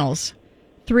Cup Finals?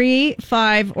 3,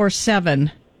 5, or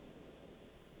 7?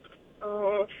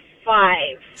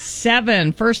 5.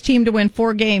 7. First team to win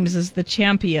 4 games is the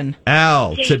champion.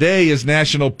 Al, today is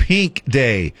National Pink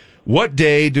Day. What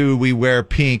day do we wear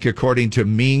pink according to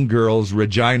Mean Girls'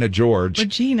 Regina George?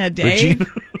 Regina Day.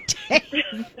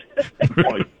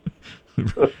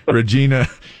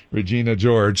 Regina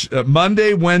George.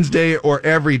 Monday, Wednesday, or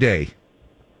every day?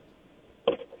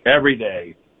 Every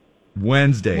day.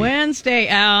 Wednesday. Wednesday,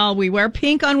 Al. We wear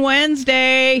pink on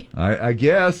Wednesday. I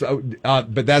guess.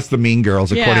 But that's the Mean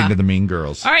Girls, according Yeah. to the Mean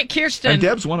Girls. All right, Kirsten. And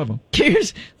Deb's one of them.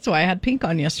 That's why I had pink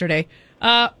on yesterday.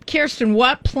 Kirsten,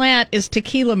 what plant is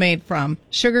tequila made from?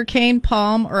 Sugarcane,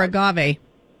 palm, or agave?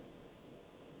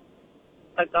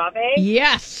 Agave?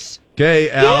 Yes.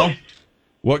 Okay, Al.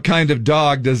 What kind of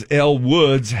dog does Elle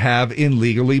Woods have in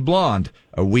Legally Blonde?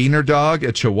 A wiener dog,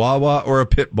 a chihuahua, or a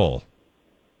pit bull?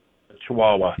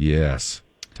 Chihuahua. Yes.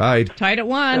 Tied. Tied at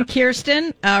 1.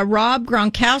 Kirsten, Rob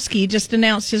Gronkowski just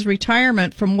announced his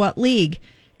retirement from what league?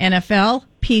 NFL,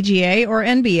 PGA, or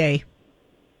NBA?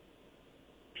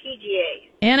 PGA.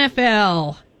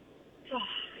 NFL.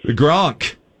 The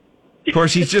Gronk. Of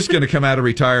course, he's just going to come out of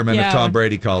retirement if Tom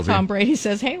Brady calls him. Tom Brady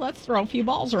says, hey, let's throw a few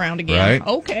balls around again. Right.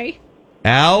 Okay.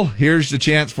 Al, here's the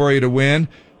chance for you to win.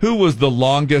 Who was the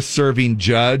longest serving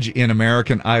judge in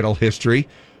American Idol history?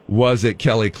 Was it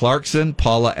Kelly Clarkson,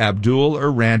 Paula Abdul,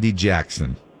 or Randy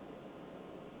Jackson?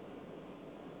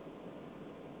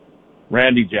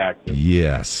 Randy Jackson.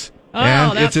 Yes. Oh,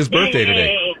 and that's- it's his birthday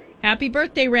today. Happy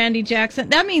birthday, Randy Jackson.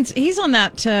 That means he's on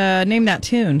that Name That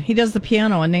Tune. He does the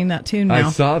piano and Name That Tune now.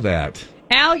 I saw that.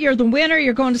 Al, you're the winner.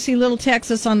 You're going to see Little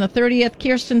Texas on the 30th.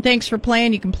 Kirsten, thanks for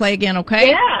playing. You can play again, okay?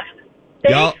 Yeah.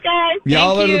 Thanks, guys.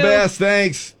 Y'all Thank are you. the best.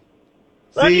 Thanks.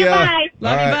 Love See you, ya. bye.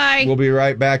 Love All you, right. bye. We'll be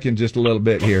right back in just a little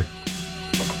bit here.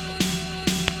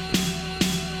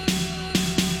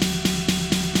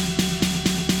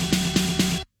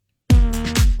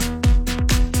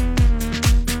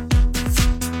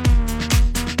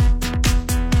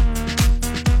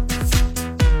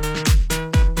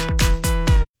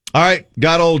 All right,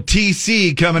 got old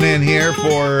TC coming in here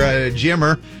for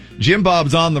Jimmer. Jim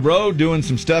Bob's on the road doing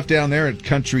some stuff down there at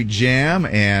Country Jam,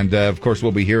 and of course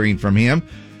we'll be hearing from him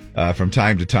from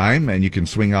time to time, and you can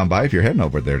swing on by if you're heading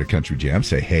over there to Country Jam.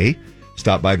 Say hey,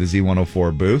 stop by the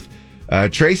Z104 booth.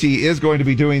 Tracy is going to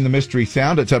be doing the mystery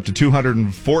sound. It's up to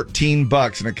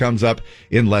 $214, and it comes up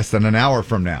in less than an hour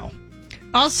from now.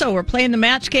 Also, we're playing the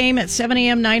match game at 7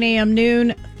 a.m., 9 a.m.,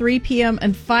 noon, 3 p.m.,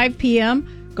 and 5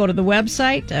 p.m. Go to the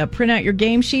website, print out your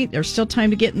game sheet. There's still time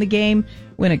to get in the game,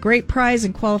 win a great prize,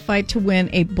 and qualify to win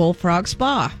a Bullfrog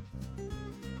Spa.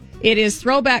 It is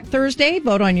Throwback Thursday.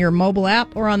 Vote on your mobile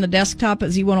app or on the desktop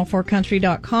at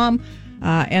z104country.com.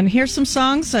 And here's some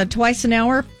songs twice an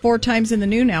hour, 4 times in the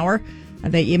noon hour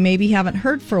that you maybe haven't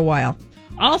heard for a while.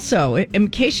 Also, in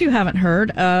case you haven't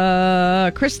heard,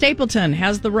 Chris Stapleton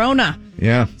has the Rona.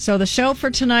 Yeah. So the show for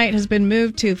tonight has been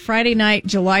moved to Friday night,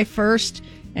 July 1st,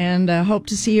 and hope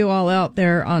to see you all out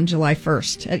there on July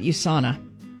 1st at USANA.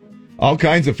 All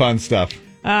kinds of fun stuff.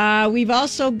 We've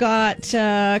also got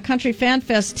Country Fan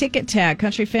Fest ticket tag.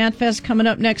 Country Fan Fest coming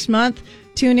up next month.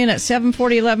 Tune in at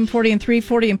 7:40, 11:40, and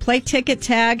 3:40 and play ticket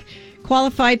tag.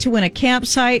 qualified to win a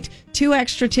campsite, 2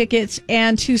 extra tickets,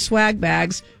 and 2 swag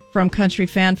bags from Country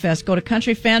Fan Fest. Go to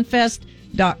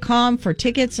countryfanfest.com for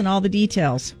tickets and all the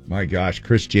details. My gosh,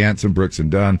 Chris Jansen, Brooks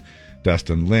and Dunn,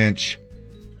 Dustin Lynch.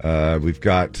 We've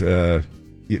got, Ned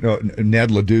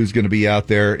Ledoux's going to be out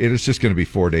there. It is just going to be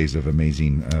 4 days of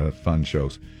amazing, fun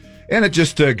shows. And it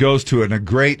just goes to a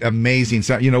great, amazing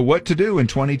sound. You know what to do in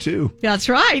 22. That's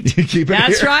right. Keep it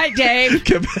That's here. right, Dave.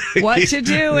 What to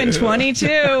do in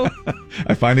 22.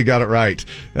 I finally got it right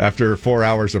after 4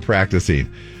 hours of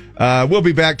practicing. We'll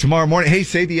be back tomorrow morning. Hey,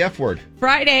 say the F word.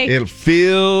 Friday. It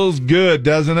feels good,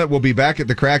 doesn't it? We'll be back at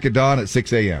the crack of dawn at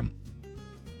 6 a.m.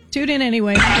 Tune in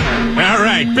anyway. All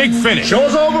right, big finish.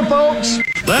 Show's over, folks.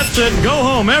 That's it. Go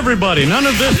home, everybody. None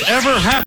of this ever happened.